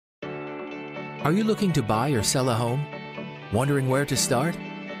Are you looking to buy or sell a home? Wondering where to start?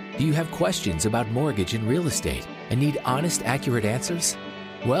 Do you have questions about mortgage and real estate and need honest, accurate answers?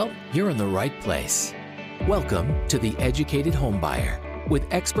 Well, you're in the right place. Welcome to The Educated Homebuyer with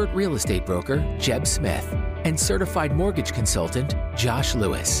expert real estate broker Jeb Smith and certified mortgage consultant Josh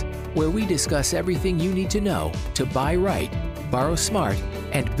Lewis, where we discuss everything you need to know to buy right, borrow smart,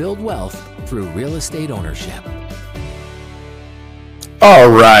 and build wealth through real estate ownership.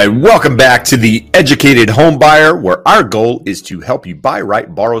 All right, welcome back to The Educated Homebuyer, where our goal is to help you buy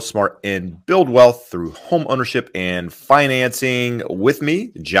right, borrow smart, and build wealth through home ownership and financing. With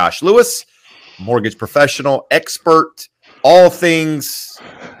me, Josh Lewis, mortgage professional, expert, all things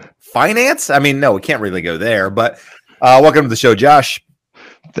finance. I mean, no, we can't really go there, but welcome to the show, Josh.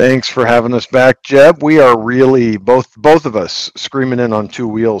 Thanks for having us back, Jeb. We are really, both of us, screaming in on two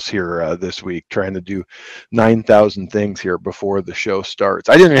wheels here this week, trying to do 9,000 things here before the show starts.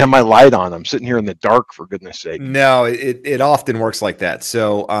 I didn't even have my light on. I'm sitting here in the dark, for goodness sake. No, it often works like that.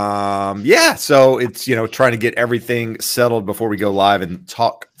 So, so it's, trying to get everything settled before we go live and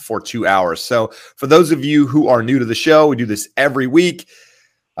talk for 2 hours. So for those of you who are new to the show, we do this every week.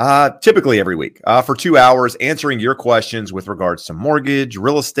 Typically every week, for 2 hours, answering your questions with regards to mortgage,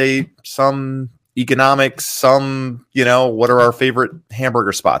 real estate, some economics, some, what are our favorite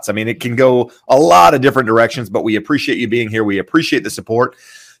hamburger spots? I mean, it can go a lot of different directions, but we appreciate you being here. We appreciate the support.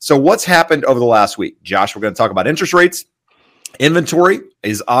 So what's happened over the last week? Josh, we're going to talk about interest rates. Inventory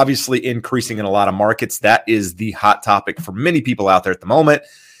is obviously increasing in a lot of markets. That is the hot topic for many people out there at the moment,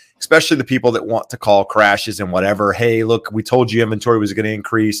 especially the people that want to call crashes and whatever. Hey, look, we told you inventory was going to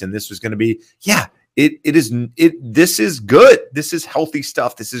increase and this was going to be, this is good. This is healthy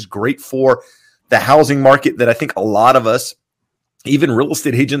stuff. This is great for the housing market that I think a lot of us, even real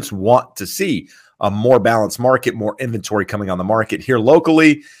estate agents, want to see. A more balanced market, more inventory coming on the market here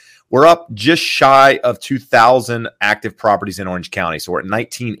locally. We're up just shy of 2,000 active properties in Orange County. So we're at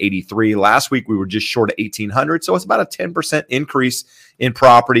 1,983. Last week, we were just short of 1,800. So it's about a 10% increase in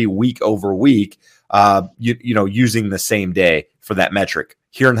property week over week, using the same day for that metric.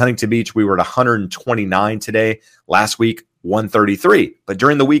 Here in Huntington Beach, we were at 129 today. Last week, 133. But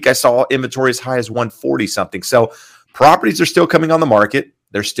during the week, I saw inventory as high as 140 something. So properties are still coming on the market.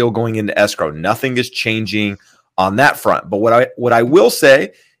 They're still going into escrow. Nothing is changing on that front. But what I will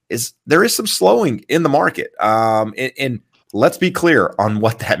say is there is some slowing in the market. And let's be clear on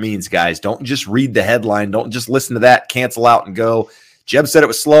what that means, guys. Don't just read the headline. Don't just listen to that, cancel out and go, Jeb said it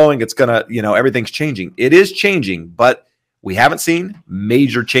was slowing. It's going to, everything's changing. It is changing, but we haven't seen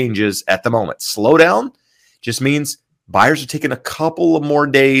major changes at the moment. Slowdown just means buyers are taking a couple of more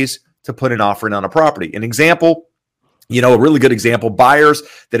days to put an offer in on a property. An example, a really good example, buyers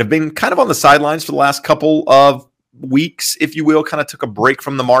that have been kind of on the sidelines for the last couple of weeks, if you will, kind of took a break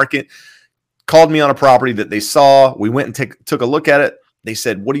from the market, called me on a property that they saw. We went and took a look at it. They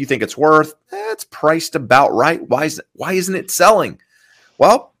said, what do you think it's worth? It's priced about right. Why isn't it selling?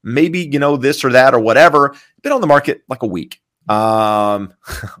 Well, maybe, this or that or whatever. It's been on the market like a week. And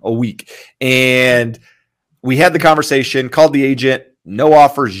we had the conversation, called the agent, no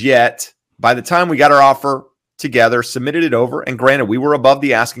offers yet. By the time we got our offer together, submitted it over, and granted, we were above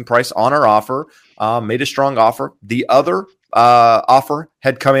the asking price on our offer, made a strong offer. The other offer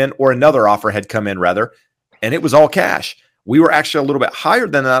had come in, or another offer had come in rather, and it was all cash. We were actually a little bit higher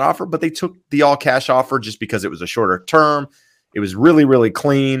than that offer, but they took the all cash offer just because it was a shorter term. It was really, really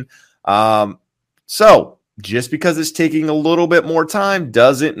clean. So just because it's taking a little bit more time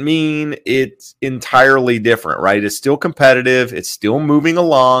doesn't mean it's entirely different, right? It's still competitive. It's still moving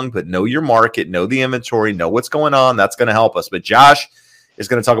along, but know your market, know the inventory, know what's going on. That's going to help us. But Josh is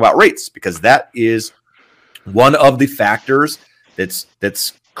going to talk about rates because that is one of the factors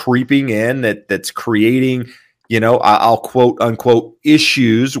that's creeping in, that's creating, I'll quote unquote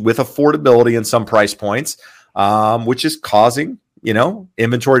issues with affordability in some price points, which is causing,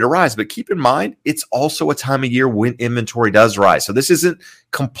 inventory to rise. But keep in mind, it's also a time of year when inventory does rise. So this isn't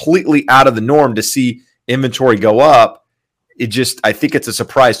completely out of the norm to see inventory go up. I think it's a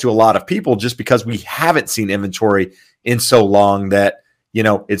surprise to a lot of people just because we haven't seen inventory in so long that,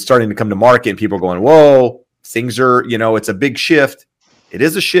 it's starting to come to market and people are going, whoa, things are, it's a big shift. It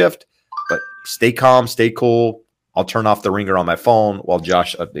is a shift, but stay calm, stay cool. I'll turn off the ringer on my phone while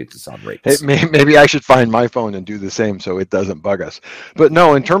Josh updates us on rates. Hey, maybe I should find my phone and do the same so it doesn't bug us. But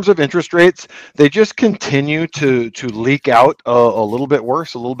no, in terms of interest rates, they just continue to leak out a little bit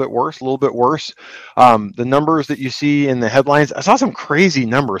worse, a little bit worse, a little bit worse. The numbers that you see in the headlines, I saw some crazy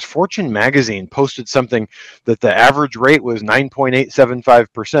numbers. Fortune magazine posted something that the average rate was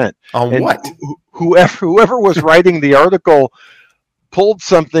 9.875%. On and what? Whoever was writing the article pulled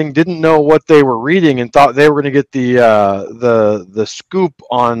something, didn't know what they were reading, and thought they were going to get the scoop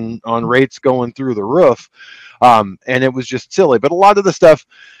on rates going through the roof, and it was just silly. But a lot of the stuff,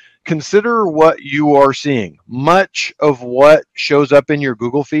 consider what you are seeing. Much of what shows up in your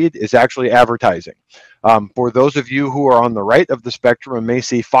Google feed is actually advertising. For those of you who are on the right of the spectrum and may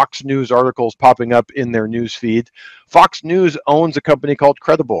see Fox News articles popping up in their news feed, Fox News owns a company called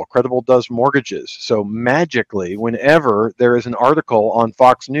Credible. Credible does mortgages. So magically, whenever there is an article on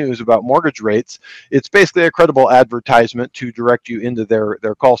Fox News about mortgage rates, it's basically a Credible advertisement to direct you into their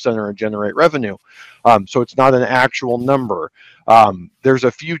call center and generate revenue. So it's not an actual number. There's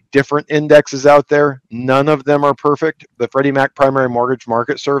a few different indexes out there. None of them are perfect. The Freddie Mac Primary Mortgage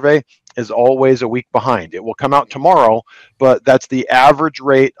Market Survey is always a week behind. It will come out tomorrow, but that's the average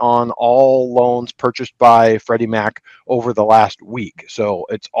rate on all loans purchased by Freddie Mac over the last week. So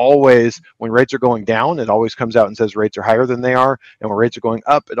it's always, when rates are going down, it always comes out and says rates are higher than they are. And when rates are going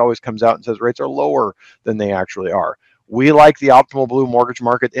up, it always comes out and says rates are lower than they actually are. We like the Optimal Blue Mortgage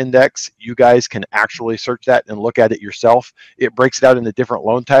Market Index. You guys can actually search that and look at it yourself. It breaks it out into different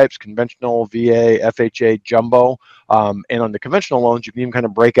loan types: conventional, VA, FHA, jumbo. And on the conventional loans, you can even kind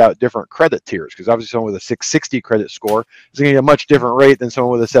of break out different credit tiers, because obviously someone with a 660 credit score is going to get a much different rate than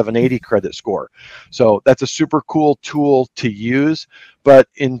someone with a 780 credit score. So that's a super cool tool to use. But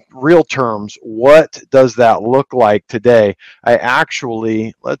in real terms, what does that look like today? I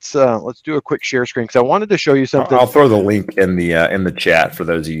actually, let's do a quick share screen, because I wanted to show you something. I'll throw the link in the chat for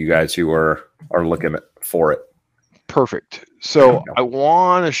those of you guys who are looking for it. Perfect. So I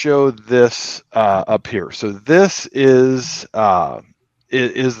want to show this up here. So this is the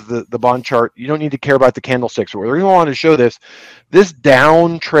bond chart. You don't need to care about the candlesticks. But the reason I want to show this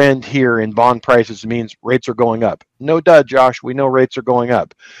downtrend here in bond prices means rates are going up. No duh, Josh. We know rates are going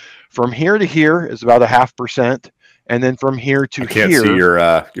up. From here to here is about 0.5%. And then from here to here, I can't see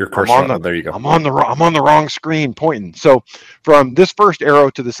your cursor. There you go. I'm on the wrong screen pointing. So from this first arrow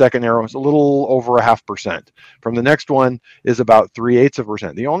to the second arrow is a little over 0.5%. From the next one is about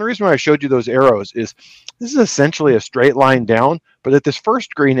 0.3%. The only reason why I showed you those arrows is this is essentially a straight line down. But at this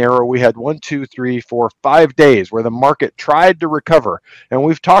first green arrow, we had 1, 2, 3, 4, 5 days where the market tried to recover, and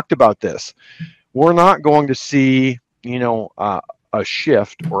we've talked about this. We're not going to see, a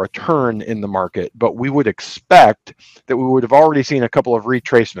shift or a turn in the market, but we would expect that we would have already seen a couple of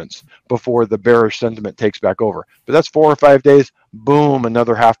retracements before the bearish sentiment takes back over. But that's 4 or 5 days, boom,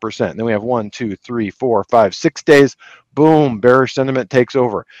 another 0.5%. And then we have 1, 2, 3, 4, 5, 6 days, boom, bearish sentiment takes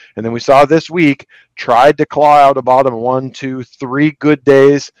over. And then we saw this week, tried to claw out a bottom, 1, 2, 3 good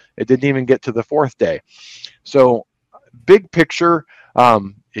days. It didn't even get to the fourth day. So big picture,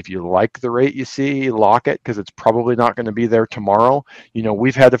 if you like the rate you see, lock it, because it's probably not going to be there tomorrow.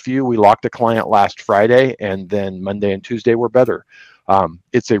 We've had a few. We locked a client last Friday, and then Monday and Tuesday were better.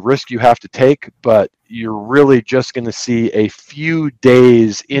 It's a risk you have to take, but you're really just going to see a few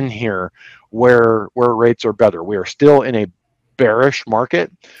days in here where rates are better. We are still in a bearish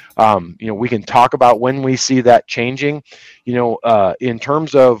market. We can talk about when we see that changing. In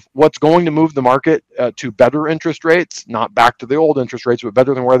terms of what's going to move the market to better interest rates, not back to the old interest rates, but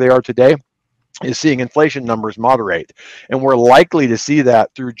better than where they are today, is seeing inflation numbers moderate. And we're likely to see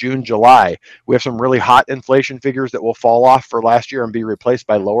that through June, July. We have some really hot inflation figures that will fall off for last year and be replaced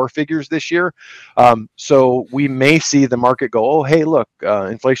by lower figures this year. So we may see the market go, oh, hey, look,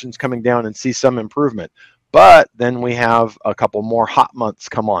 inflation's coming down, and see some improvement. But then we have a couple more hot months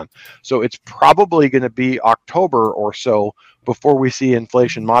come on. So it's probably going to be October or so before we see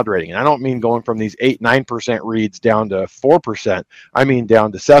inflation moderating. And I don't mean going from these 8-9% reads down to 4%. I mean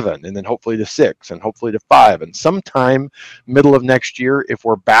down to 7%, and then hopefully to 6%, and hopefully to 5%. And sometime middle of next year, if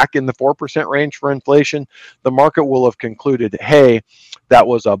we're back in the 4% range for inflation, the market will have concluded, hey, that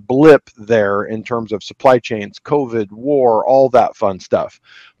was a blip there in terms of supply chains, COVID, war, all that fun stuff.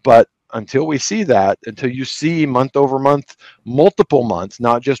 But until we see that, until you see month over month, multiple months,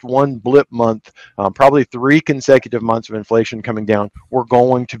 not just one blip month, probably 3 consecutive months of inflation coming down, we're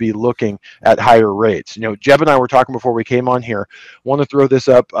going to be looking at higher rates. Jeb and I were talking before we came on here. Want to throw this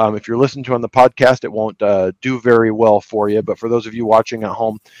up. If you're listening to on the podcast, it won't do very well for you. But for those of you watching at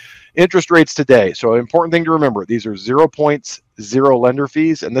home, interest rates today. So an important thing to remember, these are 0 points, 0 lender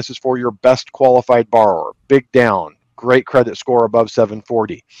fees, and this is for your best qualified borrower. Big down, great credit score above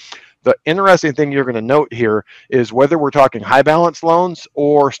 740. The interesting thing you're going to note here is whether we're talking high balance loans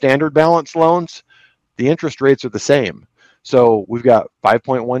or standard balance loans, the interest rates are the same. So we've got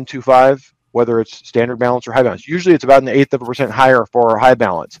 5.125, whether it's standard balance or high balance. Usually it's about 1/8% higher for high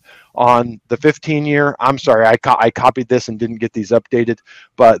balance. On the 15-year, I'm sorry, I copied this and didn't get these updated,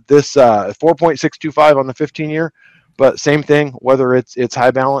 but this 4.625 on the 15-year, But same thing, whether it's high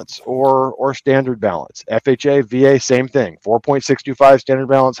balance or standard balance. FHA, VA, same thing. 4.625 standard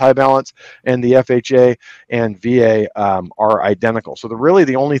balance, high balance, and the FHA and VA are identical. So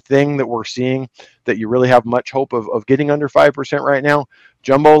the only thing that we're seeing that you really have much hope of getting under 5% right now,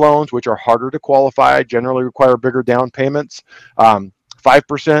 jumbo loans, which are harder to qualify, generally require bigger down payments.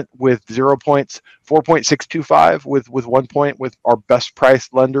 5% with 0 points, 4.625 with 1 point with our best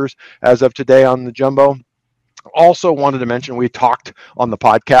priced lenders as of today on the jumbo. Also wanted to mention, we talked on the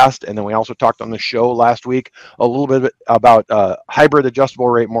podcast, and then we also talked on the show last week a little bit about hybrid adjustable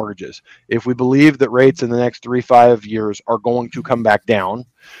rate mortgages. If we believe that rates in the next 3-5 years are going to come back down,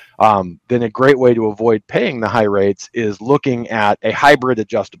 then a great way to avoid paying the high rates is looking at a hybrid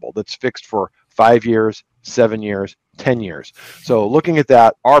adjustable that's fixed for 5 years, 7 years, 10 years. So looking at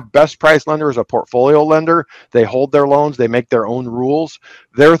that, our best price lender is a portfolio lender. They hold their loans. They make their own rules.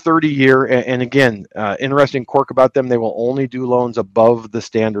 They're 30-year. And again, interesting quirk about them, they will only do loans above the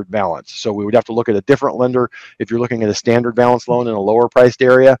standard balance. So we would have to look at a different lender if you're looking at a standard balance loan in a lower priced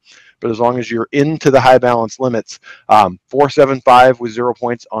area. But as long as you're into the high balance limits, 4.75 with 0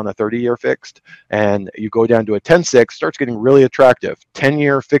 points on a 30-year fixed, and you go down to a 10.6, starts getting really attractive.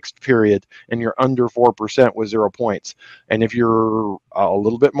 10-year fixed period, and you're under 4% with 0 points. And if you're a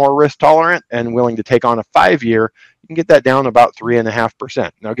little bit more risk tolerant and willing to take on a 5-year, you can get that down about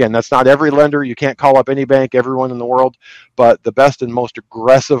 3.5%. Now, again, that's not every lender. You can't call up any bank, everyone in the world, but the best and most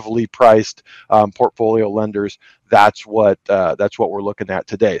aggressively priced portfolio lenders, that's what we're looking at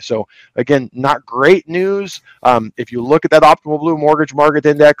today. So again, not great news. If you look at that Optimal Blue Mortgage Market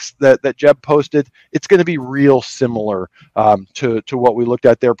Index that Jeb posted, it's going to be real similar to what we looked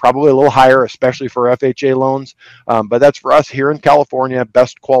at there, probably a little higher, especially for FHA loans. But that's for us here in California,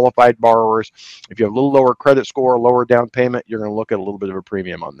 best qualified borrowers. If you have a little lower credit score, lower down payment, you're going to look at a little bit of a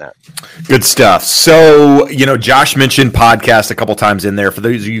premium on that. Good stuff. So, Josh mentioned podcast a couple times in there. For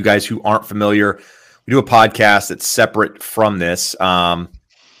those of you guys who aren't familiar, we do a podcast that's separate from this.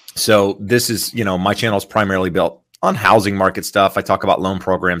 So this is, my channel is primarily built on housing market stuff. I talk about loan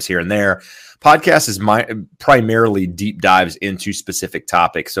programs here and there. Podcast is primarily deep dives into specific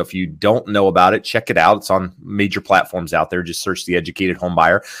topics. So if you don't know about it, check it out. It's on major platforms out there. Just search The Educated Home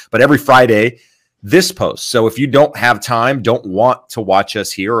Buyer. But every Friday, this post. So if you don't have time, don't want to watch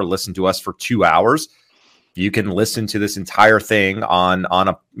us here or listen to us for 2 hours, you can listen to this entire thing on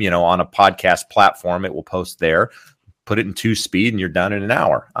a podcast platform. It will post there. Put it in 2-speed, and you're done in an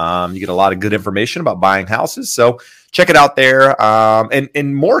hour. You get a lot of good information about buying houses. So check it out there.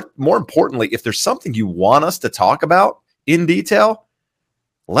 And more importantly, if there's something you want us to talk about in detail,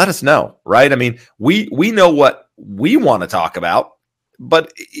 let us know. Right? I mean, we know what we want to talk about,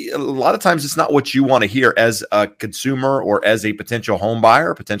 but a lot of times it's not what you want to hear as a consumer or as a potential home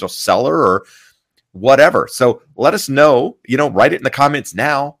buyer, potential seller, or whatever. So let us know, write it in the comments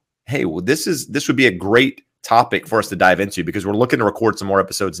now. Hey, well, this would be a great topic for us to dive into, because we're looking to record some more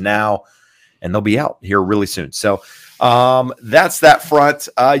episodes now, and they'll be out here really soon. So that's that front.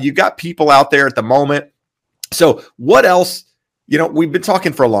 You got people out there at the moment. So what else? We've been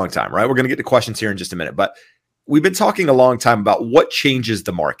talking for a long time, right? We're going to get to questions here in just a minute, but we've been talking a long time about what changes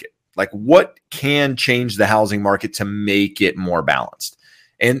the market. Like, what can change the housing market to make it more balanced?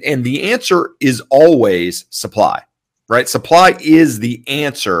 And the answer is always supply, right? Supply is the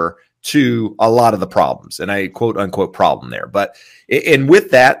answer to a lot of the problems. And I quote unquote problem there. And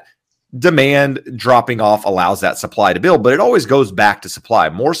with that, demand dropping off allows that supply to build, but it always goes back to supply.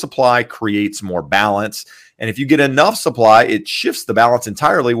 More supply creates more balance. And if you get enough supply, it shifts the balance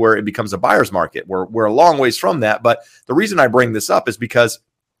entirely, where it becomes a buyer's market. We're a long ways from that. But the reason I bring this up is because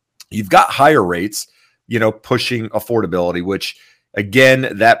you've got higher rates, pushing affordability, which, again,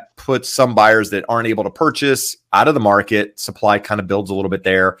 that puts some buyers that aren't able to purchase out of the market. Supply kind of builds a little bit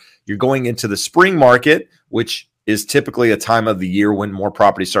there. You're going into the spring market, which is typically a time of the year when more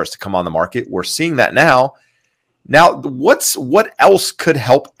property starts to come on the market. We're seeing that now. Now, what else could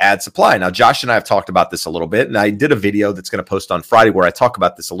help add supply? Now, Josh and I have talked about this a little bit, and I did a video that's going to post on Friday where I talk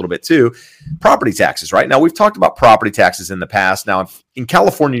about this a little bit too. Property taxes, right? Now, we've talked about property taxes in the past. Now, in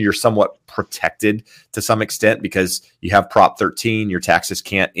California, you're somewhat protected to some extent because you have Prop 13. Your taxes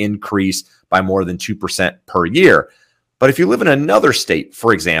can't increase by more than 2% per year. But if you live in another state,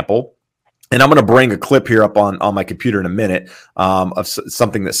 for example, and I'm going to bring a clip here up on my computer in a minute of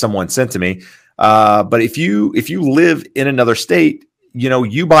something that someone sent to me. But if you live in another state,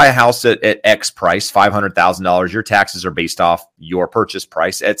 you buy a house at X price, $500,000, your taxes are based off your purchase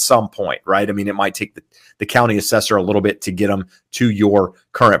price at some point, right? I mean, it might take the county assessor a little bit to get them to your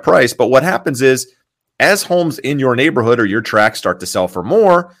current price. But what happens is, as homes in your neighborhood or your tract start to sell for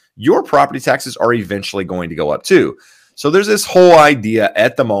more, your property taxes are eventually going to go up too. So there's this whole idea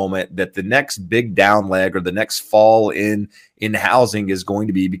at the moment that the next big down leg or the next fall in housing is going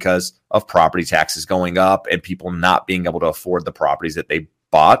to be because of property taxes going up and people not being able to afford the properties that they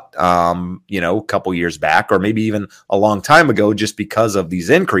bought, a couple years back, or maybe even a long time ago, just because of these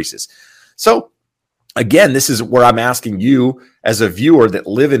increases. So again, this is where I'm asking you as a viewer that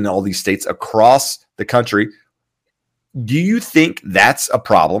live in all these states across the country, do you think that's a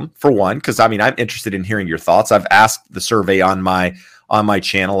problem, for one? Because I'm interested in hearing your thoughts. I've asked the survey on my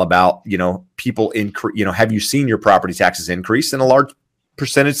channel about, people have you seen your property taxes increase? And a large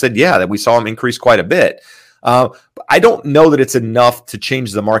percentage said, yeah, that we saw them increase quite a bit. I don't know that it's enough to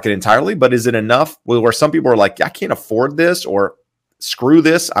change the market entirely, but is it enough where some people are like, I can't afford this, or screw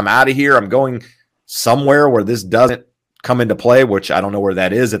this, I'm out of here, I'm going somewhere where this doesn't come into play, which I don't know where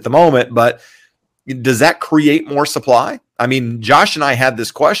that is at the moment, but does that create more supply? Josh and I had this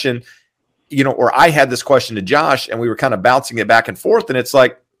question, or I had this question to Josh, and we were kind of bouncing it back and forth. And it's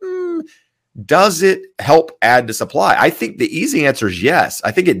like, does it help add to supply? I think the easy answer is yes.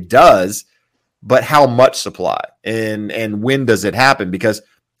 I think it does, but how much supply and when does it happen? Because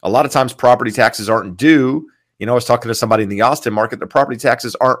a lot of times property taxes aren't due. I was talking to somebody in the Austin market. The property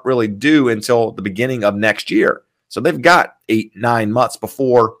taxes aren't really due until the beginning of next year. So they've got 8-9 months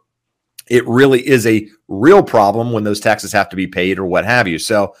before it really is a real problem when those taxes have to be paid or what have you.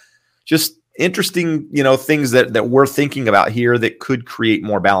 So just interesting, things that we're thinking about here that could create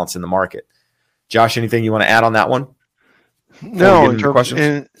more balance in the market. Josh, anything you want to add on that one? No, in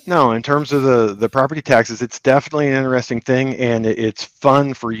terms of the property taxes, it's definitely an interesting thing, and it's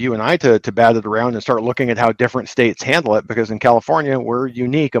fun for you and I to bat it around and start looking at how different states handle it, because in California, we're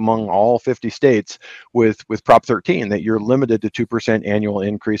unique among all 50 states with Prop 13, that you're limited to 2% annual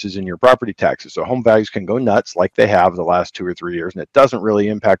increases in your property taxes. So home values can go nuts like they have the last 2 or 3 years, and it doesn't really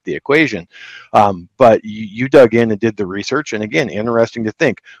impact the equation. But you dug in and did the research, and again, interesting to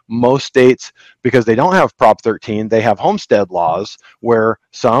think, most states, because they don't have Prop 13, they have homestead laws where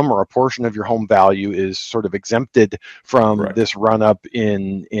some or a portion of your home value is sort of exempted from this run up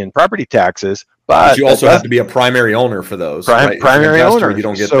in property taxes. But you also have to be a primary owner for those. Primary owner. You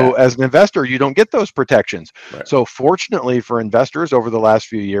don't get so that. As an investor, you don't get those protections. Right. So fortunately for investors over the last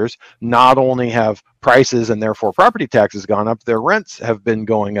few years, not only have prices and therefore property taxes gone up, their rents have been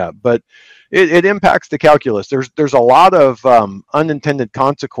going up. But it impacts the calculus. There's a lot of unintended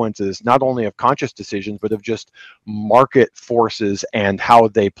consequences, not only of conscious decisions, but of just market forces and how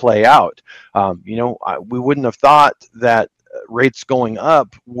they play out. We wouldn't have thought that rates going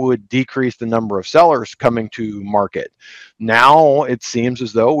up would decrease the number of sellers coming to market. Now it seems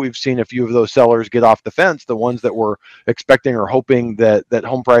as though we've seen a few of those sellers get off the fence, the ones that were expecting or hoping that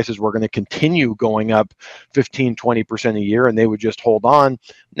home prices were going to continue going up 15-20% a year and they would just hold on.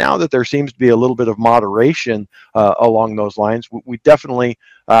 Now that there seems to be a little bit of moderation along those lines, we definitely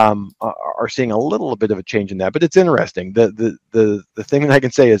are seeing a little bit of a change in that. But it's interesting. The thing that I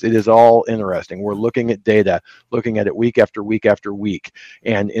can say is it is all interesting. We're looking at data, looking at it week after week after week.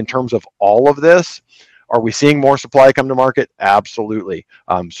 And in terms of all of this, are we seeing more supply come to market? Absolutely.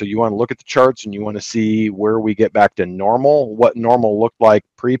 So you want to look at the charts and you want to see where we get back to normal, what normal looked like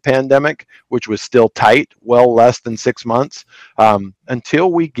pre-pandemic, which was still tight, well less than 6 months.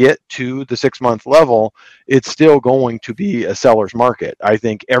 Until we get to the 6-month level, it's still going to be a seller's market. I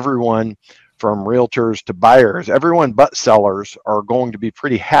think everyone, from realtors to buyers, everyone but sellers, are going to be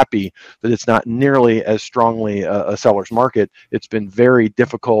pretty happy that it's not nearly as strongly a seller's market. It's been very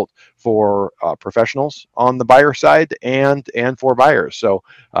difficult for professionals on the buyer side and for buyers. So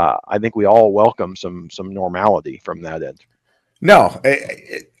I think we all welcome some normality from that end. No,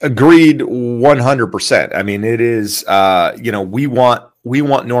 agreed 100%. I mean, it is, we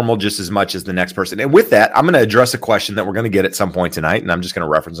want normal just as much as the next person. And with that, I'm going to address a question that we're going to get at some point tonight, and I'm just going to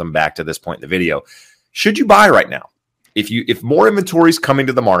reference them back to this point in the video. Should you buy right now? If more inventory is coming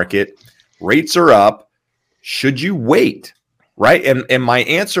to the market, rates are up, should you wait? Right? And my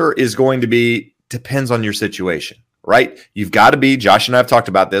answer is going to be, depends on your situation. Right? You've got to be, Josh and I have talked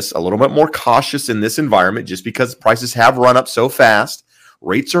about this, a little bit more cautious in this environment just because prices have run up so fast.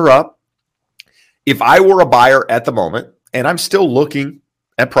 Rates are up. If I were a buyer at the moment and I'm still looking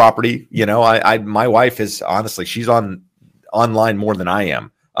at property, my wife is honestly, she's online more than I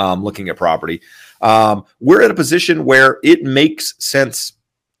am looking at property. We're at a position where it makes sense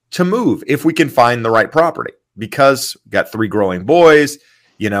to move if we can find the right property because we've got 3 growing boys,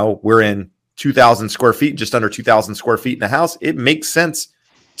 we're in 2,000 square feet, just under 2,000 square feet in a house. It makes sense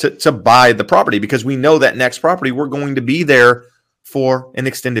to buy the property because we know that next property, we're going to be there for an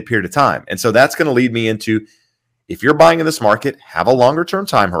extended period of time. And so that's going to lead me into, if you're buying in this market, have a longer term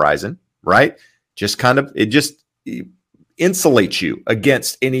time horizon, right? It just insulates you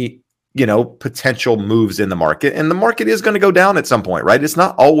against any, potential moves in the market. And the market is going to go down at some point, right? It's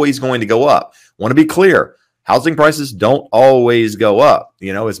not always going to go up. Want to be clear. Housing prices don't always go up.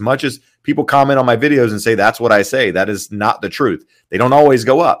 As much as people comment on my videos and say that's what I say, that is not the truth. They don't always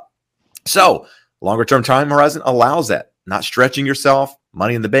go up. So longer term time horizon allows that. Not stretching yourself,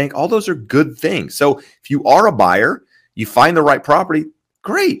 money in the bank, all those are good things. So if you are a buyer, you find the right property,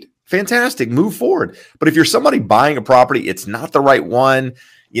 great, fantastic, move forward. But if you're somebody buying a property, it's not the right one,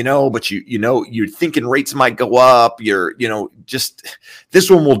 but you're thinking rates might go up, just this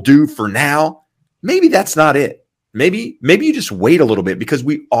one will do for now. Maybe that's not it. Maybe you just wait a little bit, because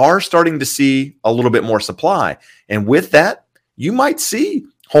we are starting to see a little bit more supply. And with that, you might see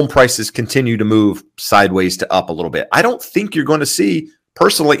home prices continue to move sideways to up a little bit. I don't think you're going to see,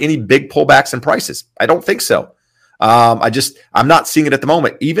 personally, any big pullbacks in prices. I don't think so. I'm not seeing it at the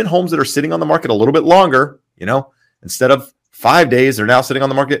moment. Even homes that are sitting on the market a little bit longer, instead of 5 days, they're now sitting on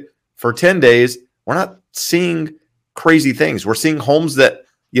the market for 10 days. We're not seeing crazy things. We're seeing homes that,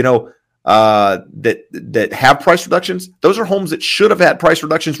 that have price reductions. Those are homes that should have had price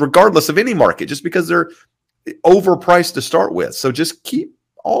reductions regardless of any market, just because they're overpriced to start with. So just keep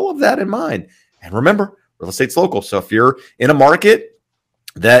all of that in mind. And remember, real estate's local. So if you're in a market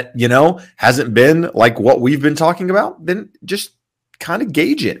that, hasn't been like what we've been talking about, then just kind of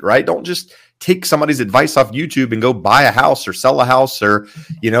gauge it, right? Don't just take somebody's advice off YouTube and go buy a house or sell a house or,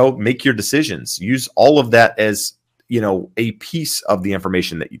 make your decisions. Use all of that as, a piece of the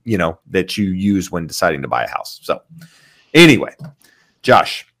information that, that you use when deciding to buy a house. So anyway,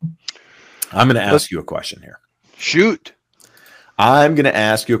 Josh, I'm going to ask you a question here. Shoot. I'm going to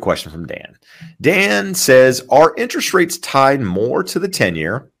ask you a question from Dan. Dan says, are interest rates tied more to the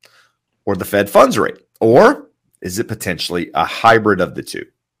 10-year or the Fed funds rate? Or is it potentially a hybrid of the two?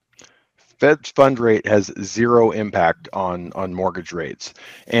 Fed's fund rate has zero impact on mortgage rates.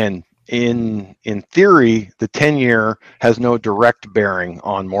 And in theory, the 10-year has no direct bearing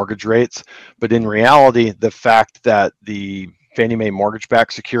on mortgage rates. But in reality, the fact that the Fannie Mae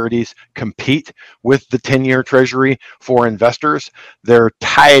mortgage-backed securities compete with the 10-year Treasury for investors, they're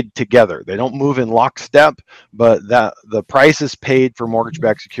tied together. They don't move in lockstep, but the prices paid for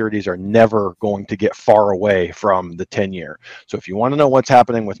mortgage-backed securities are never going to get far away from the 10-year. So if you want to know what's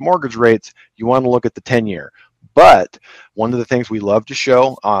happening with mortgage rates, you want to look at the 10-year. But one of the things we love to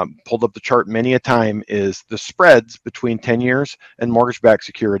show, pulled up the chart many a time, is the spreads between 10 years and mortgage-backed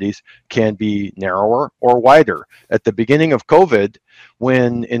securities can be narrower or wider. At the beginning of COVID,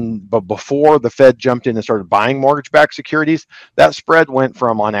 before the Fed jumped in and started buying mortgage-backed securities, that spread went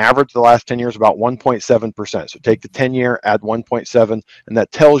from, on average, the last 10 years, about 1.7%. So take the 10-year, add 1.7, and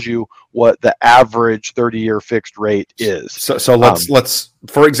that tells you what the average 30-year fixed rate is. So let's,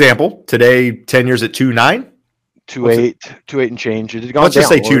 for example, today 10 years at 2.9. 2.8 and change. It had gone Let's down.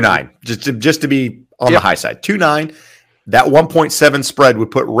 just say 2.9, just to be on the high side. 2.9. That 1.7 spread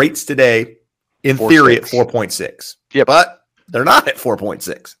would put rates today, in theory, at 4.6. Yep. But they're not at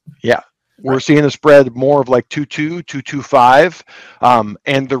 4.6. Yeah. We're seeing a spread more of like 2.2, 2.25.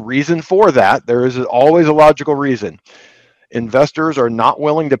 And the reason for that, there is always a logical reason. Investors are not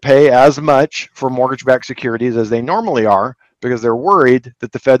willing to pay as much for mortgage-backed securities as they normally are, because they're worried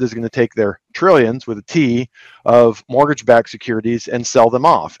that the Fed is going to take their trillions with a T of mortgage-backed securities and sell them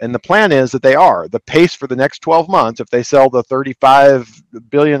off. And the plan is that they are. The pace for the next 12 months, if they sell the 35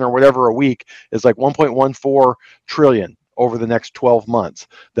 billion or whatever a week, is like 1.14 trillion over the next 12 months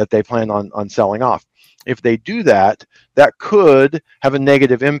that they plan on selling off. If they do that, that could have a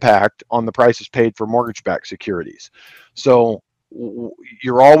negative impact on the prices paid for mortgage-backed securities. So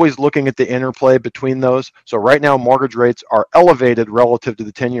you're always looking at the interplay between those. So right now, mortgage rates are elevated relative to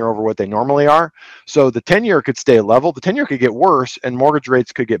the 10-year over what they normally are. So the 10-year could stay level. The 10-year could get worse, and mortgage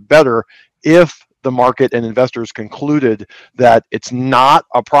rates could get better if the market and investors concluded that it's not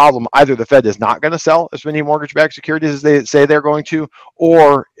a problem. Either the Fed is not going to sell as many mortgage-backed securities as they say they're going to,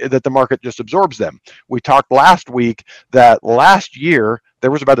 or that the market just absorbs them. We talked last week that last year, there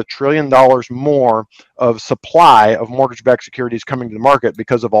was about $1 trillion more of supply of mortgage-backed securities coming to the market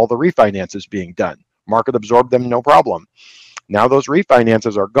because of all the refinances being done. Market absorbed them, no problem. Now those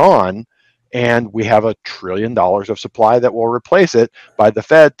refinances are gone, and we have $1 trillion of supply that will replace it by the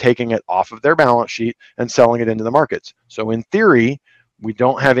Fed taking it off of their balance sheet and selling it into the markets. So in theory, we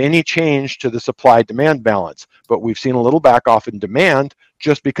don't have any change to the supply-demand balance, but we've seen a little back off in demand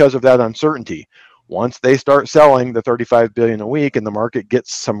just because of that uncertainty. Once they start selling the 35 billion a week and the market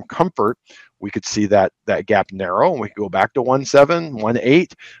gets some comfort, we could see that gap narrow, and we could go back to 1.7,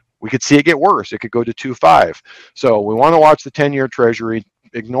 1.8. We could see it get worse. It could go to 2.5. So we want to watch the 10-year Treasury,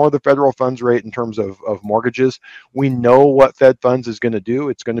 ignore the federal funds rate in terms of mortgages. We know what Fed funds is going to do.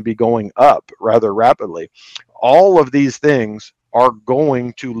 It's going to be going up rather rapidly. All of these things are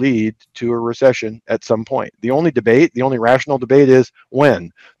going to lead to a recession at some point. The only rational debate is when.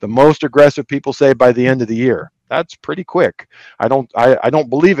 The most aggressive people say by the end of the year. That's pretty quick. I don't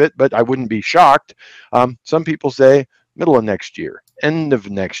believe it, but I wouldn't be shocked. Some people say middle of next year, end of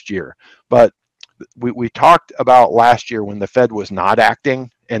next year. But we talked about last year when the Fed was not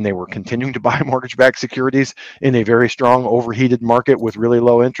acting and they were continuing to buy mortgage-backed securities in a very strong overheated market with really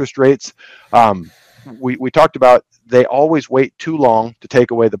low interest rates. We talked about they always wait too long to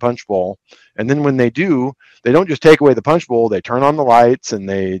take away the punch bowl, and then when they do, they don't just take away the punch bowl. They turn on the lights and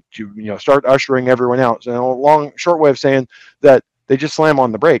they start ushering everyone out. So short way of saying that they just slam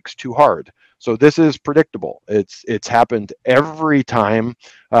on the brakes too hard. So this is predictable. It's happened every time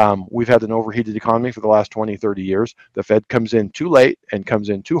we've had an overheated economy for the last 20, 30 years. The Fed comes in too late and comes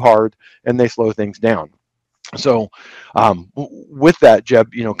in too hard, and they slow things down. So with that,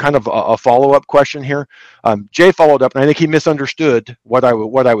 Jeb, kind of a follow-up question here. Jay followed up, and I think he misunderstood what I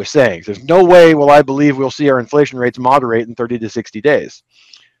was saying. There's no way will I believe we'll see our inflation rates moderate in 30 to 60 days.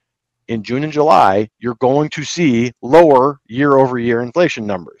 In June and July, you're going to see lower year-over-year inflation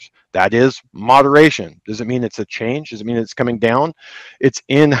numbers. That is moderation. Does it mean it's a change? Does it mean it's coming down? It's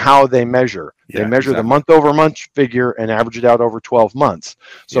in how they measure. They measure the month-over-month figure and average it out over 12 months.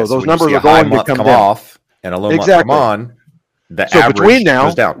 So those numbers are going to come down. Off and a low month come on, the average goes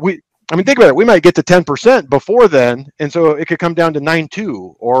down. Think about it. We might get to 10% before then, and so it could come down to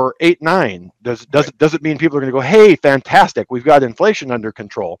 9.2 or 8.9. Does it mean people are going to go, hey, fantastic, we've got inflation under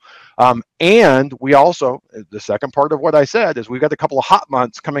control? And we also, the second part of what I said is we've got a couple of hot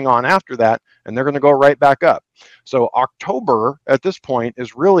months coming on after that, and they're going to go right back up. So October at this point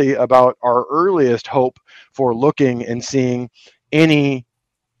is really about our earliest hope for looking and seeing any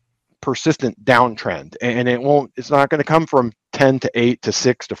persistent downtrend, and it's not going to come from 10 to 8 to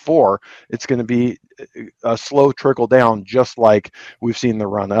 6 to 4. It's going to be a slow trickle down, just like we've seen the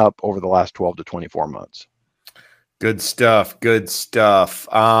run up over the last 12 to 24 months. Good stuff.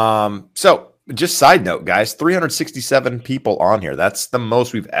 So just side note, guys, 367 people on here. That's the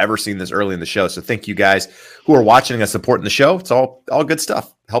most we've ever seen this early in the show. So thank you guys who are watching and supporting the show. It's all good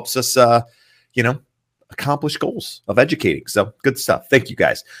stuff. Helps us, accomplish goals of educating. So good stuff. Thank you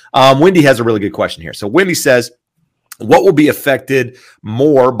guys. Wendy has a really good question here. So Wendy says, what will be affected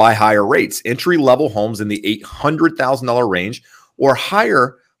more by higher rates? Entry-level homes in the $800,000 range or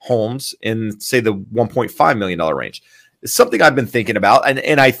higher homes in, say, the $1.5 million range? It's something I've been thinking about.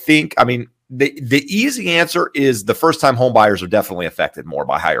 And I think, the easy answer is the first-time home buyers are definitely affected more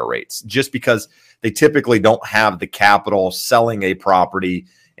by higher rates, just because they typically don't have the capital selling a property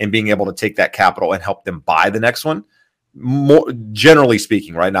and being able to take that capital and help them buy the next one. More generally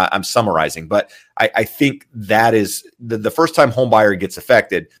speaking, right now I'm summarizing, but I think that is the first time home buyer gets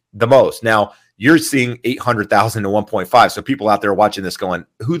affected the most. Now you're seeing 800,000 to 1.5. So people out there watching this going,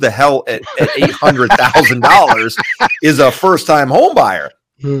 who the hell at $800,000 is a first time home buyer?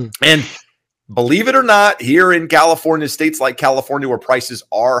 And believe it or not, here in California, states like California where prices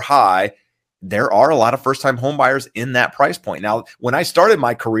are high, there are a lot of first time home buyers in that price point. Now, when I started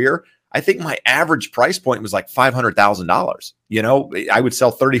my career, I think my average price point was like $500,000. I would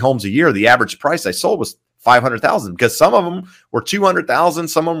sell 30 homes a year. The average price I sold was $500,000 because some of them were $200,000,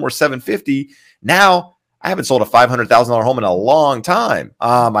 some of them were $750,000. Now I haven't sold a $500,000 home in a long time.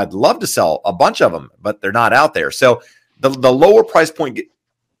 I'd love to sell a bunch of them, but they're not out there. So the lower price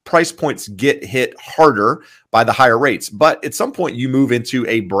points get hit harder by the higher rates. But at some point you move into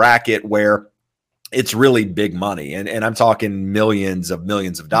a bracket where it's really big money. And I'm talking millions of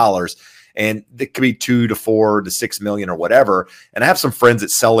dollars. And it could be 2 to 4 to 6 million or whatever. And I have some friends that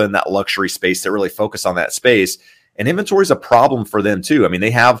sell in that luxury space that really focus on that space. And inventory is a problem for them too.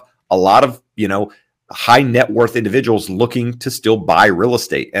 They have a lot of, high net worth individuals looking to still buy real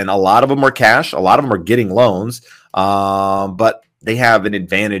estate. And a lot of them are cash. A lot of them are getting loans. But they have an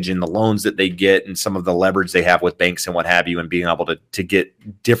advantage in the loans that they get and some of the leverage they have with banks and what have you, and being able to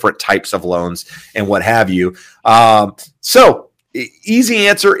get different types of loans and what have you. So easy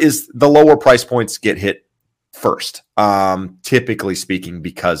answer is the lower price points get hit first, typically speaking,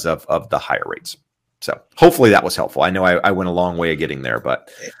 because of the higher rates. So hopefully that was helpful. I know I went a long way of getting there,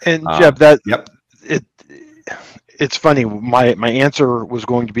 but Jeb, it's funny. My answer was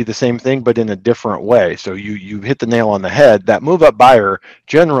going to be the same thing, but in a different way. So you hit the nail on the head. That move up buyer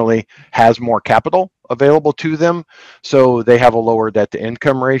generally has more capital available to them. So they have a lower debt to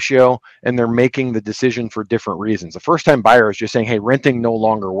income ratio, and they're making the decision for different reasons. The first time buyer is just saying, hey, renting no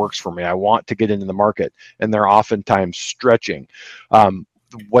longer works for me. I want to get into the market. And they're oftentimes stretching.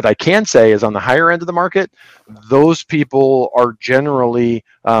 What I can say is on the higher end of the market, those people are generally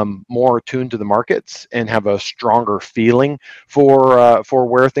more attuned to the markets and have a stronger feeling for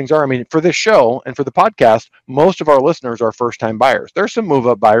where things are. I mean, for this show and for the podcast, most of our listeners are first-time buyers. There's some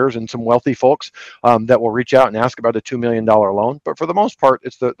move-up buyers and some wealthy folks that will reach out and ask about a $2 million loan, but for the most part,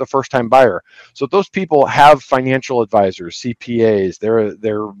 it's the first-time buyer. So those people have financial advisors, CPAs.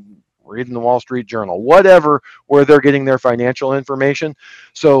 They're reading the Wall Street Journal, whatever, where they're getting their financial information.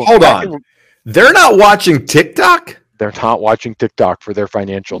 So hold on. They're not watching TikTok? They're not watching TikTok for their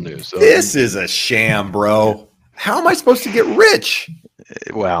financial news. So, this is a sham, bro. How am I supposed to get rich?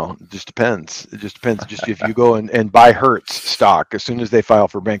 Well, it just depends. It just depends. Just if you go and buy Hertz stock as soon as they file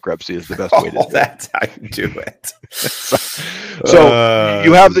for bankruptcy is the best way to do it. That's how you do it. So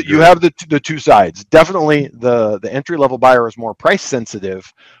you have the two sides. Definitely the entry level buyer is more price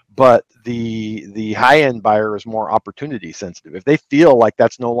sensitive, but the high end buyer is more opportunity sensitive. If they feel like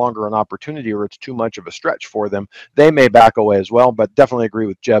that's no longer an opportunity or it's too much of a stretch for them, they may back away as well. But definitely agree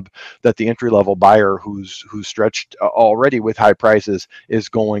with Jeb that the entry level buyer who's stretched already with high prices is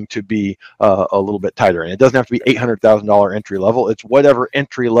going to be a little bit tighter. And it doesn't have to be $800,000 entry level. It's whatever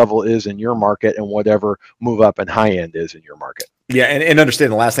entry level is in your market and whatever move up and high end is in your market. Yeah, and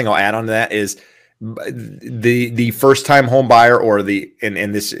understand the last thing I'll add on to that is the first time home buyer or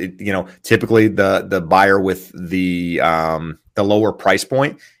this typically the buyer with the lower price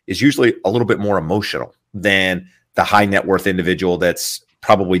point is usually a little bit more emotional than the high net worth individual that's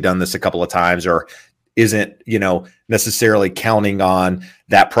probably done this a couple of times or isn't necessarily counting on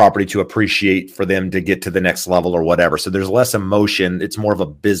that property to appreciate for them to get to the next level or whatever. So there's less emotion. It's more of a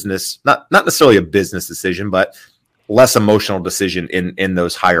business, not necessarily a business decision, but less emotional decision in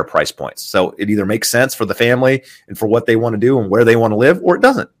those higher price points. So it either makes sense for the family and for what they want to do and where they want to live, or it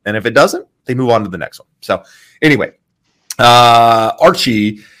doesn't. And if it doesn't, they move on to the next one. So anyway,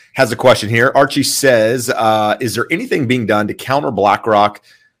 Archie has a question here. Archie says, is there anything being done to counter BlackRock,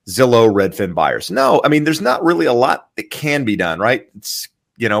 Zillow, Redfin buyers? No, I mean, there's not really a lot that can be done, right? It's,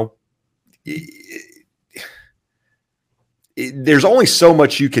 there's only so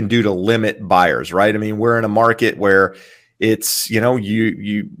much you can do to limit buyers, right? I mean, we're in a market where it's,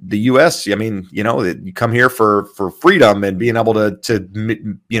 the U.S., I mean, you come here for freedom and being able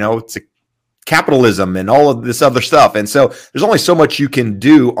to capitalism and all of this other stuff. And so there's only so much you can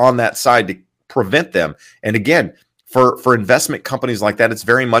do on that side to prevent them. And again, for investment companies like that, it's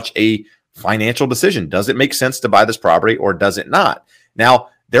very much a financial decision. Does it make sense to buy this property or does it not? Now,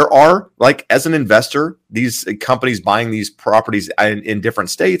 there are, like, as an investor, these companies buying these properties in different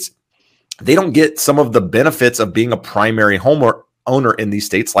states, they don't get some of the benefits of being a primary owner in these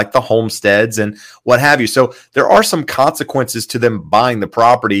states, like the homesteads and what have you. So there are some consequences to them buying the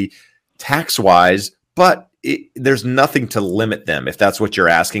property tax-wise, but there's nothing to limit them, if that's what you're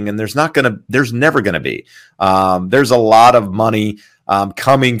asking. And there's never going to be. There's a lot of money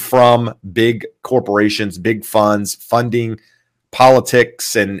coming from big corporations, big funds, funding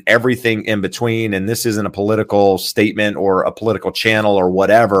politics and everything in between. And this isn't a political statement or a political channel or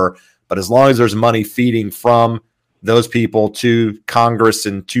whatever, but as long as there's money feeding from those people to Congress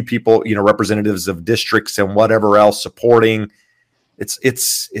and to people, representatives of districts and whatever else supporting,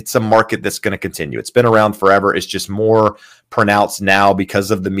 it's a market that's going to continue. It's been around forever. It's just more pronounced now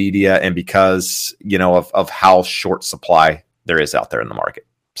because of the media and because, of how short supply there is out there in the market.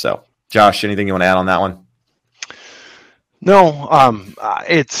 So, Josh, anything you want to add on that one? No,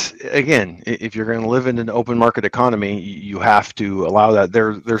 it's, again, if you're going to live in an open market economy, you have to allow that.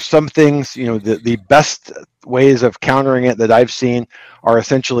 There's some things, the best ways of countering it that I've seen are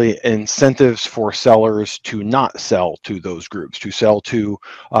essentially incentives for sellers to not sell to those groups, to sell to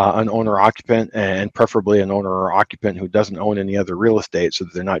an owner occupant, and preferably an owner or occupant who doesn't own any other real estate, so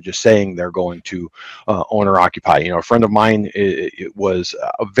that they're not just saying they're going to owner occupy. A friend of mine, it was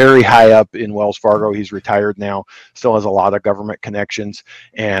very high up in Wells Fargo. He's retired now, still has a lot of government connections,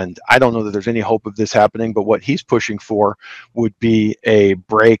 and I don't know that there's any hope of this happening, but what he's pushing for would be a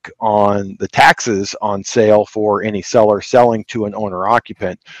break on the taxes on sale for any seller selling to an owner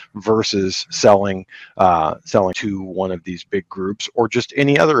occupant versus selling to one of these big groups or just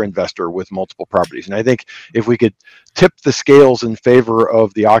any other investor with multiple properties. And I think if we could tip the scales in favor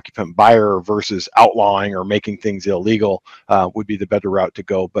of the occupant buyer versus outlawing or making things illegal, would be the better route to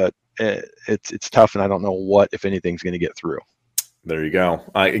go. But it's tough, and I don't know what, if anything's going to get through. There you go.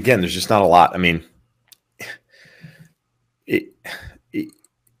 Again, there's just not a lot. I mean,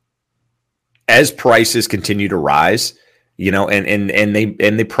 as prices continue to rise,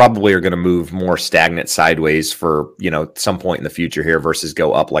 and they probably are going to move more stagnant sideways for, some point in the future here versus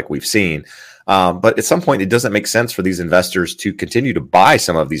go up like we've seen. But at some point, it doesn't make sense for these investors to continue to buy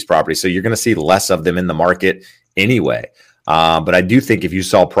some of these properties. So you're going to see less of them in the market anyway. But I do think if you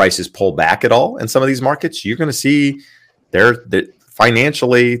saw prices pull back at all in some of these markets, you're going to see they're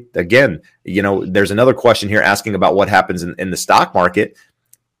financially, again, there's another question here asking about what happens in the stock market.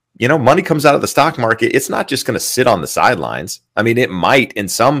 Money comes out of the stock market. It's not just going to sit on the sidelines. I mean, it might in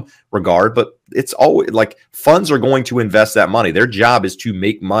some regard, but it's always like funds are going to invest that money. Their job is to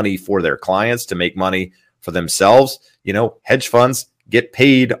make money for their clients, to make money for themselves. Hedge funds get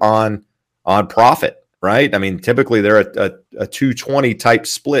paid on profit, right? I mean, typically they're a 220 type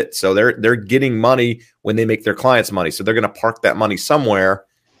split. So they're getting money when they make their clients money. So they're going to park that money somewhere.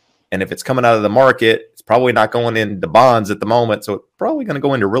 And if it's coming out of the market, it's probably not going into bonds at the moment. So it's probably going to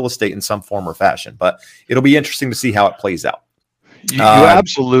go into real estate in some form or fashion. But it'll be interesting to see how it plays out. You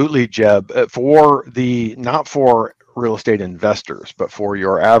absolutely, Jeb. Not for real estate investors, but for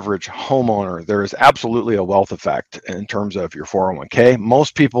your average homeowner, there is absolutely a wealth effect in terms of your 401k.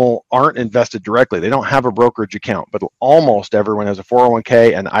 Most people aren't invested directly. They don't have a brokerage account, but almost everyone has a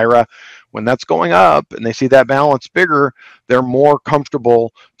 401k and IRA. When that's going up and they see that balance bigger, they're more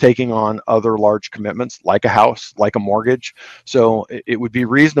comfortable taking on other large commitments like a house, like a mortgage. So it would be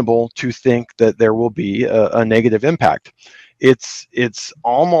reasonable to think that there will be a negative impact. It's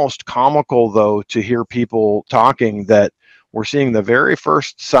almost comical, though, to hear people talking that we're seeing the very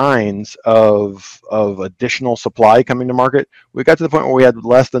first signs of additional supply coming to market. We got to the point where we had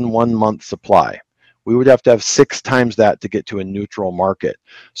less than 1 month supply. We would have to have 6 times that to get to a neutral market.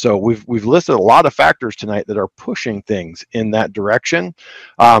 So we've listed a lot of factors tonight that are pushing things in that direction.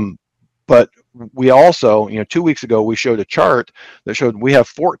 But we also, 2 weeks ago, we showed a chart that showed we have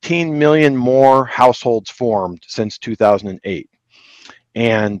 14 million more households formed since 2008.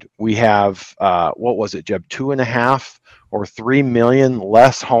 And we have, what was it, Jeb, 2.5 or 3 million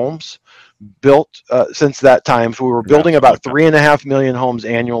less homes built since that time. So we were building about 3.5 million homes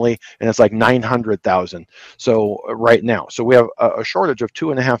annually, and it's like 900,000. So right now, so we have a shortage of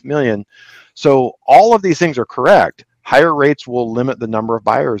 2.5 million. So all of these things are correct. Higher rates will limit the number of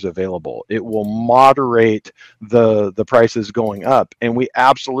buyers available. It will moderate the prices going up. And we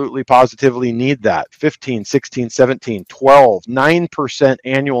absolutely positively need that. 15, 16, 17, 12, 9%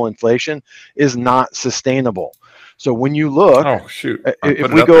 annual inflation is not sustainable. So when you look, oh shoot,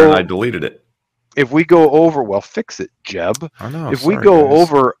 I deleted it. If we go over, well, fix it, Jeb. We go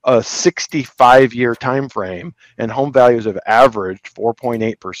over a 65-year time frame and home values have averaged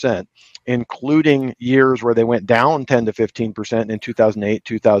 4.8%, including years where they went down 10 to 15% in 2008,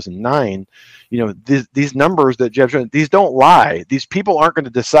 2009. These numbers that Jeb showed, these don't lie. These people aren't going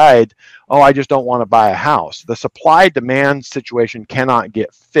to decide, oh, I just don't want to buy a house. The supply-demand situation cannot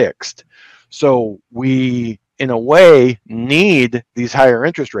get fixed. So we, in a way, need these higher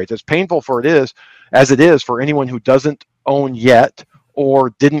interest rates. As painful as it is for anyone who doesn't own yet or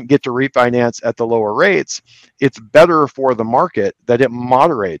didn't get to refinance at the lower rates, it's better for the market that it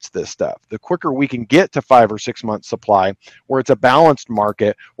moderates this stuff. The quicker we can get to 5 or 6 months supply, where it's a balanced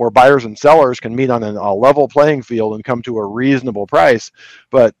market, where buyers and sellers can meet on a level playing field and come to a reasonable price.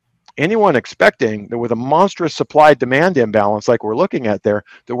 But anyone expecting that with a monstrous supply demand imbalance like we're looking at there,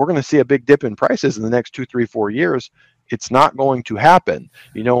 that we're going to see a big dip in prices in the next 2, 3, 4 years, it's not going to happen.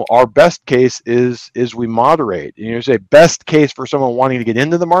 Our best case is we moderate. You say best case for someone wanting to get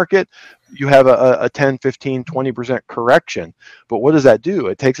into the market, you have a 10, 15, 20% correction. But what does that do?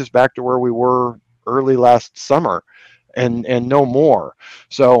 It takes us back to where we were early last summer. And no more.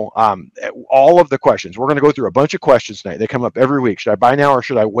 So all of the questions, we're going to go through a bunch of questions tonight. They come up every week. Should I buy now or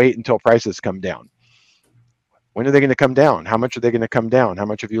should I wait until prices come down? When are they going to come down? How much are they going to come down? How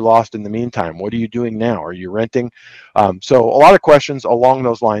much have you lost in the meantime? What are you doing now? Are you renting? So a lot of questions along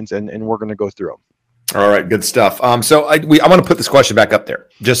those lines, and we're going to go through them. All right, good stuff. So I want to put this question back up there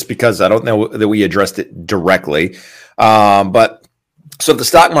just because I don't know that we addressed it directly. But so if the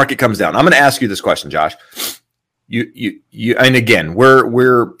stock market comes down, I'm going to ask you this question, Josh. You and again,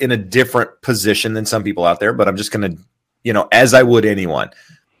 we're in a different position than some people out there, but I'm just going to, as I would anyone,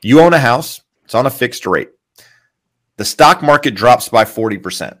 you own a house, it's on a fixed rate. The stock market drops by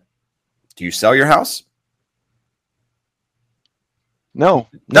 40%. Do you sell your house? No,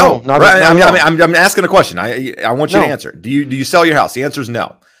 not right. I'm asking a question. I want you to answer. Do you sell your house? The answer is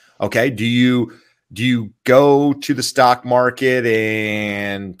no. Okay. Do you go to the stock market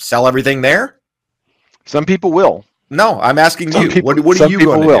and sell everything there? Some people will. No, I'm asking you. What are you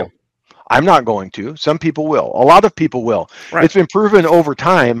going to do? I'm not going to. Some people will. A lot of people will. Right. It's been proven over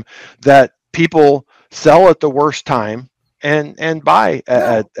time that people sell at the worst time and buy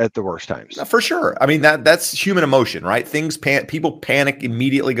at the worst times. No, for sure. I mean, that's human emotion, right? People panic,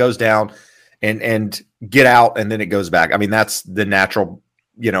 immediately goes down and get out, and then it goes back. I mean, that's the natural,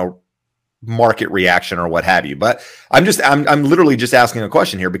 market reaction or what have you. But I'm literally just asking a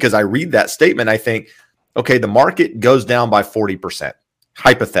question here because I read that statement. I think, okay, the market goes down by 40%,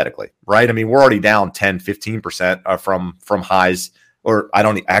 hypothetically, right? I mean, we're already down 10, 15% from highs, or I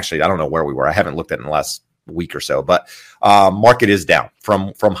don't know where we were. I haven't looked at it in the last week or so, but market is down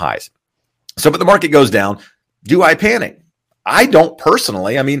from highs. So, but the market goes down. Do I panic? I don't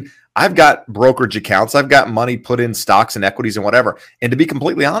personally. I mean, I've got brokerage accounts. I've got money put in stocks and equities and whatever. And to be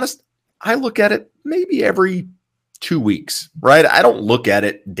completely honest, I look at it maybe every 2 weeks, right? I don't look at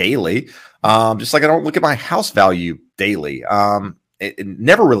it daily. Just like I don't look at my house value daily.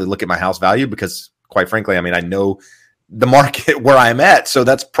 Never really look at my house value because, quite frankly, I mean, I know the market where I'm at. So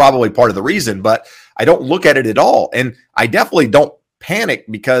that's probably part of the reason, but I don't look at it at all. And I definitely don't panic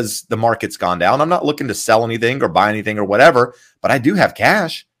because the market's gone down. I'm not looking to sell anything or buy anything or whatever, but I do have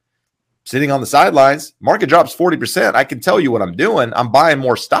cash sitting on the sidelines. Market drops 40%. I can tell you what I'm doing. I'm buying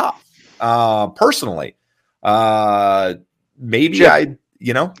more stock personally. Maybe Chip,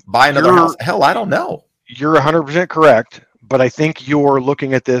 buy another house. Hell, I don't know. You're 100% correct, but I think you're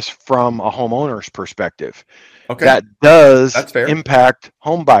looking at this from a homeowner's perspective. Okay. That does impact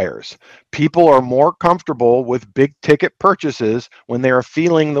home buyers. People are more comfortable with big ticket purchases when they are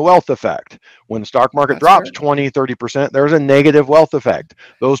feeling the wealth effect. When the stock market drops 20, 30%, there's a negative wealth effect.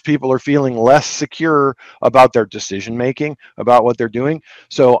 Those people are feeling less secure about their decision making, about what they're doing.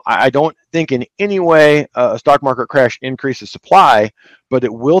 So I don't think in any way a stock market crash increases supply, but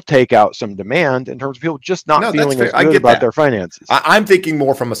it will take out some demand in terms of people just not feeling as good about their finances. I'm thinking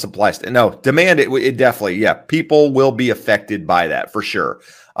more from a supply standpoint. No, demand, it definitely, people will be affected by that for sure.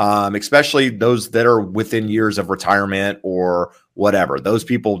 Especially those that are within years of retirement or whatever. Those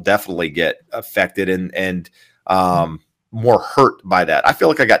people definitely get affected and more hurt by that. I feel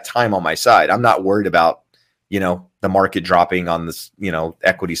like I got time on my side. I'm not worried about, the market dropping on this,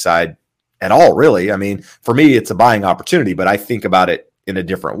 equity side at all, really. I mean, for me, it's a buying opportunity, but I think about it in a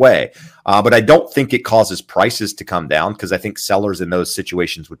different way. But I don't think it causes prices to come down because I think sellers in those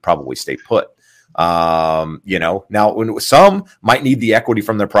situations would probably stay put. Now when some might need the equity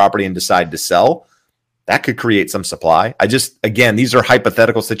from their property and decide to sell, that could create some supply. Again, these are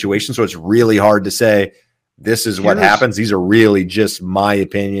hypothetical situations, so it's really hard to say this is what happens. These are really just my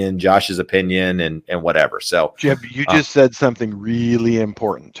opinion, Josh's opinion, and whatever. So Jeb, you just said something really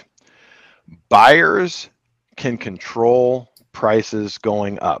important. Buyers can control prices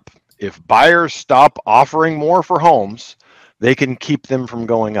going up. If buyers stop offering more for homes, they can keep them from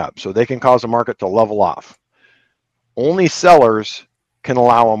going up. So they can cause a market to level off. Only sellers can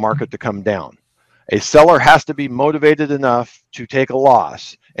allow a market to come down. A seller has to be motivated enough to take a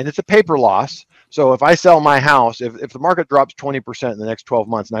loss, and it's a paper loss. So if I sell my house, if the market drops 20% in the next 12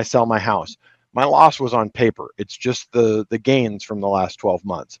 months and I sell my house, my loss was on paper. It's just the gains from the last 12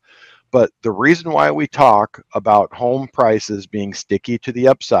 months. But the reason why we talk about home prices being sticky to the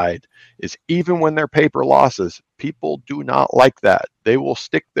upside is even when they're paper losses, people do not like that. They will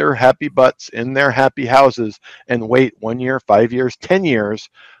stick their happy butts in their happy houses and wait 1 year, 5 years, 10 years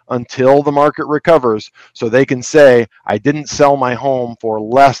until the market recovers so they can say, I didn't sell my home for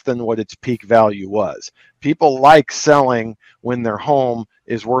less than what its peak value was. People like selling when their home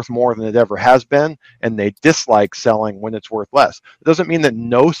is worth more than it ever has been, and they dislike selling when it's worth less. It doesn't mean that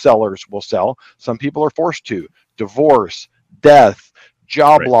no sellers will sell. Some people are forced to. Divorce, death,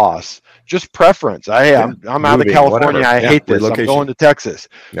 job loss, just preference. I'm out of California. I hate this. I'm going to Texas.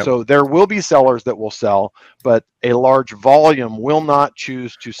 Yep. So there will be sellers that will sell, but a large volume will not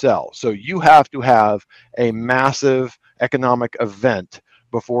choose to sell. So you have to have a massive economic event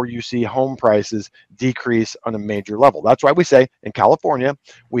before you see home prices decrease on a major level. That's why we say in California,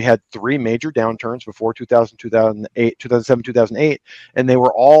 we had 3 major downturns before 2007, 2008, and they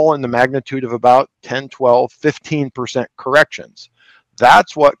were all in the magnitude of about 10, 12, 15% corrections.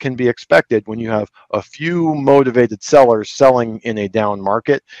 That's what can be expected when you have a few motivated sellers selling in a down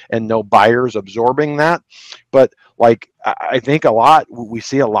market and no buyers absorbing that. But I think we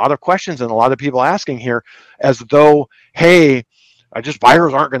see a lot of questions and a lot of people asking here as though, hey,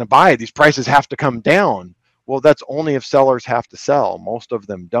 buyers aren't going to buy. These prices have to come down. Well, that's only if sellers have to sell. Most of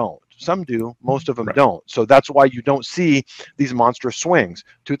them don't. Some do, most of them don't. So that's why you don't see these monstrous swings.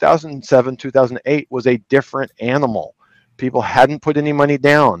 2007, 2008 was a different animal. People hadn't put any money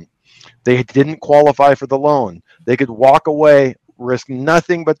down. They didn't qualify for the loan. They could walk away, risk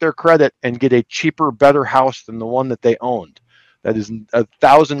nothing but their credit, and get a cheaper, better house than the one that they owned. That is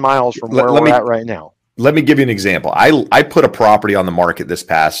 1,000 miles from where we're at right now. Let me give you an example. I put a property on the market this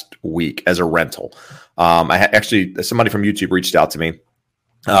past week as a rental. Somebody from YouTube reached out to me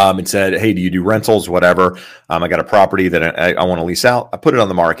and said, "Hey, do you do rentals? Whatever. I got a property that I want to lease out." I put it on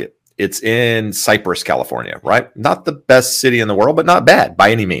the market. It's in Cypress, California, right? Not the best city in the world, but not bad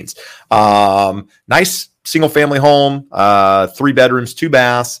by any means. Nice single family home, 3 bedrooms, 2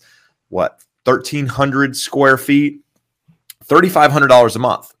 baths, 1,300 square feet, $3,500 a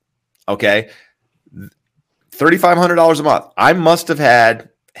month. Okay. $3,500 a month. I must have had,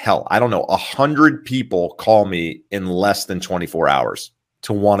 100 people call me in less than 24 hours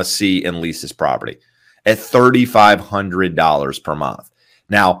to want to see and lease this property at $3,500 per month.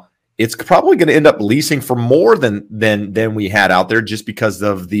 Now, it's probably going to end up leasing for more than we had out there just because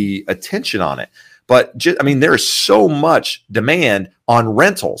of the attention on it. But there is so much demand on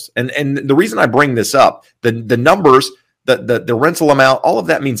rentals. And the reason I bring this up, the numbers, the rental amount, all of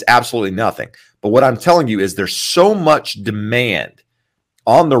that means absolutely nothing. But what I'm telling you is there's so much demand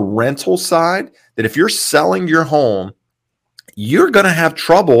on the rental side that if you're selling your home, you're going to have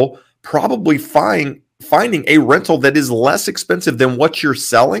trouble probably finding a rental that is less expensive than what you're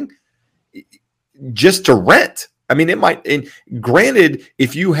selling just to rent. It might, and granted,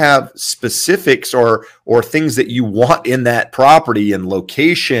 if you have specifics or things that you want in that property and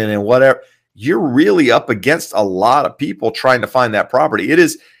location and whatever, you're really up against a lot of people trying to find that property. It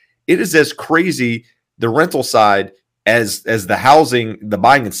is as crazy, the rental side, as the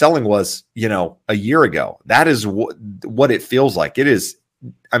buying and selling was, a year ago. That is what it feels like. It is.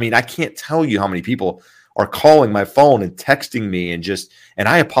 I can't tell you how many people are calling my phone and texting me and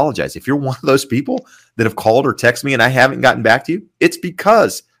I apologize. If you're one of those people that have called or texted me and I haven't gotten back to you, it's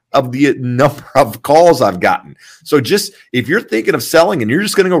because of the number of calls I've gotten. So just, if you're thinking of selling and you're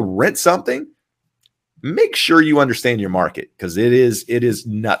just going to go rent something, make sure you understand your market, because it is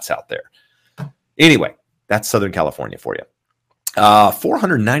nuts out there. Anyway, that's Southern California for you.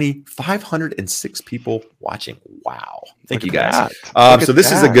 506 people watching. Wow. Thank you guys. So this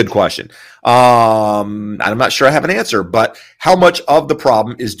is a good question. I'm not sure I have an answer, but how much of the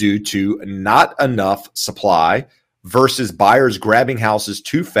problem is due to not enough supply versus buyers grabbing houses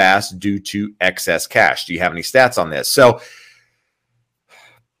too fast due to excess cash? Do you have any stats on this? So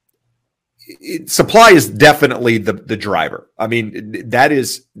supply is definitely the driver. That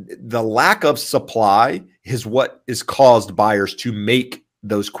is, the lack of supply is what is caused buyers to make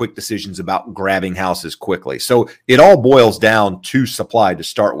those quick decisions about grabbing houses quickly. So it all boils down to supply to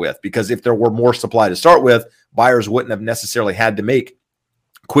start with, because if there were more supply to start with, buyers wouldn't have necessarily had to make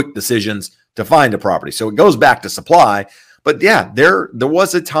quick decisions to find a property. So it goes back to supply. But yeah, there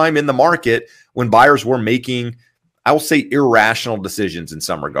was a time in the market when buyers were making, I will say, irrational decisions in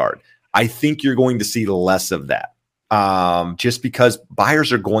some regard. I think you're going to see less of that, just because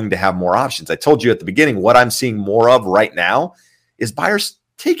buyers are going to have more options. I told you at the beginning, what I'm seeing more of right now is buyers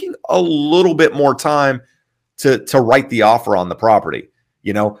taking a little bit more time to write the offer on the property.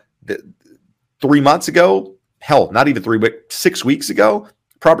 3 months ago, not even 3 weeks, 6 weeks ago,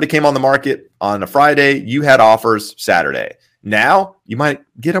 property came on the market on a Friday. You had offers Saturday. Now you might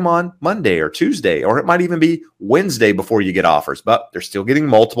get them on Monday or Tuesday, or it might even be Wednesday before you get offers, but they're still getting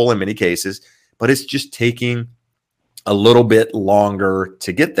multiple in many cases, but it's just taking a little bit longer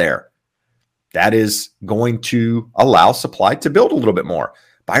to get there. That is going to allow supply to build a little bit more.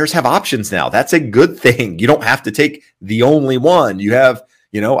 Buyers have options now. That's a good thing. You don't have to take the only one. You have,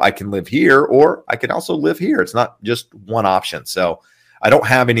 I can live here or I can also live here. It's not just one option. So I don't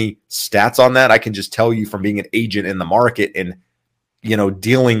have any stats on that. I can just tell you from being an agent in the market and,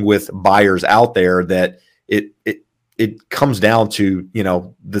 dealing with buyers out there that it comes down to,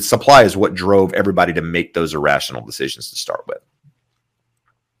 the supply is what drove everybody to make those irrational decisions to start with.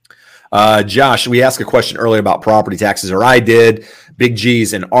 Josh, we asked a question earlier about property taxes, or I did. Big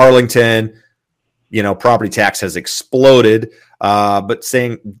G's in Arlington, property tax has exploded, but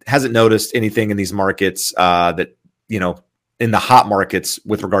saying hasn't noticed anything in these markets that, in the hot markets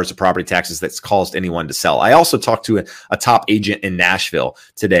with regards to property taxes that's caused anyone to sell. I also talked to a top agent in Nashville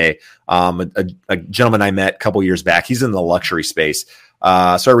today, a gentleman I met a couple years back. He's in the luxury space.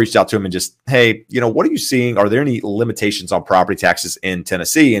 So I reached out to him and just, hey, what are you seeing? Are there any limitations on property taxes in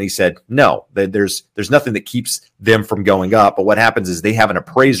Tennessee? And he said, no, there's nothing that keeps them from going up. But what happens is they have an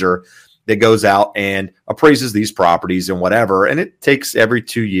appraiser that goes out and appraises these properties and whatever. And it takes every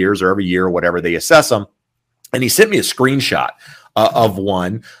 2 years or every year or whatever they assess them. And he sent me a screenshot of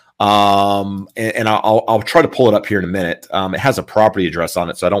one. And I'll try to pull it up here in a minute. It has a property address on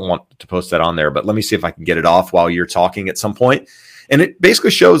it, so I don't want to post that on there. But let me see if I can get it off while you're talking at some point. And it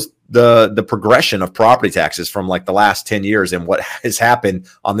basically shows the progression of property taxes from like the last 10 years and what has happened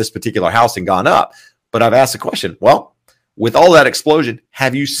on this particular house and gone up. But I've asked the question, well, with all that explosion,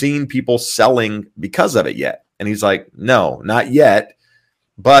 have you seen people selling because of it yet? And he's like, no, not yet.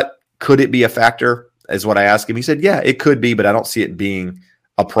 But could it be a factor, is what I asked him. He said, yeah, it could be, but I don't see it being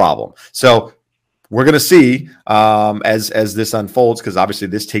a problem. So we're going to see as this unfolds, because obviously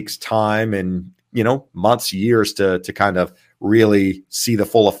this takes time and, months, years to kind of really see the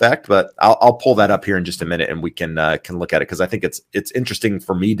full effect. But I'll pull that up here in just a minute and we can look at it, because I think it's interesting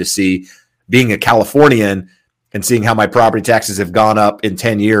for me to see, being a Californian and seeing how my property taxes have gone up in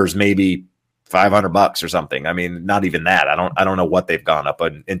 10 years, maybe $500 or something. I mean, not even that. I don't know what they've gone up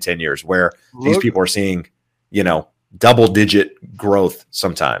in 10 years, where these people are seeing, double digit growth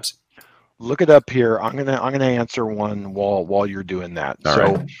sometimes. Look it up here. I'm gonna answer one while you're doing that. All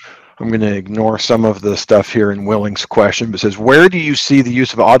so right. I'm going to ignore some of the stuff here in Willing's question, but it says, where do you see the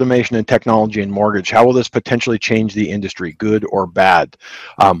use of automation and technology in mortgage? How will this potentially change the industry, good or bad?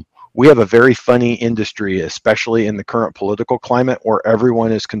 We have a very funny industry, especially in the current political climate, where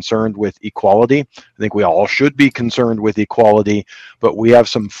everyone is concerned with equality. I think we all should be concerned with equality, but we have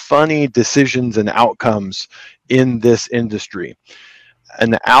some funny decisions and outcomes in this industry.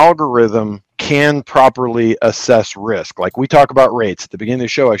 An algorithm can properly assess risk. Like we talk about rates. At the beginning of the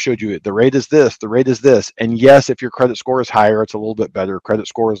show, I showed you the rate is this, the rate is this. And yes, if your credit score is higher, it's a little bit better. Credit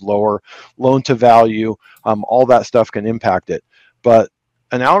score is lower, loan to value, all that stuff can impact it. But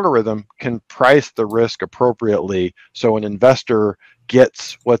an algorithm can price the risk appropriately so an investor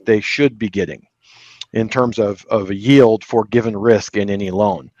gets what they should be getting in terms of a yield for given risk in any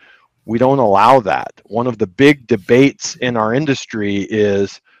loan. We don't allow that. One of the big debates in our industry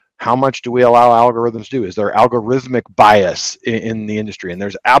is, how much do we allow algorithms to do? Is there algorithmic bias in the industry? And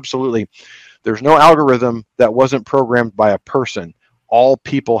there's no algorithm that wasn't programmed by a person. All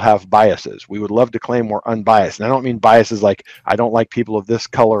people have biases. We would love to claim we're unbiased. And I don't mean biases like, I don't like people of this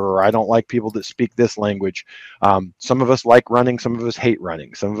color, or I don't like people that speak this language. Some of us like running, some of us hate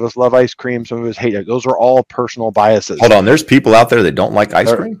running. Some of us love ice cream, some of us hate it. Those are all personal biases. Hold on, there's people out there that don't like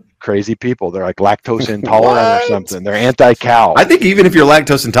ice cream? Crazy people. They're like lactose intolerant or something. They're anti-cow. I think even if you're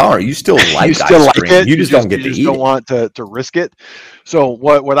lactose intolerant, you still like you still ice like cream. it. You just don't get to eat it. You just don't want to risk it. So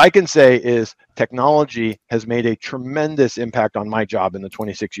what I can say is technology has made a tremendous impact on my job in the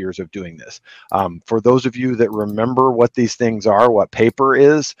 26 years of doing this. For those of you that remember what these things are, what paper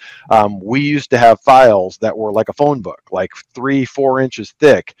is, we used to have files that were like a phone book, like 3-4 inches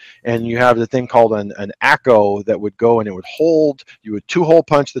thick. And you have the thing called an ACO that would go and it would hold, you would 2-hole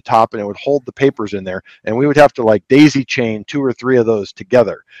punch the top and it would hold the papers in there. And we would have to like daisy chain 2 or 3 of those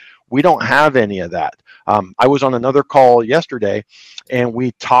together. We don't have any of that. I was on another call yesterday and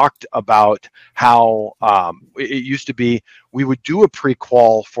we talked about how it used to be we would do a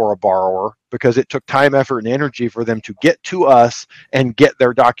pre-qual for a borrower because it took time, effort, and energy for them to get to us and get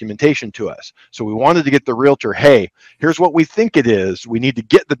their documentation to us. So we wanted to get the realtor, hey, here's what we think it is. We need to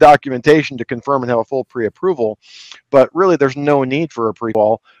get the documentation to confirm and have a full pre-approval. But really, there's no need for a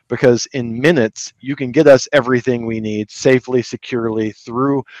pre-qual because in minutes, you can get us everything we need safely, securely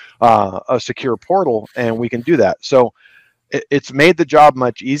through a secure portal, and we can do that. So it's made the job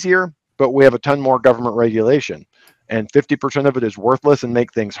much easier, but we have a ton more government regulation. And 50% of it is worthless and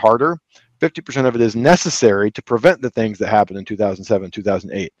make things harder. 50% of it is necessary to prevent the things that happened in 2007,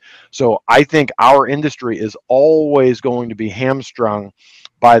 2008. So I think our industry is always going to be hamstrung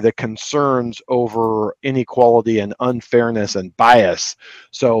by the concerns over inequality and unfairness and bias.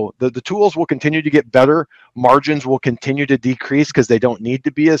 So the tools will continue to get better. Margins will continue to decrease because they don't need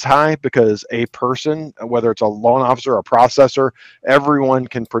to be as high because a person, whether it's a loan officer or a processor, everyone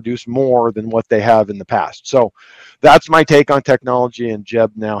can produce more than what they have in the past. So that's my take on technology, and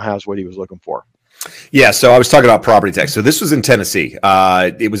Jeb now has what he was looking for. Yeah, so I was talking about property tax. So this was in Tennessee.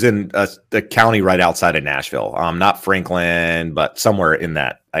 It was in the county right outside of Nashville. Not Franklin, but somewhere in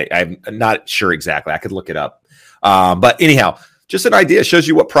that. I'm not sure exactly. I could look it up. But anyhow, just an idea. It shows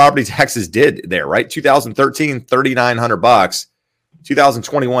you what property taxes did there, right? 2013, $3,900.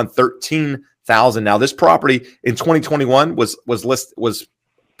 2021, $13,000. Now this property in 2021 was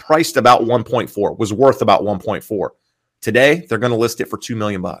priced about 1.4, was worth about 1.4. Today, they're going to list it for $2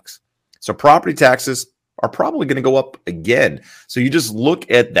 million. So property taxes are probably going to go up again. So you just look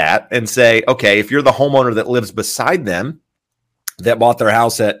at that and say, okay, if you're the homeowner that lives beside them that bought their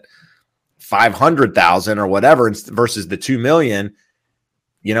house at $500,000 or whatever versus the $2 million,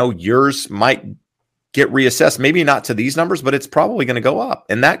 yours might get reassessed. Maybe not to these numbers, but it's probably going to go up.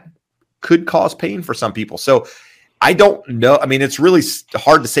 And that could cause pain for some people. So I don't know. I mean, it's really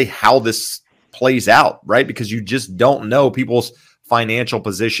hard to say how this plays out, right? Because you just don't know people's financial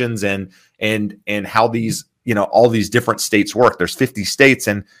positions and how these, all these different states work. There's 50 states,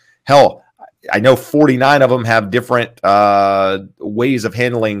 and hell, I know 49 of them have different ways of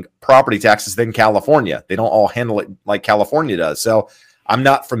handling property taxes than California. They don't all handle it like California does. So I'm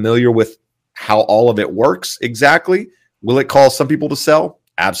not familiar with how all of it works exactly. Will it cause some people to sell?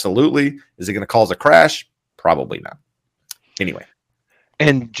 Absolutely. Is it going to cause a crash? Probably not. Anyway.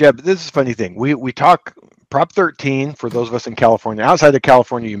 And Jeb, this is a funny thing. We talk Prop 13 for those of us in California. Outside of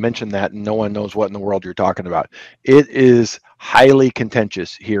California, you mentioned that, and no one knows what in the world you're talking about. It is highly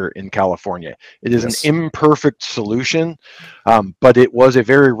contentious here in California. It is an imperfect solution, but it was a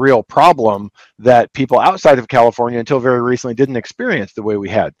very real problem that people outside of California until very recently didn't experience the way we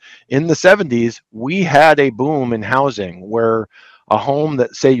had. In the 70s, we had a boom in housing where a home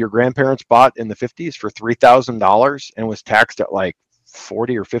that, say, your grandparents bought in the 50s for $3,000 and was taxed at like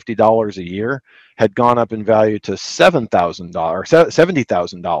 $40 or $50 a year had gone up in value to $7,000,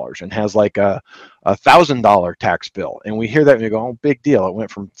 $70,000, and has like a $1,000 tax bill. And we hear that and we go, oh, big deal. It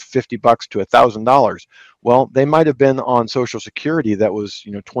went from $50 to $1,000. Well, they might have been on Social Security that was,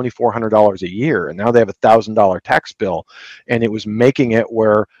 $2,400 a year, and now they have a $1,000 tax bill, and it was making it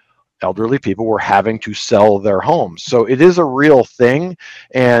where elderly people were having to sell their homes. So it is a real thing,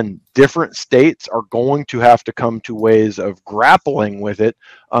 and different states are going to have to come to ways of grappling with it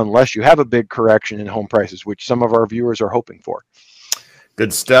unless you have a big correction in home prices, which some of our viewers are hoping for.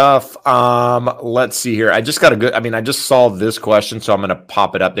 Good stuff. Let's see here. I just saw this question, so I'm going to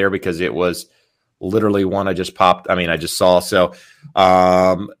pop it up there because it was literally one I just saw. So,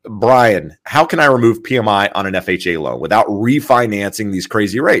 Brian, how can I remove PMI on an FHA loan without refinancing these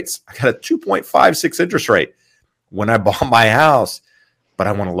crazy rates? I got a 2.56 interest rate when I bought my house, but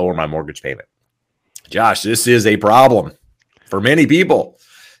I want to lower my mortgage payment. Josh, this is a problem for many people.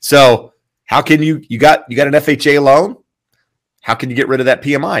 So how can you got an FHA loan? How can you get rid of that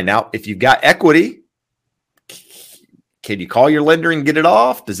PMI? Now, if you've got equity, can you call your lender and get it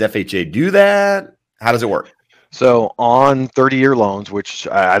off? Does FHA do that? How does it work? So on 30-year loans, which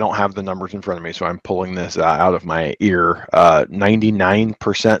I don't have the numbers in front of me, so I'm pulling this out of my ear,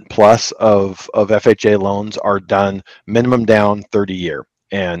 99% plus of FHA loans are done minimum down 30-year.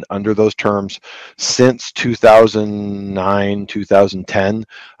 And under those terms, since 2009, 2010,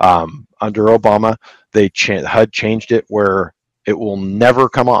 under Obama, HUD changed it where it will never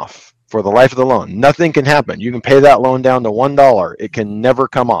come off for the life of the loan. Nothing can happen. You can pay that loan down to $1. It can never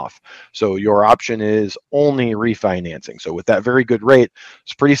come off. So your option is only refinancing. So with that very good rate,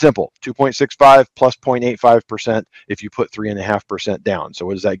 it's pretty simple. 2.65 plus 0.85% if you put 3.5% down. So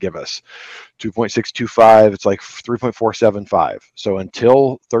what does that give us? 2.625, it's like 3.475. So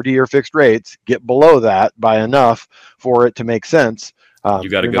until 30-year fixed rates get below that by enough for it to make sense,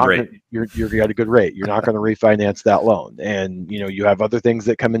 you got a good rate. You got a good rate. You're not going to refinance that loan, and you have other things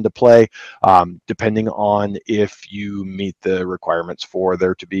that come into play, depending on if you meet the requirements for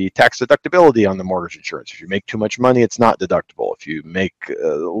there to be tax deductibility on the mortgage insurance. If you make too much money, it's not deductible. If you make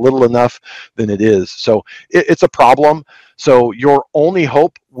little enough, then it is. So it's a problem. So your only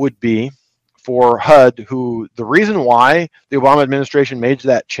hope would be for HUD, who the reason why the Obama administration made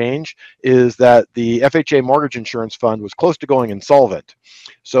that change is that the FHA mortgage insurance fund was close to going insolvent.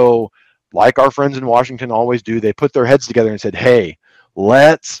 So like our friends in Washington always do, they put their heads together and said, hey,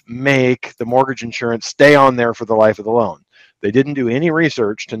 let's make the mortgage insurance stay on there for the life of the loan. They didn't do any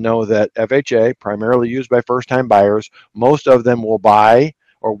research to know that FHA, primarily used by first-time buyers, most of them will buy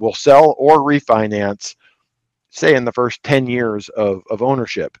or will sell or refinance, say, in the first 10 years of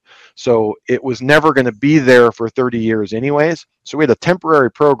ownership. So it was never going to be there for 30 years anyways. So we had a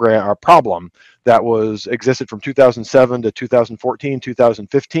temporary problem that existed from 2007 to 2014,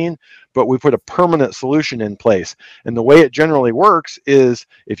 2015, but we put a permanent solution in place. And the way it generally works is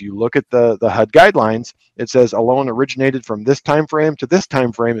if you look at the HUD guidelines, it says a loan originated from this time frame to this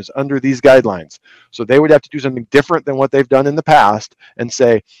time frame is under these guidelines. So they would have to do something different than what they've done in the past and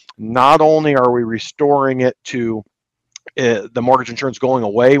say, not only are we restoring it to the mortgage insurance going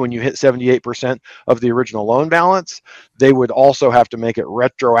away when you hit 78% of the original loan balance, they would also have to make it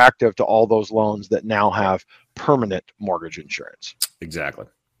retroactive to all those loans that now have permanent mortgage insurance. Exactly.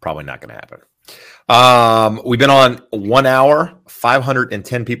 Probably not going to happen. We've been on 1 hour,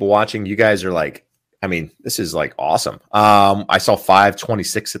 510 people watching. You guys are like, this is like awesome. I saw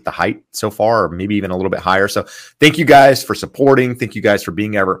 526 at the height so far, or maybe even a little bit higher. So thank you guys for supporting. Thank you guys for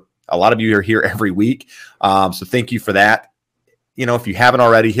being a lot of you are here every week. So thank you for that. If you haven't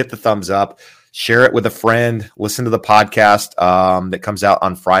already, hit the thumbs up, share it with a friend, listen to the podcast that comes out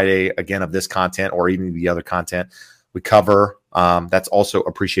on Friday, again, of this content or even the other content we cover. That's also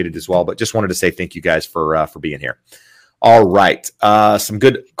appreciated as well. But just wanted to say thank you guys for being here. All right. Some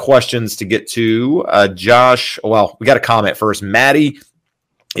good questions to get to. Josh, well, we got a comment first. Maddie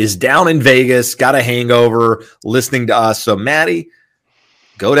is down in Vegas, got a hangover, listening to us. So, Maddie,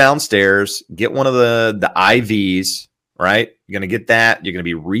 go downstairs, get one of the IVs, right? You're going to get that. You're going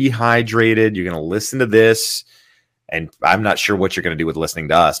to be rehydrated. You're going to listen to this. And I'm not sure what you're going to do with listening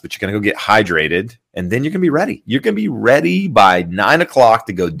to us, but you're going to go get hydrated, and then you're going to be ready. You're going to be ready by 9 o'clock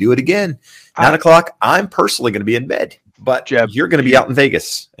to go do it again. 9 o'clock, I'm personally going to be in bed, but Jeb, you're going to be out in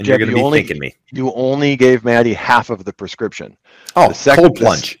Vegas, and Jeb, you're going to be thanking me. You only gave Maddie half of the prescription. Oh, cold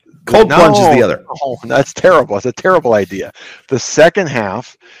plunge. Cold plunge is the other. Oh, that's terrible. That's a terrible idea. The second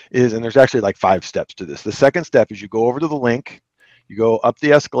half is, and there's actually like 5 steps to this. The second step is you go over to the link. You go up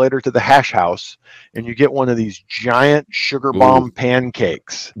the escalator to the hash house, and you get one of these giant sugar bomb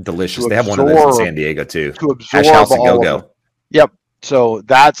pancakes. Delicious. They have one of those in San Diego too. To absorb hash house and go-go. Yep. So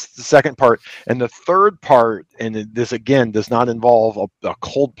that's the second part. And the third part, and this again does not involve a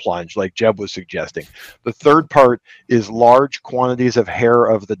cold plunge like Jeb was suggesting. The third part is large quantities of hair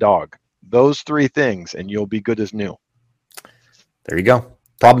of the dog. Those 3 things, and you'll be good as new. There you go.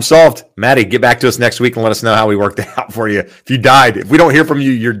 Problem solved. Maddie, get back to us next week and let us know how we worked it out for you. If you died, if we don't hear from you,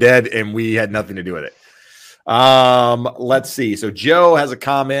 you're dead, and we had nothing to do with it. Let's see. So Joe has a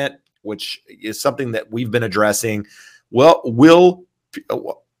comment, which is something that we've been addressing. Well,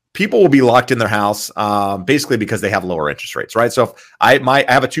 people will be locked in their house basically because they have lower interest rates, right? So if I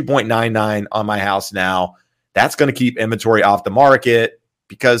have a 2.99 on my house now, that's going to keep inventory off the market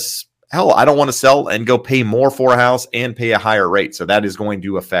because hell, I don't want to sell and go pay more for a house and pay a higher rate. So that is going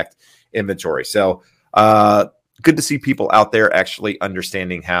to affect inventory. So good to see people out there actually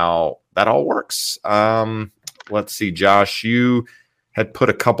understanding how that all works. Let's see, Josh, you had put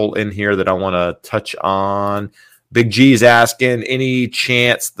a couple in here that I want to touch on. Big G's asking, any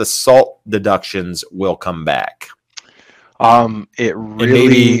chance the SALT deductions will come back? It really, and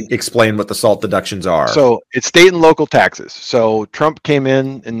maybe explain what the SALT deductions are. So it's state and local taxes. So Trump came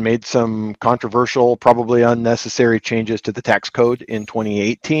in and made some controversial, probably unnecessary changes to the tax code in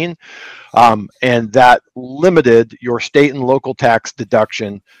 2018. And that limited your state and local tax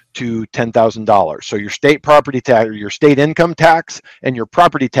deduction to $10,000. So your state property tax, or your state income tax, and your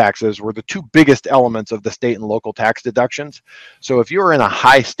property taxes were the 2 biggest elements of the state and local tax deductions. So if you're in a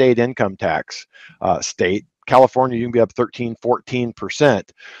high state income tax state, California, you can be up 13-14%.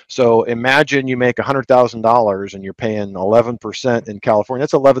 So imagine you make $100,000 and you're paying 11% in California.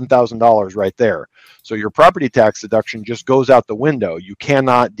 That's $11,000 right there. So your property tax deduction just goes out the window. You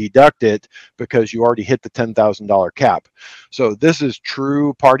cannot deduct it because you already hit the $10,000 cap. So this is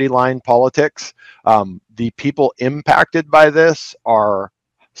true party line politics. The people impacted by this are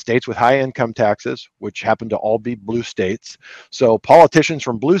states with high income taxes, which happen to all be blue states. So politicians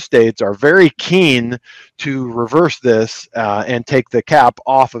from blue states are very keen to reverse this and take the cap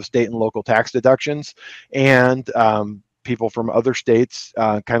off of state and local tax deductions. And people from other states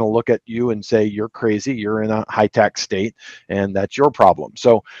kind of look at you and say, you're crazy, you're in a high tax state, and that's your problem.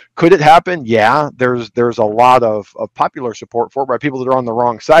 So could it happen? Yeah, there's a lot of popular support for it by people that are on the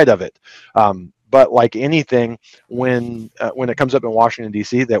wrong side of it. But like anything, when it comes up in Washington,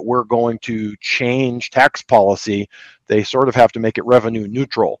 D.C., that we're going to change tax policy, they sort of have to make it revenue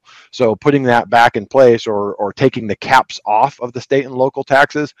neutral. So putting that back in place or taking the caps off of the state and local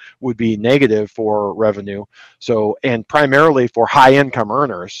taxes would be negative for revenue. So, and primarily for high income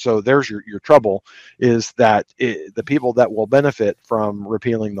earners. So there's your trouble, is that the people that will benefit from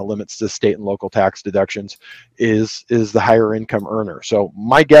repealing the limits to state and local tax deductions is the higher income earner. So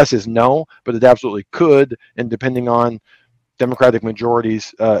my guess is no, but it absolutely could. And depending on Democratic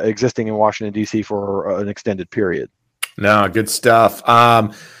majorities existing in Washington, D.C. for an extended period. No, good stuff.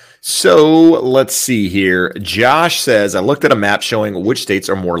 So let's see here. Josh says, I looked at a map showing which states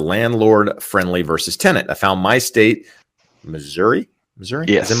are more landlord friendly versus tenant. I found my state, Missouri.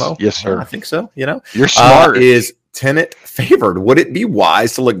 Yes. Yes, sir. I think so. You know, you're smart. Is tenant favored. Would it be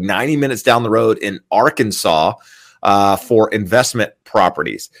wise to look 90 minutes down the road in Arkansas for investment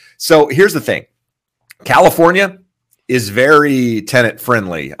properties? So here's the thing. California is very tenant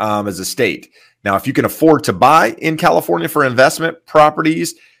friendly as a state. Now, if you can afford to buy in California for investment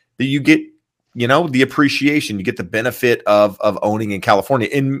properties, that you get, the appreciation, you get the benefit of owning in California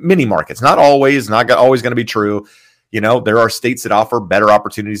in many markets. Not always, not always going to be true. There are states that offer better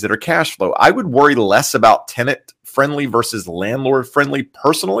opportunities that are cash flow. I would worry less about tenant friendly versus landlord friendly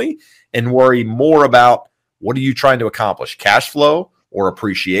personally, and worry more about what are you trying to accomplish, cash flow or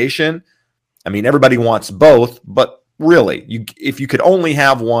appreciation. I mean, everybody wants both, but really, if you could only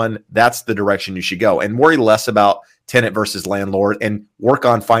have one, that's the direction you should go, and worry less about tenant versus landlord and work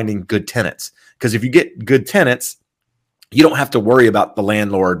on finding good tenants. Because if you get good tenants, you don't have to worry about the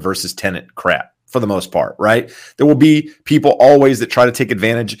landlord versus tenant crap for the most part, right? There will be people always that try to take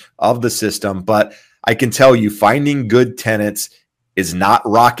advantage of the system, but I can tell you finding good tenants is not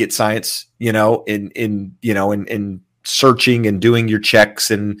rocket science, in searching and doing your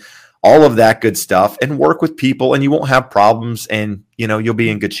checks and all of that good stuff, and work with people, and you won't have problems, and you'll be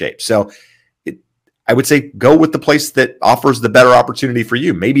in good shape. So I would say go with the place that offers the better opportunity for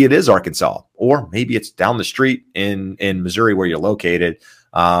you. Maybe it is Arkansas, or maybe it's down the street in Missouri where you're located,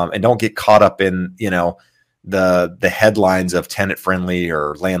 and don't get caught up in the headlines of tenant friendly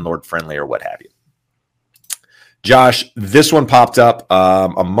or landlord friendly or what have you. Josh, this one popped up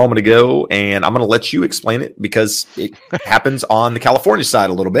a moment ago, and I'm going to let you explain it because it happens on the California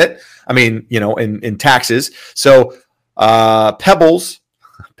side a little bit. I mean, in taxes. So Pebbles,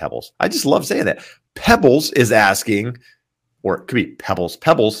 I just love saying that. Pebbles is asking, or it could be Pebbles.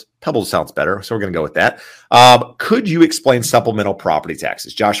 Pebbles sounds better, so we're going to go with that. Could you explain supplemental property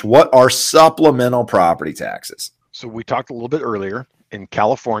taxes? Josh, what are supplemental property taxes? So we talked a little bit earlier. In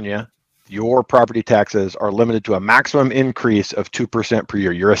California, your property taxes are limited to a maximum increase of 2% per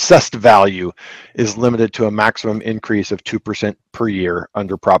year. Your assessed value is limited to a maximum increase of 2% per year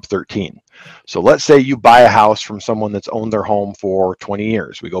under Prop 13. So let's say you buy a house from someone that's owned their home for 20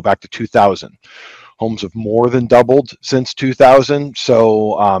 years. We go back to 2000. Homes have more than doubled since 2000,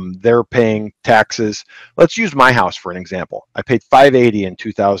 so they're paying taxes. Let's use my house for an example. I paid $580 in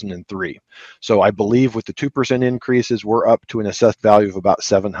 2003. So I believe with the 2% increases, we're up to an assessed value of about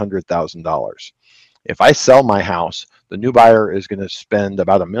 $700,000. If I sell my house, the new buyer is going to spend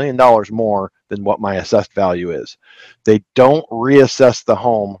about $1 million more than what my assessed value is. They don't reassess the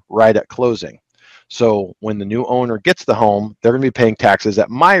home right at closing. So when the new owner gets the home, they're going to be paying taxes at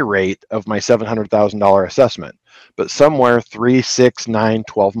my rate of my $700,000 assessment. But somewhere 3, 6, 9,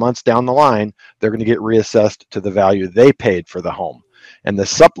 12 months down the line, they're going to get reassessed to the value they paid for the home. And the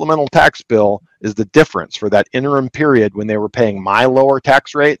supplemental tax bill is the difference for that interim period when they were paying my lower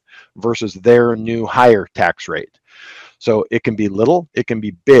tax rate versus their new higher tax rate. So it can be little, it can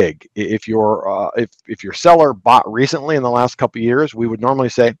be big. If your seller bought recently in the last couple of years, we would normally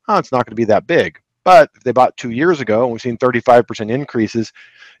say, oh, it's not going to be that big. But if they bought 2 years ago, and we've seen 35% increases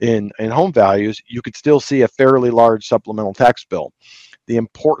in home values, you could still see a fairly large supplemental tax bill. The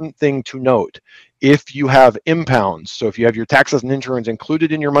important thing to note, if you have impounds, so if you have your taxes and insurance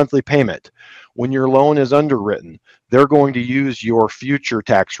included in your monthly payment, when your loan is underwritten, they're going to use your future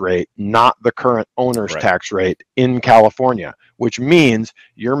tax rate, not the current owner's tax rate in California, which means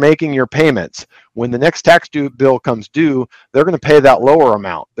you're making your payments. When the next tax bill comes due, they're going to pay that lower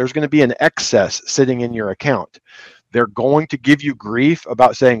amount. There's going to be an excess sitting in your account. They're going to give you grief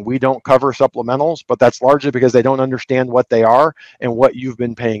about saying we don't cover supplementals, but that's largely because they don't understand what they are and what you've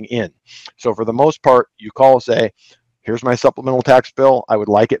been paying in. So for the most part, you call and say, here's my supplemental tax bill. I would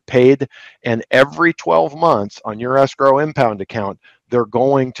like it paid. And every 12 months on your escrow impound account, they're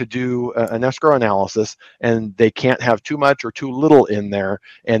going to do an escrow analysis, and they can't have too much or too little in there,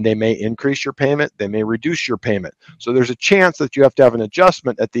 and they may increase your payment, they may reduce your payment. So there's a chance that you have to have an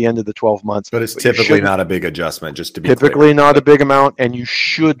adjustment at the end of the 12 months. But it's typically not a big adjustment, just to be typically clear. Not a big amount, and you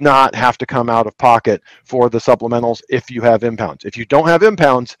should not have to come out of pocket for the supplementals if you have impounds. If you don't have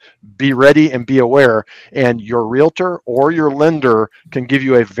impounds, be ready and be aware, and your realtor or your lender can give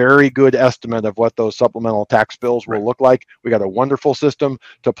you a very good estimate of what those supplemental tax bills will look like. We got a wonderful system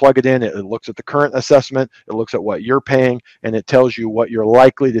to plug it in. It looks at the current assessment, it looks at what you're paying, and it tells you what you're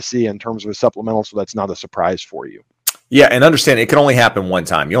likely to see in terms of a supplemental, so that's not a surprise for you. Yeah, and understand it can only happen one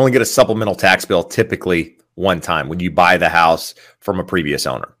time. You only get a supplemental tax bill typically one time when you buy the house from a previous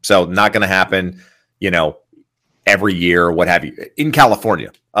owner. So not going to happen, every year or what have you. In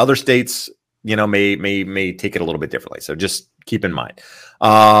California, other states, may take it a little bit differently. So just keep in mind.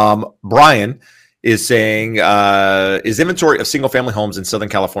 Brian is saying, is inventory of single-family homes in Southern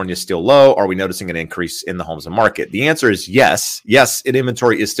California still low? Are we noticing an increase in the homes and market? The answer is yes. Yes,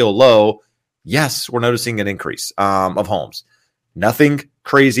 inventory is still low. Yes, we're noticing an increase of homes. Nothing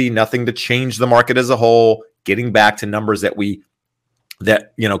crazy, nothing to change the market as a whole. Getting back to numbers that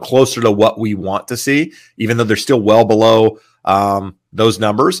closer to what we want to see, even though they're still well below those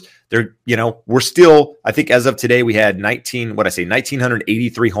numbers. We're still, I think as of today, we had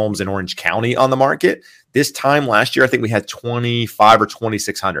 1,983 homes in Orange County on the market. This time last year, I think we had 25 or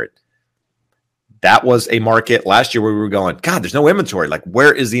 2,600. That was a market last year where we were going, God, there's no inventory. Like,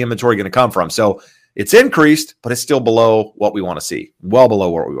 where is the inventory going to come from? So it's increased, but it's still below what we want to see, well below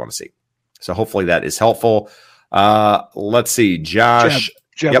what we want to see. So hopefully that is helpful. Let's see, Josh.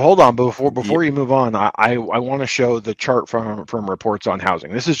 Jeff, hold on. Before you move on, I want to show the chart from Reports on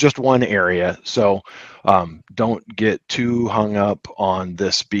Housing. This is just one area, so don't get too hung up on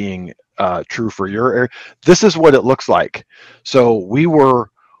this being true for your area. This is what it looks like. So we were,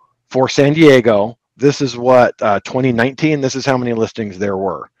 for San Diego, this is what 2019, this is how many listings there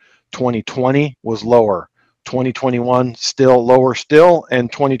were. 2020 was lower. 2021 still lower still,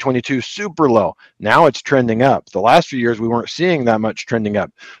 and 2022 super low. Now it's trending up. The last few years we weren't seeing that much trending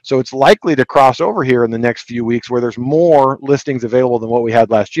up. So it's likely to cross over here in the next few weeks where there's more listings available than what we had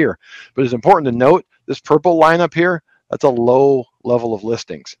last year. But it's important to note this purple line up here, that's a low level of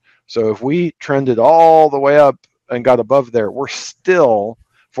listings. So if we trended all the way up and got above there, we're still,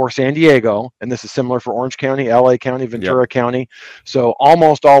 for San Diego, and this is similar for Orange County, LA County, Ventura County. So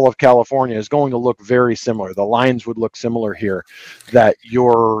almost all of California is going to look very similar. The lines would look similar here, that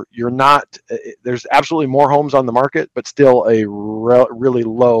you're not, there's absolutely more homes on the market, but still a really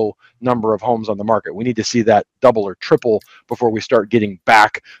low number of homes on the market. We need to see that double or triple before we start getting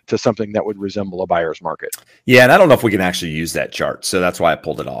back to something that would resemble a buyer's market. Yeah, and I don't know if we can actually use that chart, so that's why I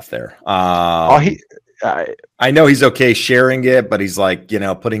pulled it off there. I know he's okay sharing it, but he's like,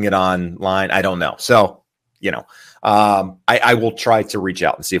 putting it online. I don't know. So, I will try to reach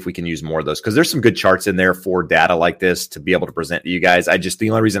out and see if we can use more of those, because there's some good charts in there for data like this to be able to present to you guys. The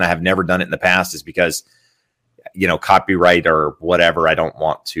only reason I have never done it in the past is because, copyright or whatever, I don't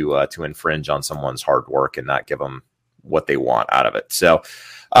want to infringe on someone's hard work and not give them what they want out of it. So,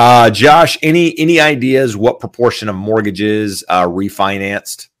 Josh, any ideas what proportion of mortgages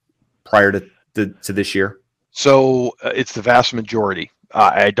refinanced prior to this year? So it's the vast majority.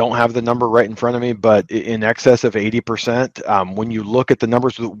 I don't have the number right in front of me, but in excess of 80%. When you look at the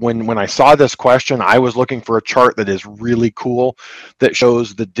numbers, when I saw this question, I was looking for a chart that is really cool that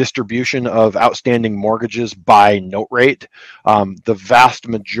shows the distribution of outstanding mortgages by note rate. The vast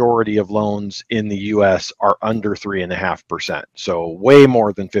majority of loans in the U.S. are under 3.5%, so way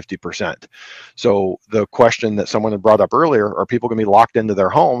more than 50%. So the question that someone had brought up earlier, are people going to be locked into their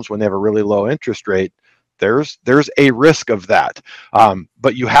homes when they have a really low interest rate? There's a risk of that.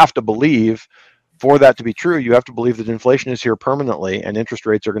 But you have to believe, for that to be true, you have to believe that inflation is here permanently and interest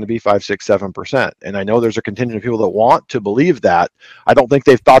rates are going to be 5, 6, 7%. And I know there's a contingent of people that want to believe that. I don't think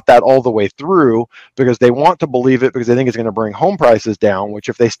they've thought that all the way through, because they want to believe it because they think it's going to bring home prices down, which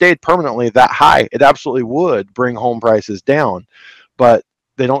if they stayed permanently that high, it absolutely would bring home prices down. But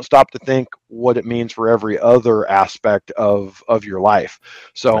they don't stop to think what it means for every other aspect of your life.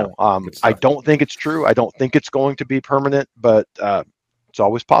 So I don't think it's true. I don't think it's going to be permanent, but it's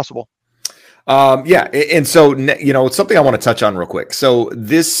always possible. Yeah. And so, it's something I want to touch on real quick. So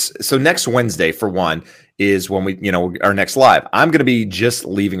next Wednesday, for one, is when we, our next live. I'm going to be just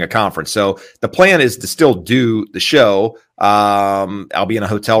leaving a conference. So the plan is to still do the show. I'll be in a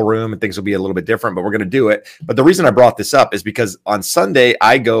hotel room and things will be a little bit different, but we're going to do it. But the reason I brought this up is because on Sunday,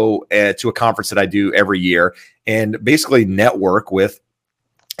 I go to a conference that I do every year and basically network with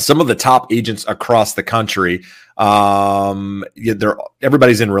some of the top agents across the country.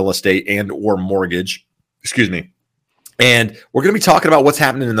 Everybody's in real estate and or mortgage, and we're going to be talking about what's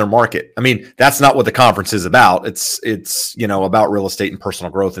happening in their market. I mean, that's not what the conference is about. It's about real estate and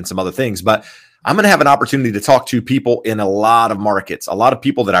personal growth and some other things, but I'm going to have an opportunity to talk to people in a lot of markets, a lot of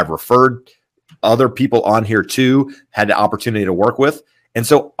people that I've referred other people on here to, had the opportunity to work with. And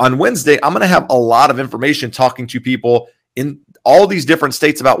so on Wednesday, I'm going to have a lot of information talking to people in all these different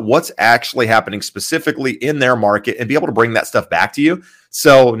states about what's actually happening specifically in their market and be able to bring that stuff back to you.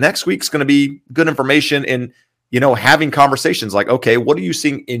 So next week's going to be good information in, having conversations like, okay, what are you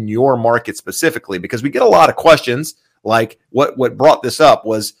seeing in your market specifically? Because we get a lot of questions, like what brought this up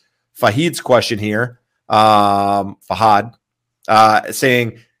was Fahid's question here, Fahad,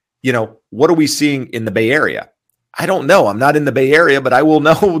 saying, what are we seeing in the Bay Area? I don't know. I'm not in the Bay Area, but I will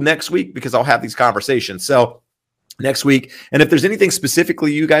know next week because I'll have these conversations. So next week, and if there's anything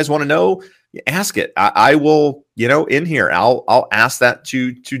specifically you guys want to know, ask it. I will, in here, I'll ask that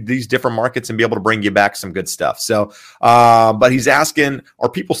to these different markets and be able to bring you back some good stuff. So, but he's asking, are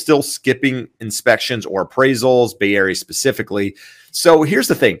people still skipping inspections or appraisals, Bay Area specifically? So here's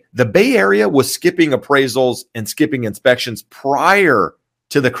the thing. The Bay Area was skipping appraisals and skipping inspections prior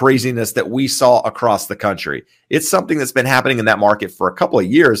to the craziness that we saw across the country. It's something that's been happening in that market for a couple of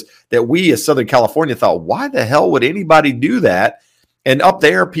years that we as Southern California thought, why the hell would anybody do that? And up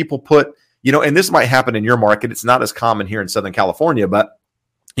there, people put, and this might happen in your market. It's not as common here in Southern California, but,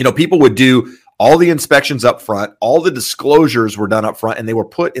 people would do all the inspections up front, all the disclosures were done up front, and they were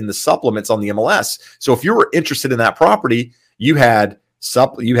put in the supplements on the MLS. So if you were interested in that property, you had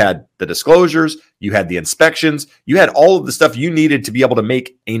you had the disclosures, you had the inspections, you had all of the stuff you needed to be able to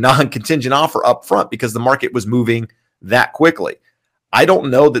make a non-contingent offer up front because the market was moving that quickly. I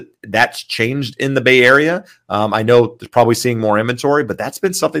don't know that that's changed in the Bay Area. I know there's probably seeing more inventory, but that's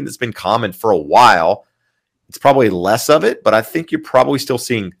been something that's been common for a while. It's probably less of it, but I think you're probably still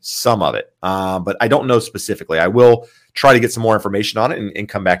seeing some of it. But I don't know specifically. I will try to get some more information on it and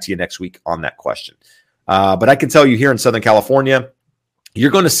come back to you next week on that question. But I can tell you here in Southern California,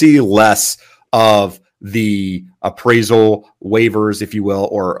 you're going to see less of the appraisal waivers, if you will,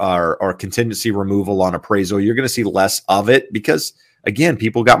 or contingency removal on appraisal. You're going to see less of it because, again,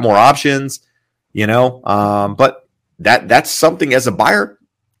 people got more options, but that's something as a buyer.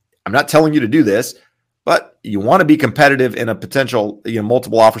 I'm not telling you to do this, but you want to be competitive in a potential,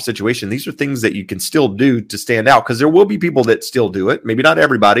 multiple offer situation. These are things that you can still do to stand out because there will be people that still do it. Maybe not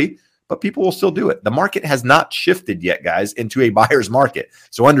everybody, but people will still do it. The market has not shifted yet, guys, into a buyer's market.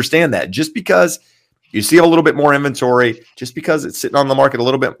 So understand that just because you see a little bit more inventory, just because it's sitting on the market a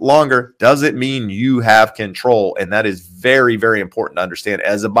little bit longer, doesn't mean you have control. And that is very, very important to understand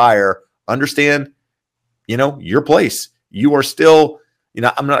as a buyer. Understand, your place. You are still,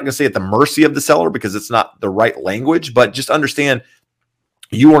 I'm not going to say at the mercy of the seller because it's not the right language, but just understand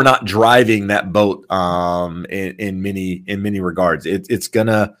you are not driving that boat in many regards. It's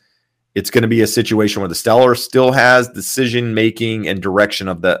gonna be a situation where the seller still has decision making and direction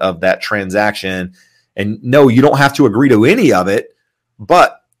of that transaction. And no, you don't have to agree to any of it,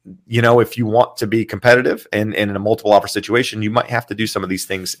 but if you want to be competitive and in a multiple offer situation, you might have to do some of these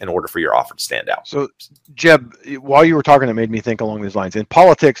things in order for your offer to stand out. So, Jeb, while you were talking, it made me think along these lines. In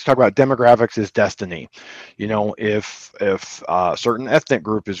politics, talk about demographics is destiny. If a certain ethnic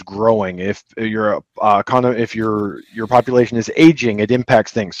group is growing, if your population is aging, it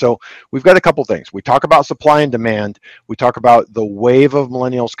impacts things. So we've got a couple things. We talk about supply and demand. We talk about the wave of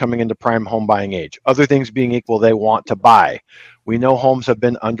millennials coming into prime home buying age. Other things being equal, they want to buy. We know homes have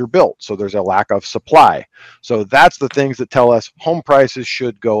been underbuilt, so there's a lack of supply. So that's the things that tell us home prices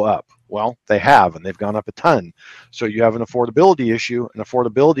should go up. Well, they have, and they've gone up a ton. So you have an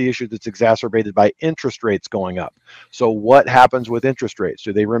affordability issue that's exacerbated by interest rates going up. So what happens with interest rates?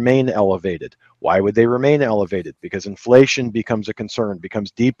 Do they remain elevated? Why would they remain elevated? Because inflation becomes a concern,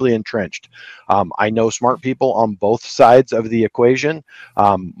 becomes deeply entrenched. I know smart people on both sides of the equation.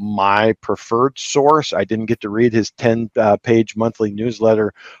 My preferred source, I didn't get to read his 10-page monthly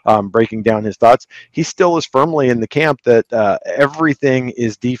newsletter breaking down his thoughts. He still is firmly in the camp that everything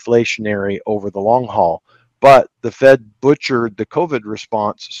is deflationary over the long haul. But the Fed butchered the COVID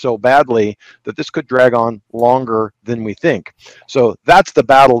response so badly that this could drag on longer than we think. So that's the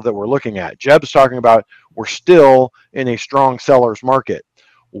battle that we're looking at. Jeb's talking about we're still in a strong seller's market.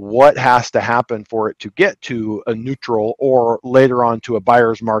 What has to happen for it to get to a neutral or later on to a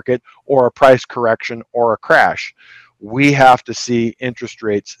buyer's market or a price correction or a crash? We have to see interest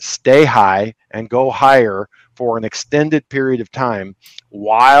rates stay high and go higher for an extended period of time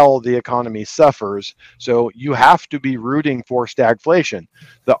while the economy suffers. So you have to be rooting for stagflation.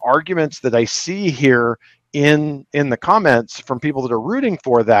 The arguments that I see here in the comments from people that are rooting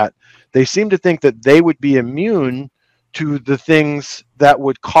for that, they seem to think that they would be immune to the things that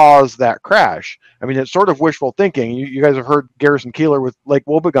would cause that crash. I mean, it's sort of wishful thinking. You guys have heard Garrison Keillor with Lake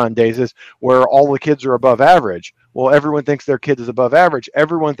Wobegon days where all the kids are above average. Well, everyone thinks their kid is above average.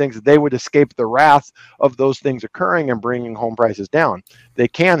 Everyone thinks they would escape the wrath of those things occurring and bringing home prices down. They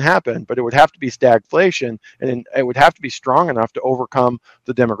can happen, but it would have to be stagflation, and it would have to be strong enough to overcome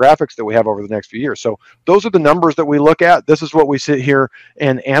the demographics that we have over the next few years. So those are the numbers that we look at. This is what we sit here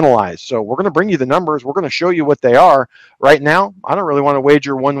and analyze. So we're going to bring you the numbers. We're going to show you what they are. Right now, I don't really want to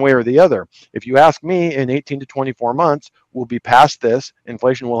wager one way or the other. If you ask me, in 18 to 24 months, we'll be past this.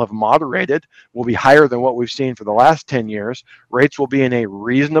 Inflation will have moderated. We'll be higher than what we've seen for the last 10 years. Rates will be in a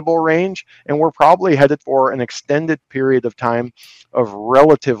reasonable range, and we're probably headed for an extended period of time of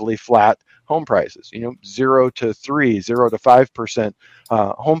relatively flat home prices, 0 to 3, 0 to 5%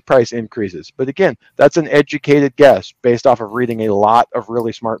 home price increases. But again, that's an educated guess based off of reading a lot of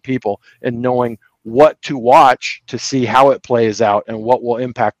really smart people and knowing what to watch to see how it plays out and what will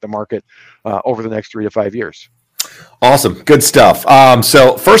impact the market over the next 3 to 5 years. Awesome. Good stuff.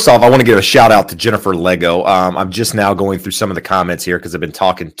 So first off, I want to give a shout out to Jennifer Lego. I'm just now going through some of the comments here because I've been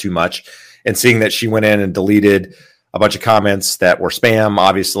talking too much and seeing that she went in and deleted a bunch of comments that were spam,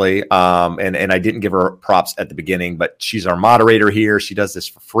 obviously. And I didn't give her props at the beginning, but she's our moderator here. She does this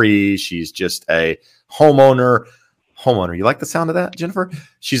for free. She's just a homeowner. You like the sound of that, Jennifer?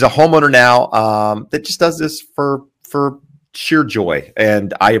 She's a homeowner now that just does this for sheer joy.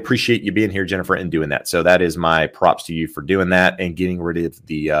 And I appreciate you being here, Jennifer, and doing that. So that is my props to you for doing that and getting rid of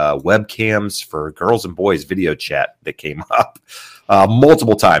the webcams for girls and boys video chat that came up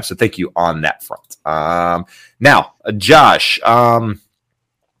multiple times. So thank you on that front. Now, Josh, I'm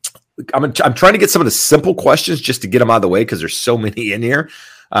trying to get some of the simple questions just to get them out of the way because there's so many in here.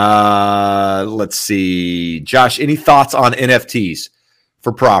 Let's see. Josh, any thoughts on NFTs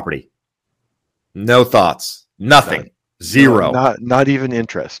for property? No thoughts. Nothing. Zero. Not even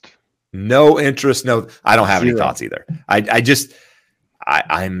interest. No interest. No, I don't have Zero. any thoughts either. I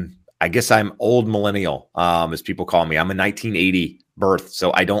guess I'm old millennial, as people call me. I'm a 1980 birth,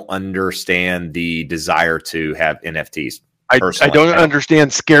 so I don't understand the desire to have NFTs. I don't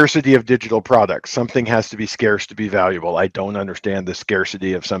understand scarcity of digital products. Something has to be scarce to be valuable. I don't understand the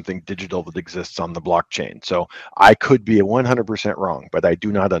scarcity of something digital that exists on the blockchain. So I could be 100% wrong, but I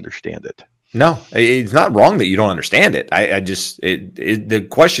do not understand it. No, it's not wrong that you don't understand it. The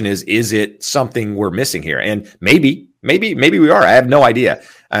question is it something we're missing here? And maybe we are. I have no idea.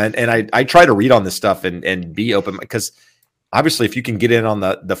 And I try to read on this stuff and be open because obviously if you can get in on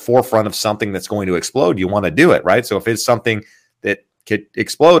the forefront of something that's going to explode, you want to do it, right? So if it's something that could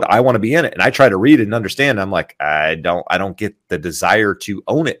explode, I want to be in it. And I try to read it and understand. I'm like, I don't get the desire to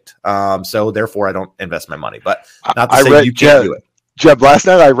own it. So therefore I don't invest my money. But not to say you can't do it. Jeb, last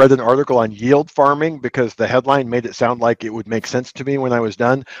night I read an article on yield farming because the headline made it sound like it would make sense to me when I was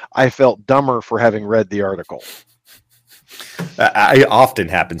done. I felt dumber for having read the article. It often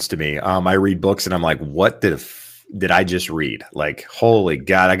happens to me. I read books and I'm like, what did I just read? Like, holy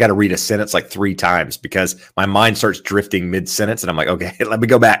God, I got to read a sentence like 3 times because my mind starts drifting mid-sentence and I'm like, okay, let me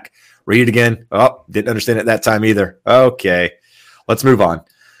go back, read it again. Oh, didn't understand it that time either. Okay, let's move on.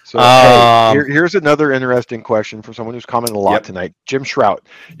 So here's another interesting question for someone who's commented a lot tonight. Jim Shrout,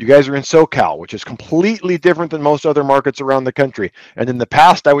 you guys are in SoCal, which is completely different than most other markets around the country. And in the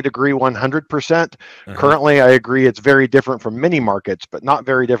past, I would agree 100%. Mm-hmm. Currently, I agree it's very different from many markets, but not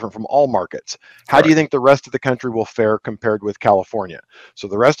very different from all markets. How do you think the rest of the country will fare compared with California? So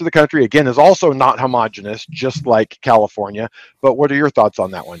the rest of the country, again, is also not homogenous, just like California. But what are your thoughts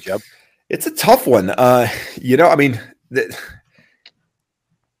on that one, Jeb? It's a tough one.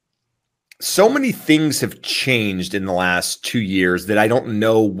 So many things have changed in the last 2 years that I don't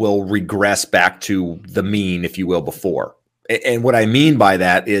know will regress back to the mean, if you will, before. And what I mean by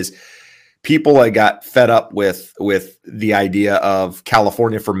that is people got fed up with the idea of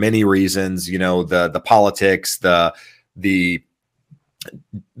California for many reasons, the politics, the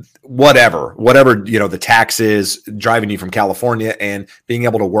whatever, the taxes driving you from California and being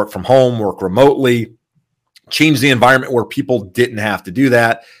able to work from home, work remotely, change the environment where people didn't have to do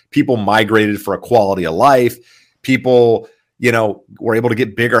that. People migrated for a quality of life. People, were able to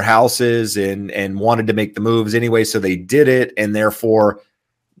get bigger houses and wanted to make the moves anyway. So they did it. And therefore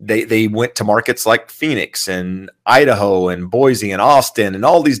they went to markets like Phoenix and Idaho and Boise and Austin and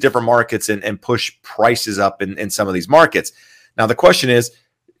all these different markets and push prices up in some of these markets. Now, the question is,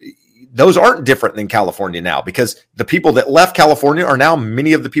 those aren't different than California now because the people that left California are now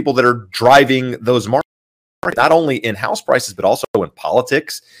many of the people that are driving those markets. Not only in house prices, but also in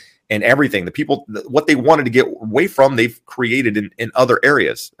politics and everything. The people, what they wanted to get away from, they've created in other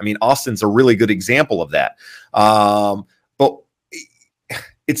areas. I mean, Austin's a really good example of that. But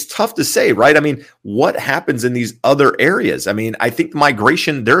it's tough to say, right? I mean, what happens in these other areas? I mean, I think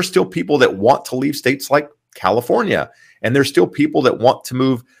migration, there are still people that want to leave states like California, and there's still people that want to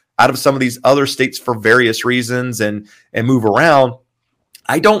move out of some of these other states for various reasons and move around.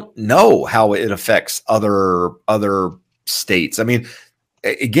 I don't know how it affects other states. I mean,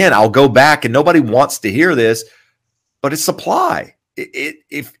 again, I'll go back and nobody wants to hear this, but it's supply.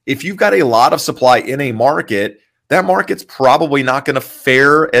 If you've got a lot of supply in a market, that market's probably not going to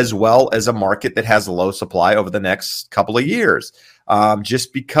fare as well as a market that has low supply over the next couple of years.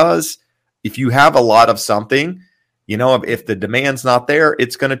 Just because if you have a lot of something, if the demand's not there,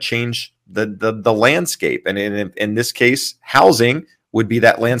 it's going to change the landscape. And in this case, housing would be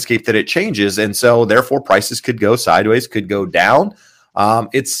that landscape that it changes. And so therefore prices could go sideways, could go down.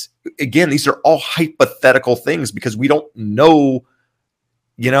 These are all hypothetical things because we don't know,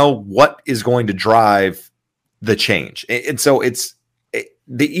 what is going to drive the change. And so the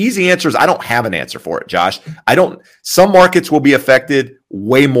easy answer is I don't have an answer for it, Josh. Some markets will be affected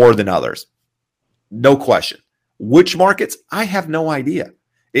way more than others. No question. Which markets? I have no idea.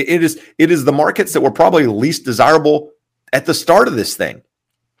 It is the markets that were probably least desirable at the start of this thing,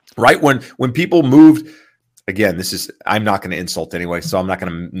 right? When people moved, again, I'm not going to insult anyway, so I'm not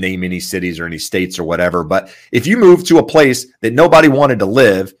going to name any cities or any states or whatever. But if you move to a place that nobody wanted to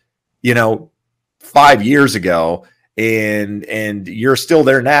live, 5 years ago, and you're still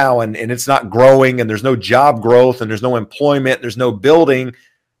there now, and it's not growing, and there's no job growth, and there's no employment, there's no building,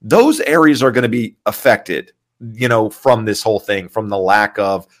 those areas are going to be affected, from this whole thing, from the lack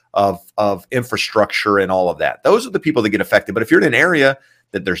of infrastructure and all of that. Those are the people that get affected. But if you're in an area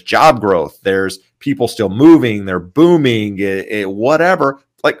that there's job growth, there's people still moving, they're booming, whatever,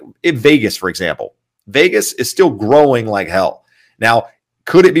 like in Vegas, for example. Vegas is still growing like hell. Now,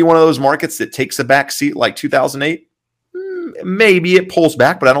 could it be one of those markets that takes a back seat like 2008? Maybe it pulls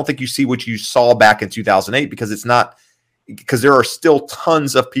back, but I don't think you see what you saw back in 2008 because there are still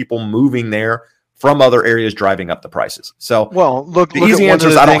tons of people moving there from other areas driving up the prices. So, look, the easy answer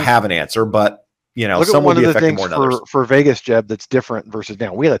is I don't have an answer, but some will be affected more than others. For Vegas, Jeb, that's different versus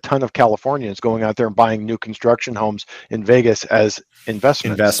now. We had a ton of Californians going out there and buying new construction homes in Vegas as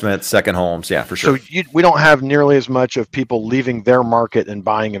investments, second homes. Yeah, for sure. So we don't have nearly as much of people leaving their market and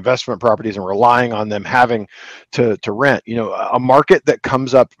buying investment properties and relying on them having to rent. A market that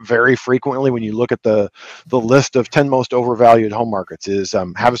comes up very frequently when you look at the list of 10 most overvalued home markets is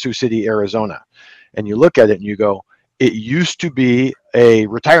Havasu City, Arizona. And you look at it and you go, it used to be a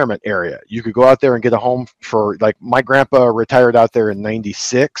retirement area. You could go out there and get a home for, like, my grandpa retired out there in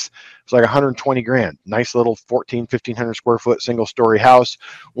 96. It's like 120 grand. Nice little 1,500 square foot single story house,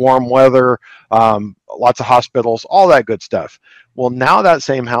 warm weather, lots of hospitals, all that good stuff. Well, now that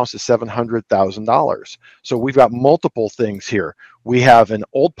same house is $700,000. So we've got multiple things here. We have an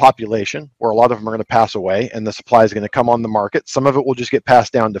old population where a lot of them are going to pass away and the supply is going to come on the market. Some of it will just get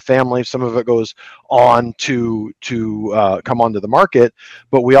passed down to families. Some of it goes on to come onto the market.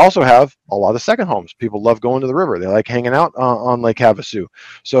 But we also have a lot of second homes. People love going to the river. They like hanging out on Lake Havasu.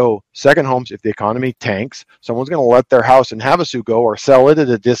 So second homes, if the economy tanks, someone's going to let their house in Havasu go or sell it at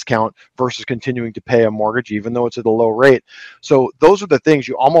a discount versus continuing to pay a mortgage, even though it's at a low rate. So those are the things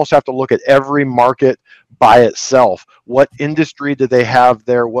you almost have to look at every market by itself. What industry do they have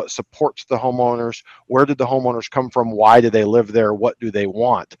there? What supports the homeowners? Where did the homeowners come from? Why do they live there? What do they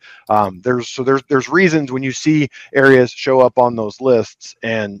want? There's reasons when you see areas show up on those lists,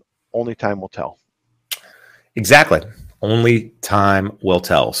 and only time will tell. Exactly. Only time will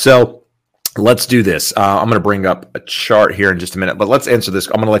tell. So let's do this. I'm going to bring up a chart here in just a minute, but let's answer this.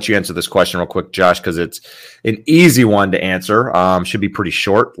 I'm going to let you answer this question real quick, Josh, because it's an easy one to answer. Should be pretty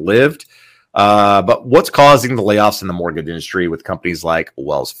short-lived. But what's causing the layoffs in the mortgage industry with companies like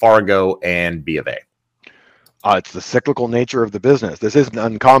Wells Fargo and B of A? It's the cyclical nature of the business. This isn't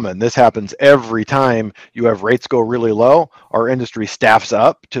uncommon. This happens every time you have rates go really low. Our industry staffs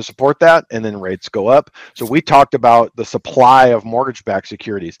up to support that, and then rates go up. So we talked about the supply of mortgage-backed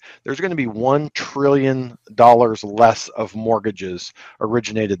securities. There's going to be $1 trillion less of mortgages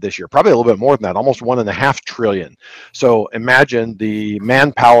originated this year. Probably a little bit more than that, almost $1.5 trillion. So imagine the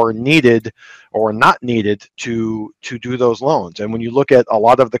manpower needed or not needed to do those loans. And when you look at a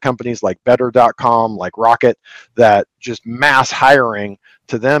lot of the companies like Better.com, like Rocket, that just mass hiring,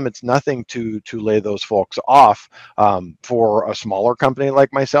 to them, it's nothing to lay those folks off. For a smaller company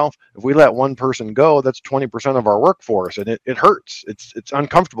like myself, if we let one person go, that's 20% of our workforce, and it hurts. It's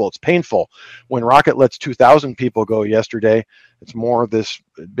uncomfortable. It's painful. When Rocket lets 2,000 people go yesterday, it's more of this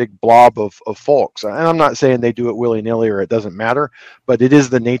big blob of folks. And I'm not saying they do it willy-nilly or it doesn't matter, but it is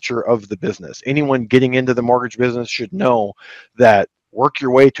the nature of the business. Anyone getting into the mortgage business should know that work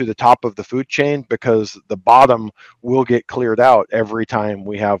your way to the top of the food chain, because the bottom will get cleared out every time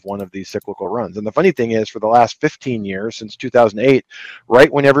we have one of these cyclical runs. And the funny thing is, for the last 15 years, since 2008,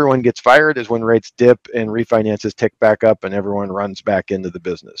 right when everyone gets fired is when rates dip and refinances tick back up and everyone runs back into the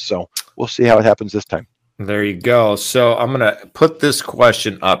business. So we'll see how it happens this time. There you go. So I'm going to put this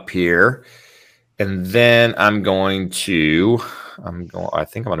question up here, and then I think I'm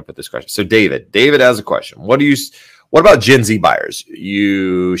going to put this question. So David has a question. What about Gen Z buyers?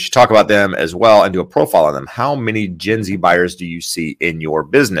 You should talk about them as well and do a profile on them. How many Gen Z buyers do you see in your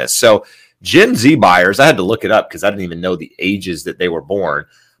business? So Gen Z buyers, I had to look it up because I didn't even know the ages that they were born,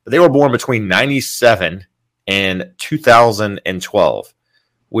 but they were born between 97 and 2012,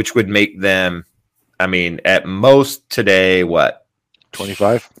 which would make them, at most today, what?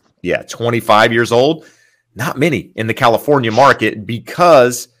 25? Yeah, 25 years old. Not many in the California market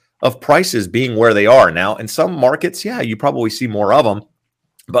because of prices being where they are now. In some markets, yeah, you probably see more of them.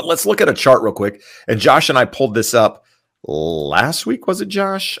 But let's look at a chart real quick. And Josh and I pulled this up last week. Was it,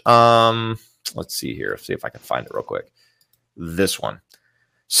 Josh? Let's see here. See if I can find it real quick. This one.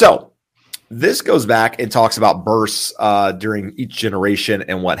 So this goes back and talks about bursts during each generation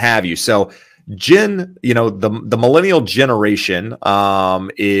and what have you. So the millennial generation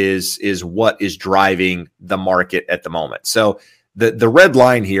is what is driving the market at the moment. So The red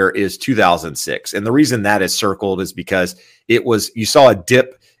line here is 2006. And the reason that is circled is because you saw a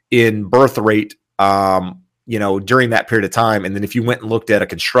dip in birth rate, during that period of time. And then if you went and looked at a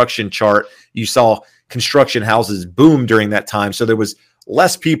construction chart, you saw construction houses boom during that time. So there was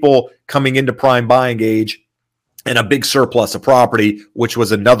less people coming into prime buying age and a big surplus of property, which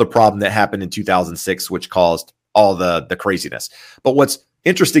was another problem that happened in 2006, which caused all the craziness. But what's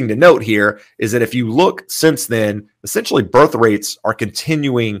interesting to note here is that if you look since then, essentially birth rates are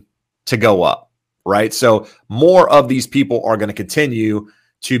continuing to go up, right? So more of these people are going to continue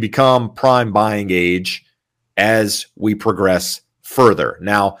to become prime buying age as we progress further.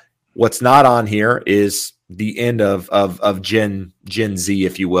 Now, what's not on here is the end of Gen Z,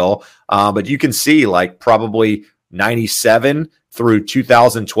 if you will. But you can see like probably 97 through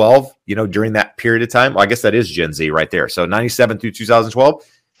 2012, during that period of time. Well, I guess that is Gen Z right there. So 97 through 2012,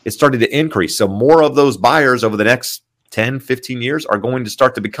 it started to increase. So more of those buyers over the next 10, 15 years are going to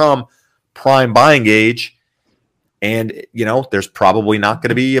start to become prime buying age. And, there's probably not going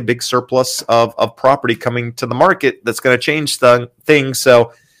to be a big surplus of property coming to the market that's going to change things.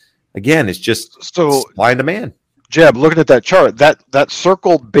 So, again, it's just supply and demand. Jeb, looking at that chart, that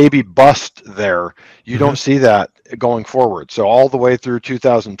circled baby bust there, you don't see that going forward. So all the way through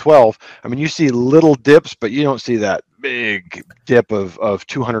 2012, you see little dips, but you don't see that big dip of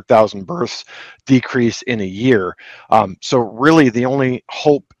 200,000 births decrease in a year. So really the only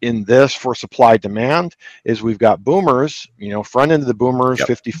hope in this for supply demand is we've got boomers, front end of the boomers, yep.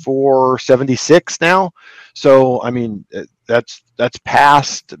 54, 76 now. So, that's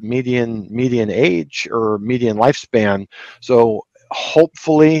past median age or median lifespan. So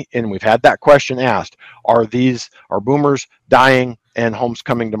hopefully, and we've had that question asked, are boomers dying and homes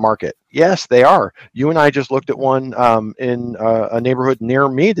coming to market? Yes, they are. You and I just looked at one in a neighborhood near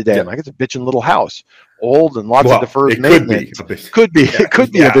me today. Yep. It's a bitchin' little house. Old and lots of deferred maintenance. Could be a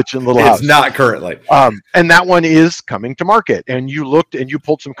bitchin' little house. It's not currently. And that one is coming to market. And you looked and you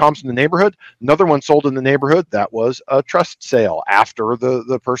pulled some comps in the neighborhood. Another one sold in the neighborhood. That was a trust sale after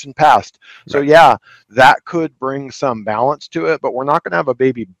the person passed. So right. That could bring some balance to it, but we're not going to have a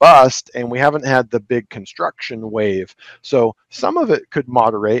baby bust, and we haven't had the big construction wave. So some of it could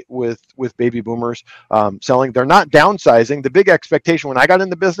moderate with baby boomers selling. They're not downsizing. The big expectation when I got in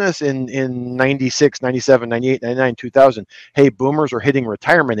the business in 96, 97, 98, 99, 2000, hey, boomers are hitting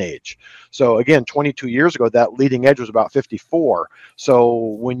retirement age. So again, 22 years ago, that leading edge was about 54.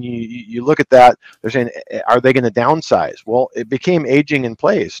 So when you look at that, they're saying, are they going to downsize? Well, it became aging in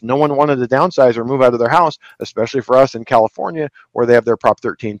place. No one wanted to downsize or move out of their house, especially for us in California, where they have their Prop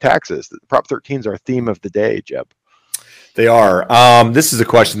 13 taxes. The Prop 13s are theme of the day, Jeb. They are. This is a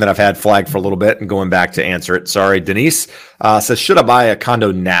question that I've had flagged for a little bit and going back to answer it. Sorry, Denise says, should I buy a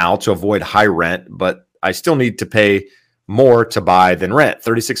condo now to avoid high rent, but I still need to pay more to buy than rent?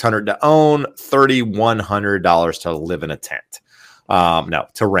 $3,600 to own, $3,100 to live in a tent. No,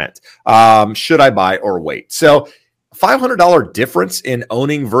 to rent. Should I buy or wait? So $500 difference in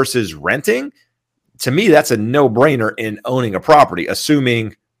owning versus renting. To me, that's a no-brainer in owning a property,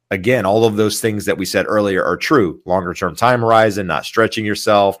 assuming, again, all of those things that we said earlier are true. Longer term time horizon, not stretching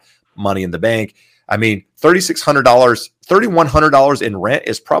yourself, money in the bank. $3,600, $3,100 in rent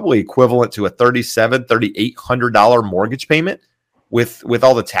is probably equivalent to a $3,700, $3,800 mortgage payment with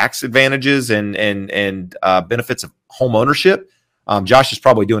all the tax advantages and benefits of home ownership. Josh is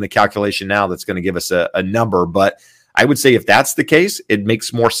probably doing a calculation now that's going to give us a number, but I would say if that's the case, it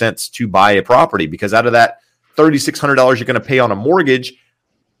makes more sense to buy a property, because out of that $3,600 you're going to pay on a mortgage,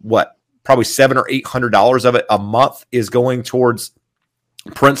 probably $700 or $800 of it a month is going towards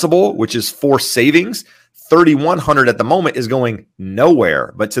principal, which is for savings. $3,100 at the moment is going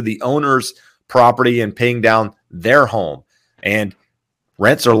nowhere but to the owner's property and paying down their home. And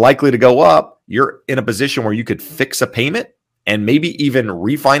rents are likely to go up. You're in a position where you could fix a payment and maybe even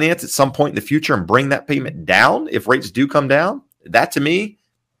refinance at some point in the future and bring that payment down if rates do come down. That, to me,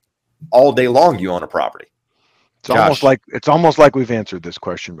 all day long you own a property. It's almost like we've answered this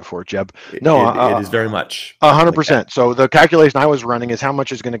question before, Jeb. No, it is very much 100%. So the calculation I was running is how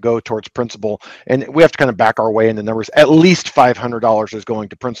much is going to go towards principal, and we have to kind of back our way in the numbers. At least $500 is going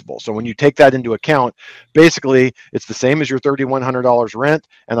to principal. So when you take that into account, basically it's the same as your $3,100 rent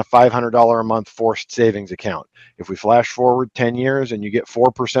and a $500 a month forced savings account. If we flash forward 10 years and you get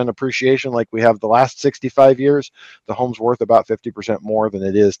 4% appreciation like we have the last 65 years, the home's worth about 50% more than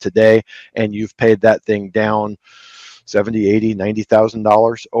it is today, and you've paid that thing down $70, $80,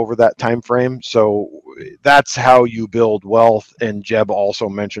 $90,000 over that time frame. So that's how you build wealth. And Jeb also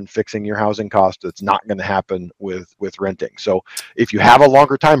mentioned fixing your housing cost. It's not going to happen with renting. So if you have a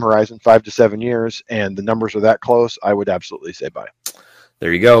longer time horizon, 5 to 7 years, and the numbers are that close, I would absolutely say buy.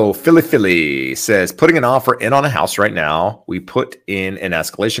 There you go. Philly says, putting an offer in on a house right now, we put in an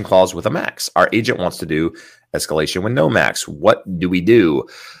escalation clause with a max. Our agent wants to do escalation with no max. What do we do?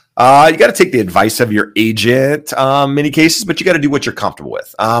 You got to take the advice of your agent in many cases, but you got to do what you're comfortable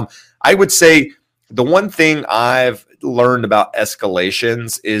with. I would say the one thing I've learned about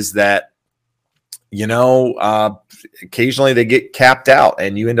escalations is that, occasionally they get capped out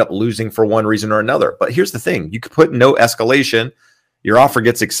and you end up losing for one reason or another. But here's the thing. You could put no escalation. Your offer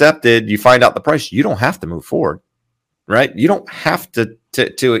gets accepted. You find out the price. You don't have to move forward, right? You don't have to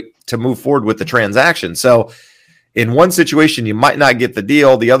move forward with the transaction. So in one situation, you might not get the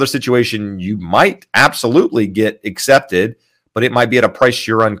deal. The other situation, you might absolutely get accepted, but it might be at a price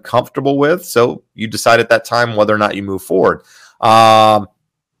you're uncomfortable with. So you decide at that time whether or not you move forward.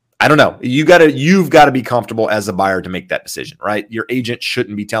 I don't know. You've got to be comfortable as a buyer to make that decision, right? Your agent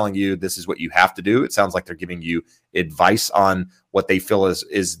shouldn't be telling you this is what you have to do. It sounds like they're giving you advice on what they feel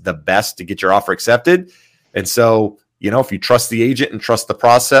is the best to get your offer accepted. And so, if you trust the agent and trust the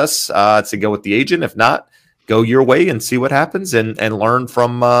process, to go with the agent. If not, go your way and see what happens and learn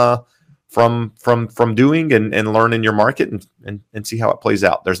from doing and learn in your market and see how it plays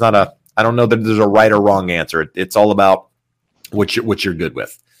out. I don't know that there's a right or wrong answer. It's all about what you're good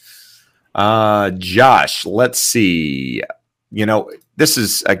with. Josh, let's see. This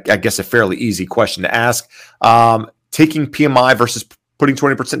is, I guess, a fairly easy question to ask. Taking PMI versus putting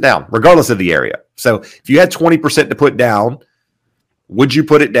 20% down, regardless of the area. So if you had 20% to put down, would you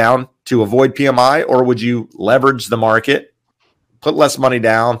put it down to avoid PMI, or would you leverage the market, put less money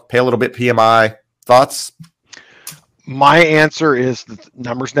down, pay a little bit PMI? Thoughts? My answer is the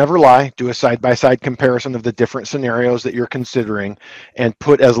numbers never lie. Do a side-by-side comparison of the different scenarios that you're considering and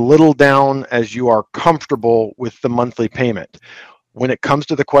put as little down as you are comfortable with the monthly payment. When it comes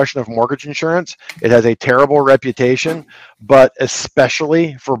to the question of mortgage insurance, it has a terrible reputation, but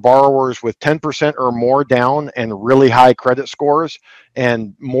especially for borrowers with 10% or more down and really high credit scores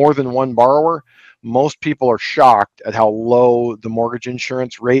and more than one borrower, most people are shocked at how low the mortgage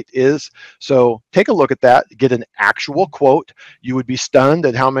insurance rate is. So take a look at that, get an actual quote. You would be stunned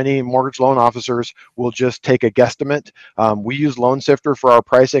at how many mortgage loan officers will just take a guesstimate. We use Loan Sifter for our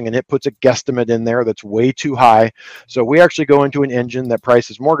pricing, and it puts a guesstimate in there that's way too high. So we actually go into an engine that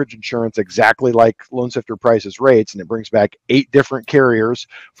prices mortgage insurance exactly like Loan Sifter prices rates, and it brings back 8 different carriers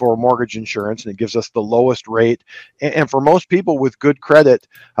for mortgage insurance, and it gives us the lowest rate. And for most people with good credit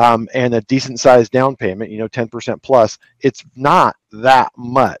and a decent sized down payment, 10% plus, it's not that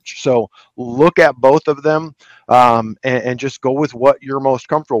much. So look at both of them and just go with what you're most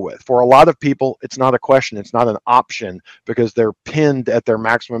comfortable with. For a lot of people, it's not a question, it's not an option, because they're pinned at their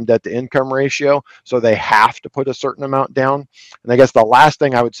maximum debt to income ratio, so they have to put a certain amount down. And I guess the last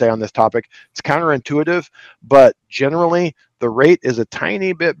thing I would say on this topic, it's counterintuitive, but generally the rate is a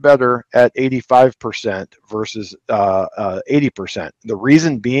tiny bit better at 85% versus 80%. The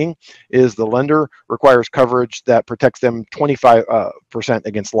reason being is the lender requires coverage that protects them 25%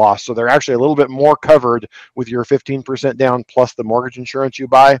 against loss. So they're actually a little bit more covered with your 15% down plus the mortgage insurance you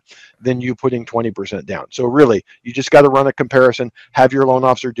buy than you putting 20% down. So really, you just got to run a comparison, have your loan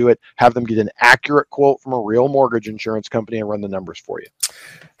officer do it, have them get an accurate quote from a real mortgage insurance company and run the numbers for you.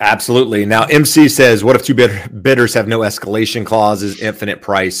 Absolutely. Now, MC says, what if two bidders have no escalation clauses, infinite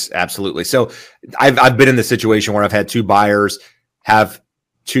price? Absolutely. So I've been in the situation where I've had 2 buyers have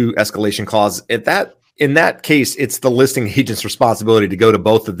 2 escalation clauses. In that case, it's the listing agent's responsibility to go to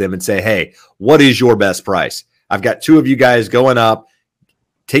both of them and say, hey, what is your best price? I've got 2 of you guys going up.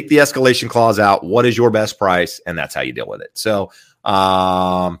 Take the escalation clause out. What is your best price? And that's how you deal with it. So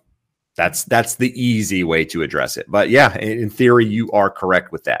that's the easy way to address it. But yeah, in theory, you are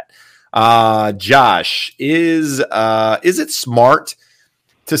correct with that. Josh, is it smart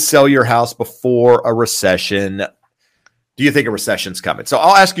to sell your house before a recession? Do you think a recession's coming? So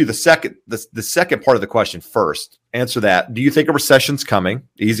I'll ask you the second part of the question first. Answer that. Do you think a recession's coming?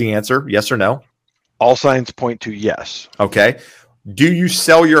 Easy answer, yes or no? All signs point to yes. Okay. Do you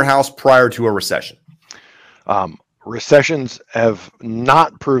sell your house prior to a recession? Recessions have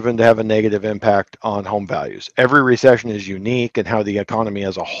not proven to have a negative impact on home values. Every recession is unique, and how the economy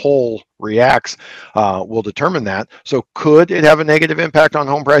as a whole reacts will determine that. So could it have a negative impact on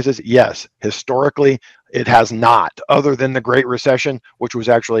home prices? Yes. Historically, it has not, other than the Great Recession, which was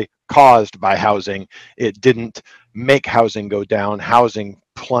actually caused by housing. It didn't make housing go down. Housing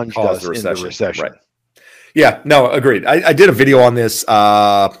plunged us into recession. Right. Yeah, no, agreed. I did a video on this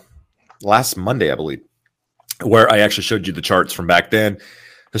last Monday, I believe, where I actually showed you the charts from back then.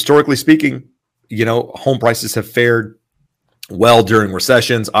 Historically speaking, home prices have fared well during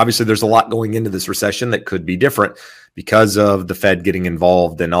recessions. Obviously, there's a lot going into this recession that could be different because of the Fed getting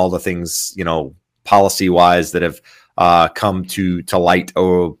involved and all the things, policy-wise that have come to light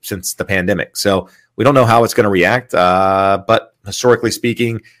since the pandemic. So we don't know how it's going to react, but historically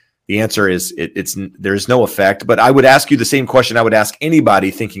speaking, the answer is there's no effect. But I would ask you the same question I would ask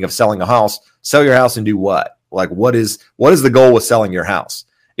anybody thinking of selling a house: sell your house and do what? Like, what is the goal with selling your house?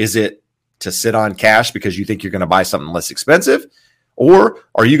 Is it to sit on cash because you think you're going to buy something less expensive? Or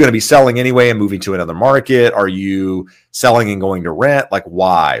are you going to be selling anyway and moving to another market? Are you selling and going to rent? Like,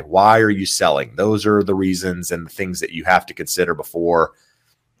 why? Why are you selling? Those are the reasons and the things that you have to consider before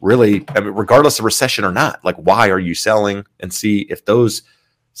really, regardless of recession or not. Like, why are you selling? And see if those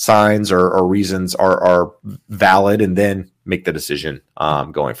signs or reasons are valid, and then make the decision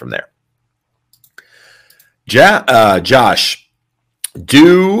going from there. Josh,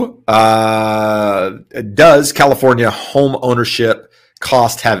 does California home ownership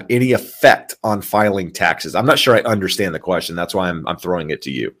cost have any effect on filing taxes? I'm not sure I understand the question. That's why I'm throwing it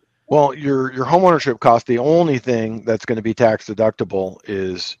to you. Well, your home ownership cost, the only thing that's going to be tax deductible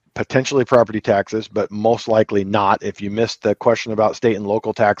is potentially property taxes, but most likely not. If you missed the question about state and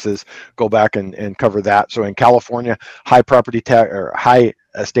local taxes, go back and cover that. So in California, high property tax or high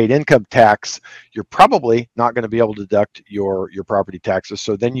state income tax, you're probably not going to be able to deduct your property taxes.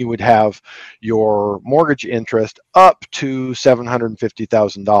 So then you would have your mortgage interest up to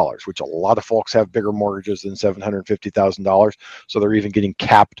 $750,000, which a lot of folks have bigger mortgages than $750,000. So they're even getting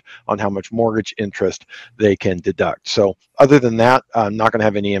capped on how much mortgage interest they can deduct. So other than that, not going to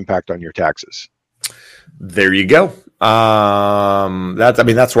have any impact on your taxes. There you go.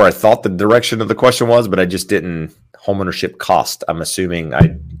 That's where I thought the direction of the question was, but I just didn't. Homeownership cost. I'm assuming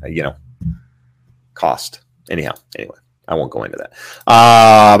cost. Anyway, I won't go into that.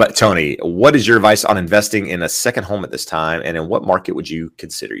 But Tony, what is your advice on investing in a second home at this time, and in what market would you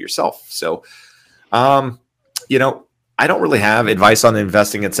consider yourself? So, I don't really have advice on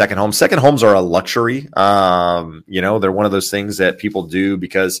investing in second homes. Second homes are a luxury. They're one of those things that people do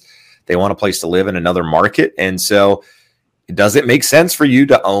because they want a place to live in another market. And so does it make sense for you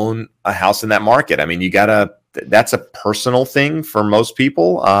to own a house in that market? I mean, that's a personal thing for most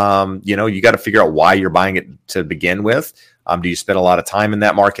people. You got to figure out why you're buying it to begin with. Do you spend a lot of time in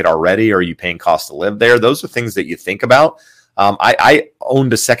that market already? Or are you paying cost to live there? Those are things that you think about. I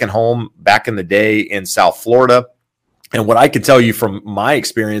owned a second home back in the day in South Florida. And what I can tell you from my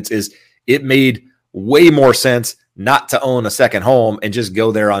experience is it made way more sense not to own a second home and just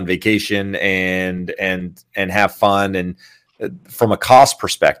go there on vacation and have fun. And from a cost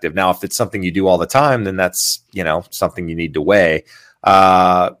perspective, now, if it's something you do all the time, then that's, something you need to weigh.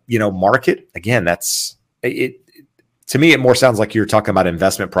 Market, again, that's it. To me, it more sounds like you're talking about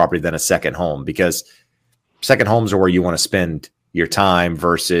investment property than a second home, because second homes are where you want to spend your time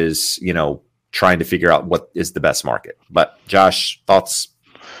versus, trying to figure out what is the best market. But Josh, thoughts?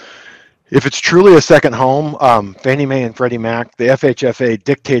 If it's truly a second home, Fannie Mae and Freddie Mac, the FHFA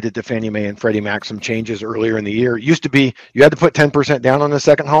dictated to Fannie Mae and Freddie Mac some changes earlier in the year. It used to be you had to put 10% down on a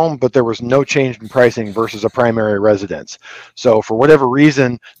second home, but there was no change in pricing versus a primary residence. So for whatever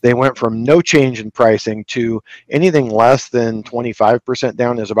reason, they went from no change in pricing to anything less than 25%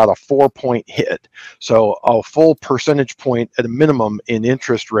 down is about a 4-point hit. So a full percentage point at a minimum in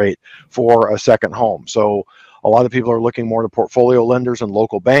interest rate for a second home. So a lot of people are looking more to portfolio lenders and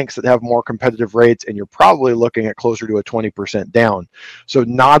local banks that have more competitive rates, and you're probably looking at closer to a 20% down. So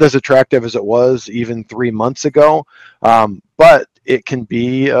not as attractive as it was even 3 months ago, but it can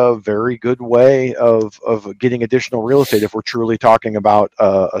be a very good way of getting additional real estate if we're truly talking about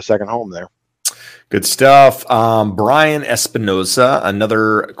a second home there. Good stuff. Brian Espinosa,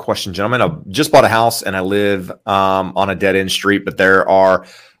 another question, gentlemen. I just bought a house and I live on a dead end street, but they're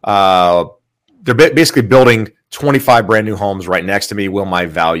basically building 25 brand new homes right next to me. Will my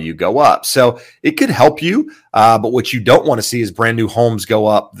value go up? So it could help you, but what you don't want to see is brand new homes go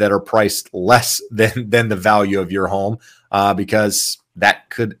up that are priced less than the value of your home, because that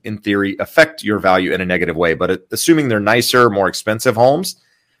could, in theory, affect your value in a negative way. But assuming they're nicer, more expensive homes,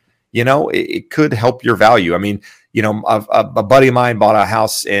 it could help your value. I mean, a buddy of mine bought a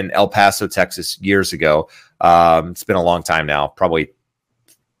house in El Paso, Texas years ago. It's been a long time now, probably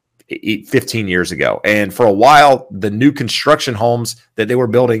 15 years ago. And for a while, the new construction homes that they were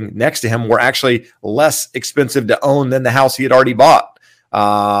building next to him were actually less expensive to own than the house he had already bought.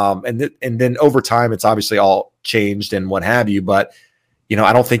 And then over time, it's obviously all changed and what have you. But,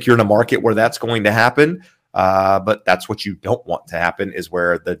 I don't think you're in a market where that's going to happen. But that's what you don't want to happen, is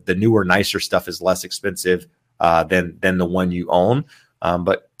where the newer, nicer stuff is less expensive than the one you own.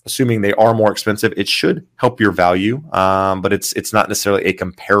 But assuming they are more expensive, it should help your value. But it's not necessarily a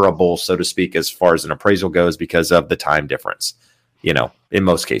comparable, so to speak, as far as an appraisal goes, because of the time difference, in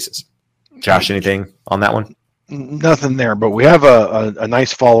most cases. Josh, anything on that one? Nothing there, but we have a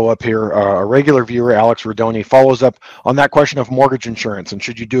nice follow-up here. A regular viewer, Alex Rodoni, follows up on that question of mortgage insurance and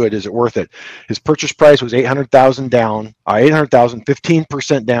should you do it? Is it worth it? His purchase price was $800,000 down,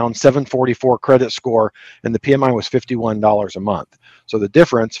 15% down, 744 credit score, and the PMI was $51 a month. So the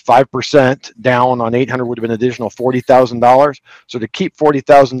difference, 5% down on 800 would have been an additional $40,000. So to keep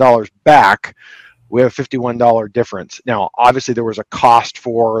 $40,000 back, we have a $51 difference. Now, obviously, there was a cost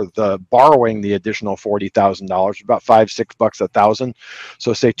for the borrowing the additional $40,000, about $5-6 a thousand.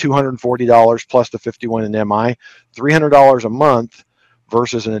 So say $240 plus the 51 in MI, $300 a month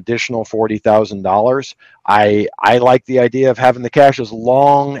versus an additional $40,000. I like the idea of having the cash as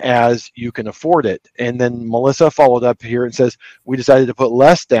long as you can afford it. And then Melissa followed up here and says, we decided to put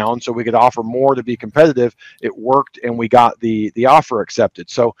less down so we could offer more to be competitive. It worked and we got the offer accepted.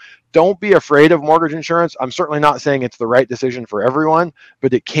 So don't be afraid of mortgage insurance. I'm certainly not saying it's the right decision for everyone,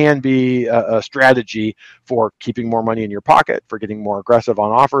 but it can be a strategy for keeping more money in your pocket, for getting more aggressive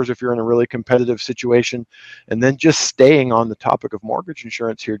on offers if you're in a really competitive situation. And then just staying on the topic of mortgage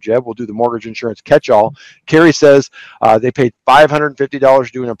insurance here, Jeb, we'll do the mortgage insurance catch-all. Carrie says they paid $550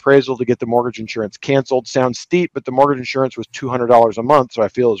 to do an appraisal to get the mortgage insurance canceled. Sounds steep, but the mortgage insurance was $200 a month, so I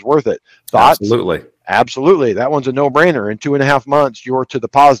feel it's worth it. Thoughts? Absolutely. Absolutely. That one's a no-brainer. In 2.5 months, you're to the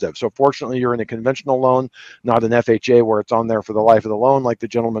positive. So fortunately, you're in a conventional loan, not an FHA where it's on there for the life of the loan like the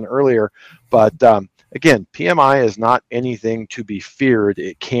gentleman earlier. But again, PMI is not anything to be feared.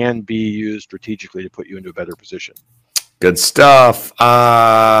 It can be used strategically to put you into a better position. Good stuff.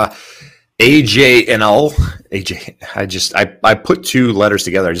 AJNL. AJ, I put two letters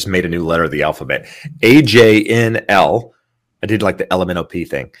together. I just made a new letter of the alphabet. AJNL. I did like the LMNOP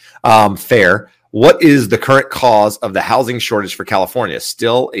thing. Fair. What is the current cause of the housing shortage for California?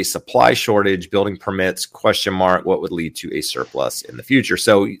 Still a supply shortage, building permits, ? What would lead to a surplus in the future?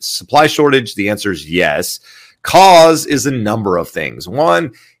 So supply shortage, the answer is yes. Cause is a number of things.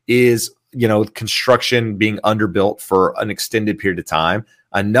 One is, construction being underbuilt for an extended period of time.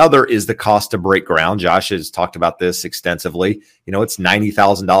 Another is the cost to break ground. Josh has talked about this extensively. It's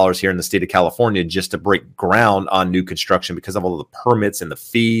 $90,000 here in the state of California just to break ground on new construction because of all the permits and the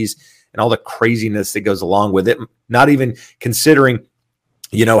fees and all the craziness that goes along with it. Not even considering,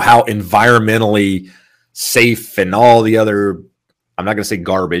 how environmentally safe and all the other, I'm not going to say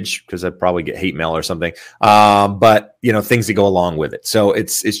garbage because I'd probably get hate mail or something. But things that go along with it. So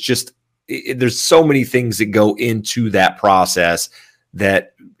it's just, there's so many things that go into that process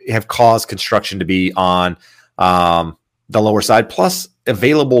that have caused construction to be on the lower side, plus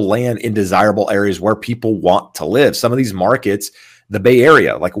available land in desirable areas where people want to live. Some of these markets, the Bay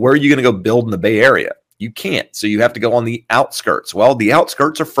Area, like where are you going to go build in the Bay Area? You can't. So you have to go on the outskirts. Well, the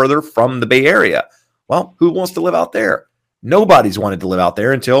outskirts are further from the Bay Area. Well, who wants to live out there? Nobody's wanted to live out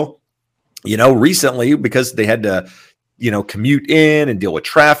there until, recently, because they had to, commute in and deal with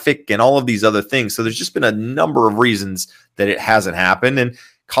traffic and all of these other things. So there's just been a number of reasons that it hasn't happened. And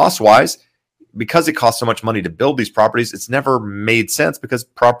cost-wise, because it costs so much money to build these properties, it's never made sense because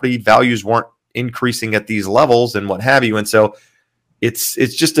property values weren't increasing at these levels and what have you. And so it's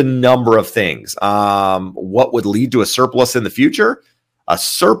just a number of things. What would lead to a surplus in the future? A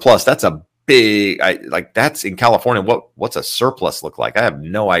surplus, that's a big, that's in California. What's a surplus look like? I have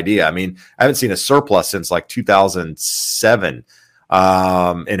no idea. I mean, I haven't seen a surplus since like 2007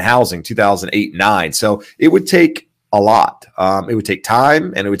 in housing, 2008, 9. So it would take a lot. It would take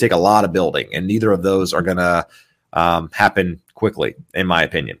time and it would take a lot of building. And neither of those are going to happen quickly, in my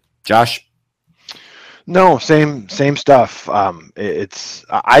opinion. Josh? No, same stuff.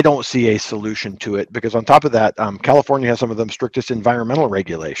 I don't see a solution to it because on top of that, California has some of the strictest environmental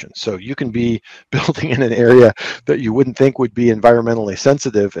regulations. So you can be building in an area that you wouldn't think would be environmentally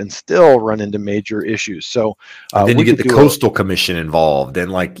sensitive and still run into major issues. So then you get the coastal commission involved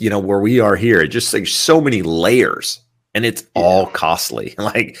and where we are here, just like so many layers and it's all costly.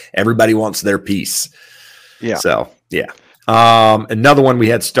 Like everybody wants their piece. Yeah. So yeah. Another one we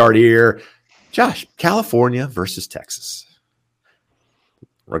had start here. Josh, California versus Texas.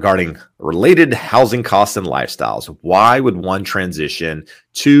 Regarding related housing costs and lifestyles, why would one transition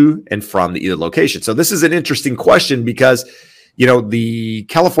to and from either location? So this is an interesting question because, the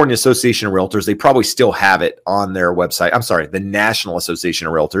California Association of Realtors, they probably still have it on their website. I'm sorry, the National Association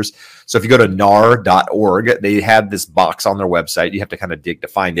of Realtors. So if you go to nar.org, they have this box on their website. You have to kind of dig to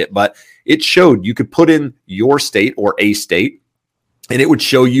find it, but it showed you could put in your state or a state, and it would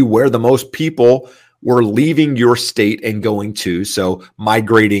show you where the most people were leaving your state and going to. So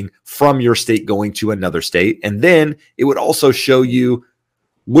migrating from your state, going to another state. And then it would also show you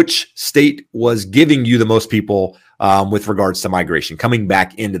which state was giving you the most people with regards to migration coming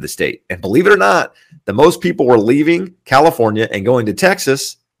back into the state. And believe it or not, the most people were leaving California and going to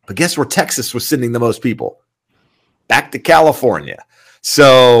Texas. But guess where Texas was sending the most people? Back to California.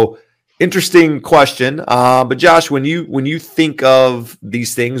 So interesting question. But Josh, when you think of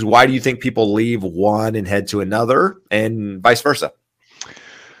these things, why do you think people leave one and head to another and vice versa?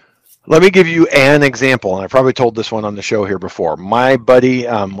 Let me give you an example, and I probably told this one on the show here before. My buddy,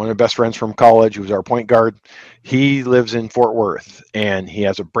 one of my best friends from college, who's our point guard, he lives in Fort Worth, and he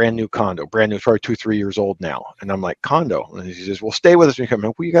has a brand new condo. Brand new, it's probably 2-3 years old now. And I'm like, condo? And he says, well, stay with us. And we come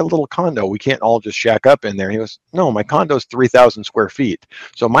in, well, you got a little condo. We can't all just shack up in there. And he goes, no, my condo is 3,000 square feet.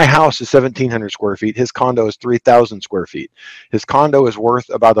 So my house is 1,700 square feet. His condo is 3,000 square feet. His condo is worth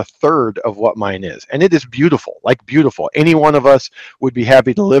about a third of what mine is. And it is beautiful, like beautiful. Any one of us would be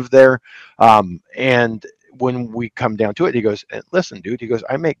happy to live there. And when we come down to it, he goes, listen, dude, he goes,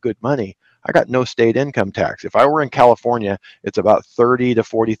 I make good money. I got no state income tax. If I were in California, it's about $30,000 to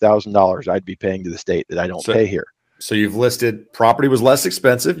 $40,000 I'd be paying to the state that I don't pay here. So you've listed property was less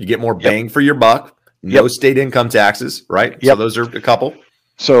expensive. You get more bang for your buck. No state income taxes, right? So those are a couple.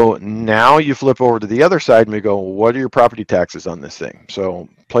 So now you flip over to the other side and we go, what are your property taxes on this thing? So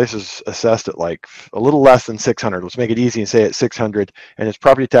places assessed at like a little less than 600. Let's make it easy and say it's 600. And his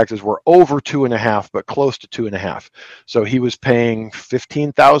property taxes were over 2.5, but close to 2.5. So he was paying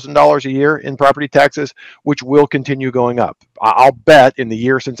 $15,000 a year in property taxes, which will continue going up. I'll bet in the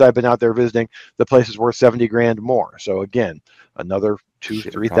year since I've been out there visiting, the place is worth 70 grand more. So again, another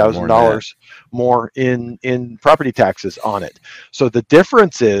 $2,000-$3,000 more in property taxes on it. So the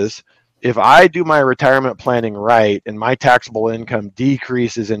difference is, if I do my retirement planning right and my taxable income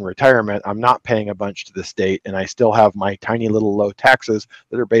decreases in retirement, I'm not paying a bunch to the state, and I still have my tiny little low taxes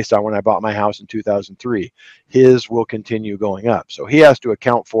that are based on when I bought my house in 2003. His will continue going up. So he has to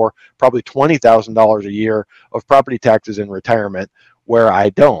account for probably $20,000 a year of property taxes in retirement, where I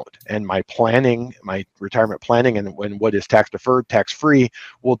don't. And my planning, my retirement planning, and when what is tax deferred, tax free,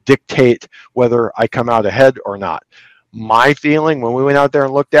 will dictate whether I come out ahead or not. My feeling when we went out there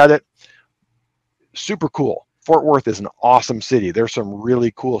and looked at it, super cool. Fort Worth is an awesome city. There's some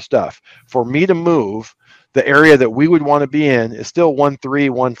really cool stuff. For me to move, the area that we would want to be in is still 1.3,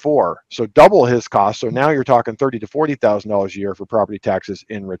 1.4. So double his cost. So now you're talking $30,000 to $40,000 a year for property taxes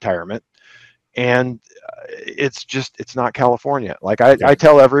in retirement. And it's not California. Like I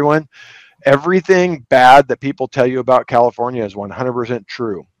tell everyone, everything bad that people tell you about California is 100%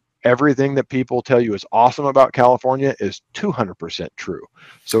 true. Everything that people tell you is awesome about California is 200% true.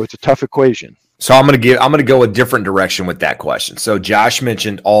 So it's a tough equation. So I'm going to go a different direction with that question. So Josh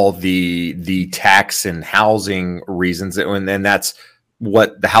mentioned all the tax and housing reasons, and that's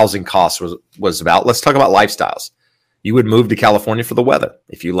what the housing cost was about. Let's talk about lifestyles. You would move to California for the weather.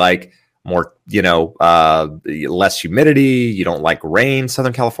 If you like more, less humidity, you don't like rain,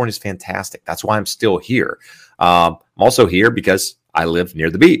 Southern California is fantastic. That's why I'm still here. I'm also here because I live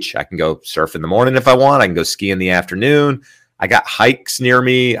near the beach. I can go surf in the morning if I want. I can go ski in the afternoon. I got hikes near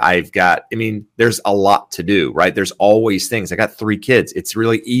me. There's a lot to do, right? There's always things. I got 3 kids. It's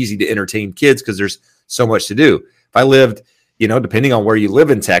really easy to entertain kids because there's so much to do. If I lived, depending on where you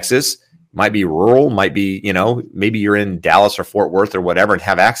live in Texas, might be rural, might be, maybe you're in Dallas or Fort Worth or whatever and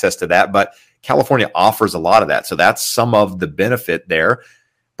have access to that. But California offers a lot of that. So that's some of the benefit there.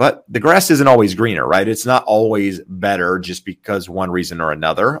 But the grass isn't always greener, right? It's not always better just because one reason or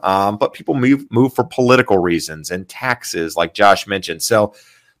another. But people move for political reasons and taxes, like Josh mentioned. So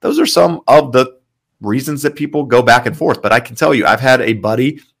those are some of the reasons that people go back and forth. But I can tell you, I've had a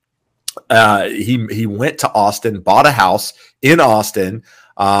buddy. He went to Austin, bought a house in Austin,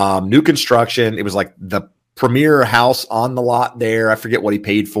 new construction. It was like the premier house on the lot there. I forget what he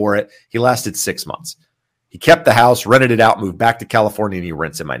paid for it. He lasted 6 months. He kept the house, rented it out, moved back to California, and he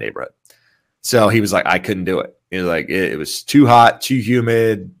rents in my neighborhood. So he was like, I couldn't do it. He was like, it was too hot, too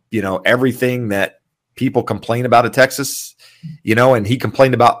humid, everything that people complain about in Texas, and he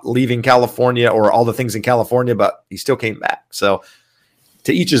complained about leaving California or all the things in California, but he still came back. So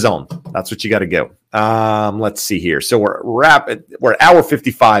to each his own. That's what you got to go. Let's see here. So we're at hour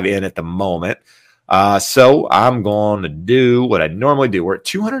 55 in at the moment. So I'm going to do what I normally do. We're at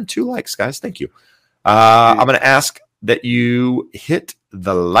 202 likes, guys. Thank you. I'm going to ask that you hit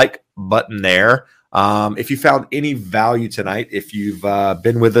the like button there. If you found any value tonight, if you've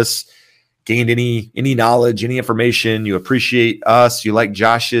been with us, gained any knowledge, any information, you appreciate us, you like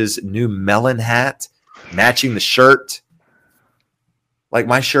Josh's new melon hat, matching the shirt, like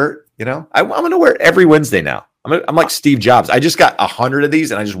my shirt, I'm going to wear it every Wednesday now. I'm like Steve Jobs. I just got 100 of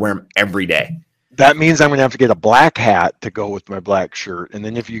these and I just wear them every day. That means I'm going to have to get a black hat to go with my black shirt. And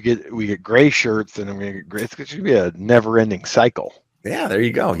then if we get gray shirts, then I'm going to get gray. It's going to be a never ending cycle. Yeah, there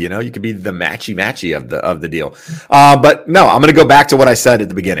you go. You could be the matchy of the deal. But no, I'm going to go back to what I said at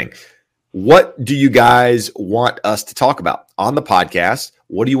the beginning. What do you guys want us to talk about on the podcast?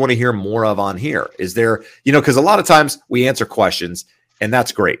 What do you want to hear more of on here? Is there, because a lot of times we answer questions and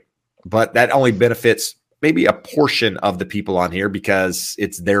that's great, but that only benefits maybe a portion of the people on here because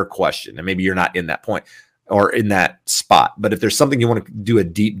it's their question. And maybe you're not in that point or in that spot. But if there's something you want to do a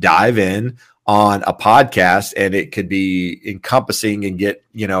deep dive in on a podcast and it could be encompassing and get,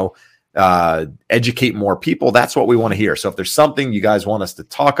 educate more people, that's what we want to hear. So if there's something you guys want us to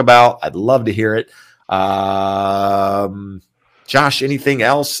talk about, I'd love to hear it. Josh, anything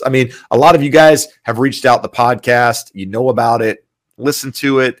else? I mean, a lot of you guys have reached out the podcast, about it, listen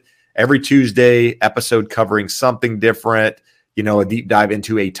to it. Every Tuesday episode covering something different, a deep dive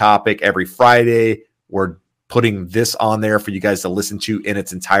into a topic. Every Friday, we're putting this on there for you guys to listen to in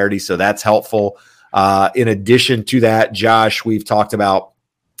its entirety. So that's helpful. In addition to that, Josh, we've talked about,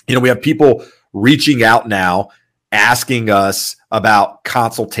 we have people reaching out now, asking us about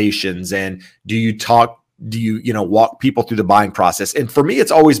consultations and do you walk people through the buying process? And for me,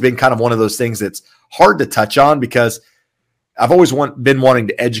 it's always been kind of one of those things that's hard to touch on because I've always been wanting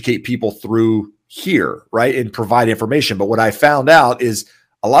to educate people through here, right, and provide information. But what I found out is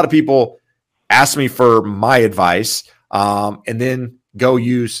a lot of people ask me for my advice and then go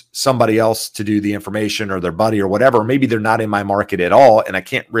use somebody else to do the information or their buddy or whatever. Maybe they're not in my market at all, and I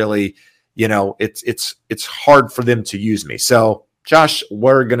can't really, it's hard for them to use me. So, Josh,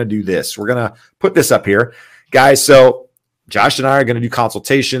 we're going to do this. We're going to put this up here, guys. So Josh and I are going to do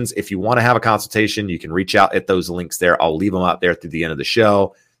consultations. If you want to have a consultation, you can reach out at those links there. I'll leave them out there through the end of the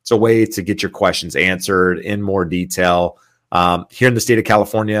show. It's a way to get your questions answered in more detail. Here in the state of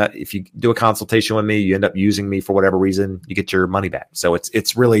California, if you do a consultation with me, you end up using me for whatever reason, you get your money back. So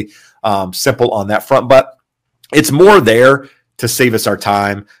it's really simple on that front, but it's more there to save us our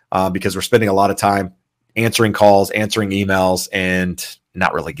time because we're spending a lot of time answering calls, answering emails, and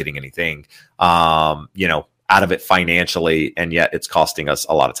not really getting anything, out of it financially, and yet it's costing us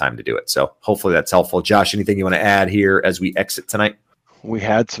a lot of time to do it. So hopefully that's helpful. Josh, anything you want to add here as we exit tonight? We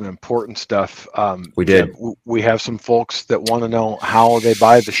had some important stuff. We did. We have some folks that want to know how they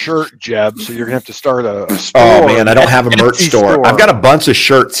buy the shirt, Jeb. So you're going to have to start a store. Oh, man, I don't have a merch store. I've got a bunch of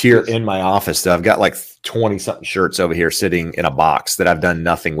shirts here in my office. I've got like 20-something shirts over here sitting in a box that I've done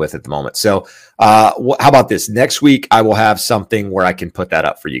nothing with at the moment. So how about this? Next week, I will have something where I can put that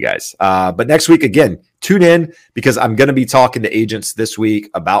up for you guys. But next week, again, tune in because I'm going to be talking to agents this week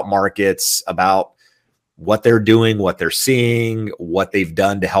about markets, about what they're doing, what they're seeing, what they've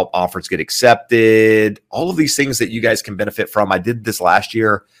done to help offers get accepted, all of these things that you guys can benefit from. I did this last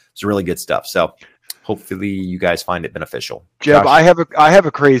year. It's really good stuff. So hopefully you guys find it beneficial. Jeb, I have a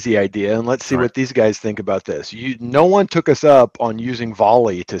crazy idea, and let's see what these guys think about this. No one took us up on using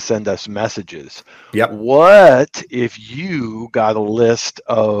Volley to send us messages. Yep. What if you got a list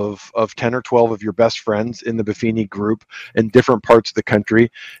of 10 or 12 of your best friends in the Buffini group in different parts of the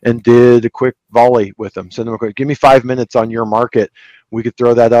country and did a quick Volley with them? Send them a quick, give me 5 minutes on your market. We could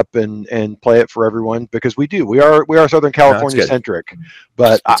throw that up and play it for everyone because we are Southern California centric,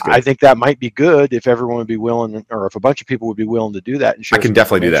 but I think that might be good if everyone would be willing, or if a bunch of people would be willing to do that. And share I can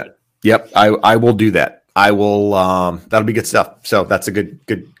definitely do that. Yep. I will do that. I will, that'll be good stuff. So that's a good,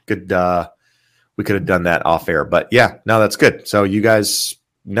 we could have done that off air, but yeah, no, that's good. So you guys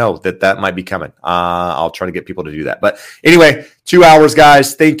know that might be coming. I'll try to get people to do that. But anyway, 2 hours,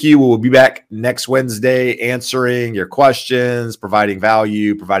 guys. Thank you. We'll be back next Wednesday answering your questions, providing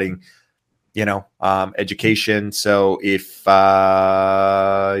value, providing, education. So if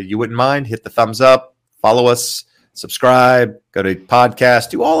you wouldn't mind, hit the thumbs up, follow us, subscribe, go to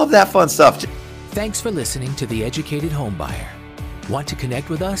podcast, do all of that fun stuff. Thanks for listening to The Educated Homebuyer. Want to connect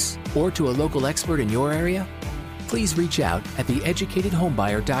with us or to a local expert in your area? Please reach out at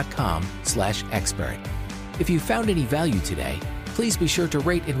theeducatedhomebuyer.com/expert. If you found any value today, please be sure to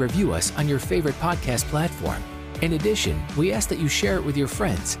rate and review us on your favorite podcast platform. In addition, we ask that you share it with your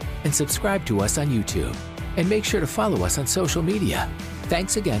friends and subscribe to us on YouTube. And make sure to follow us on social media.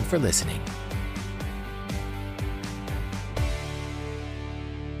 Thanks again for listening.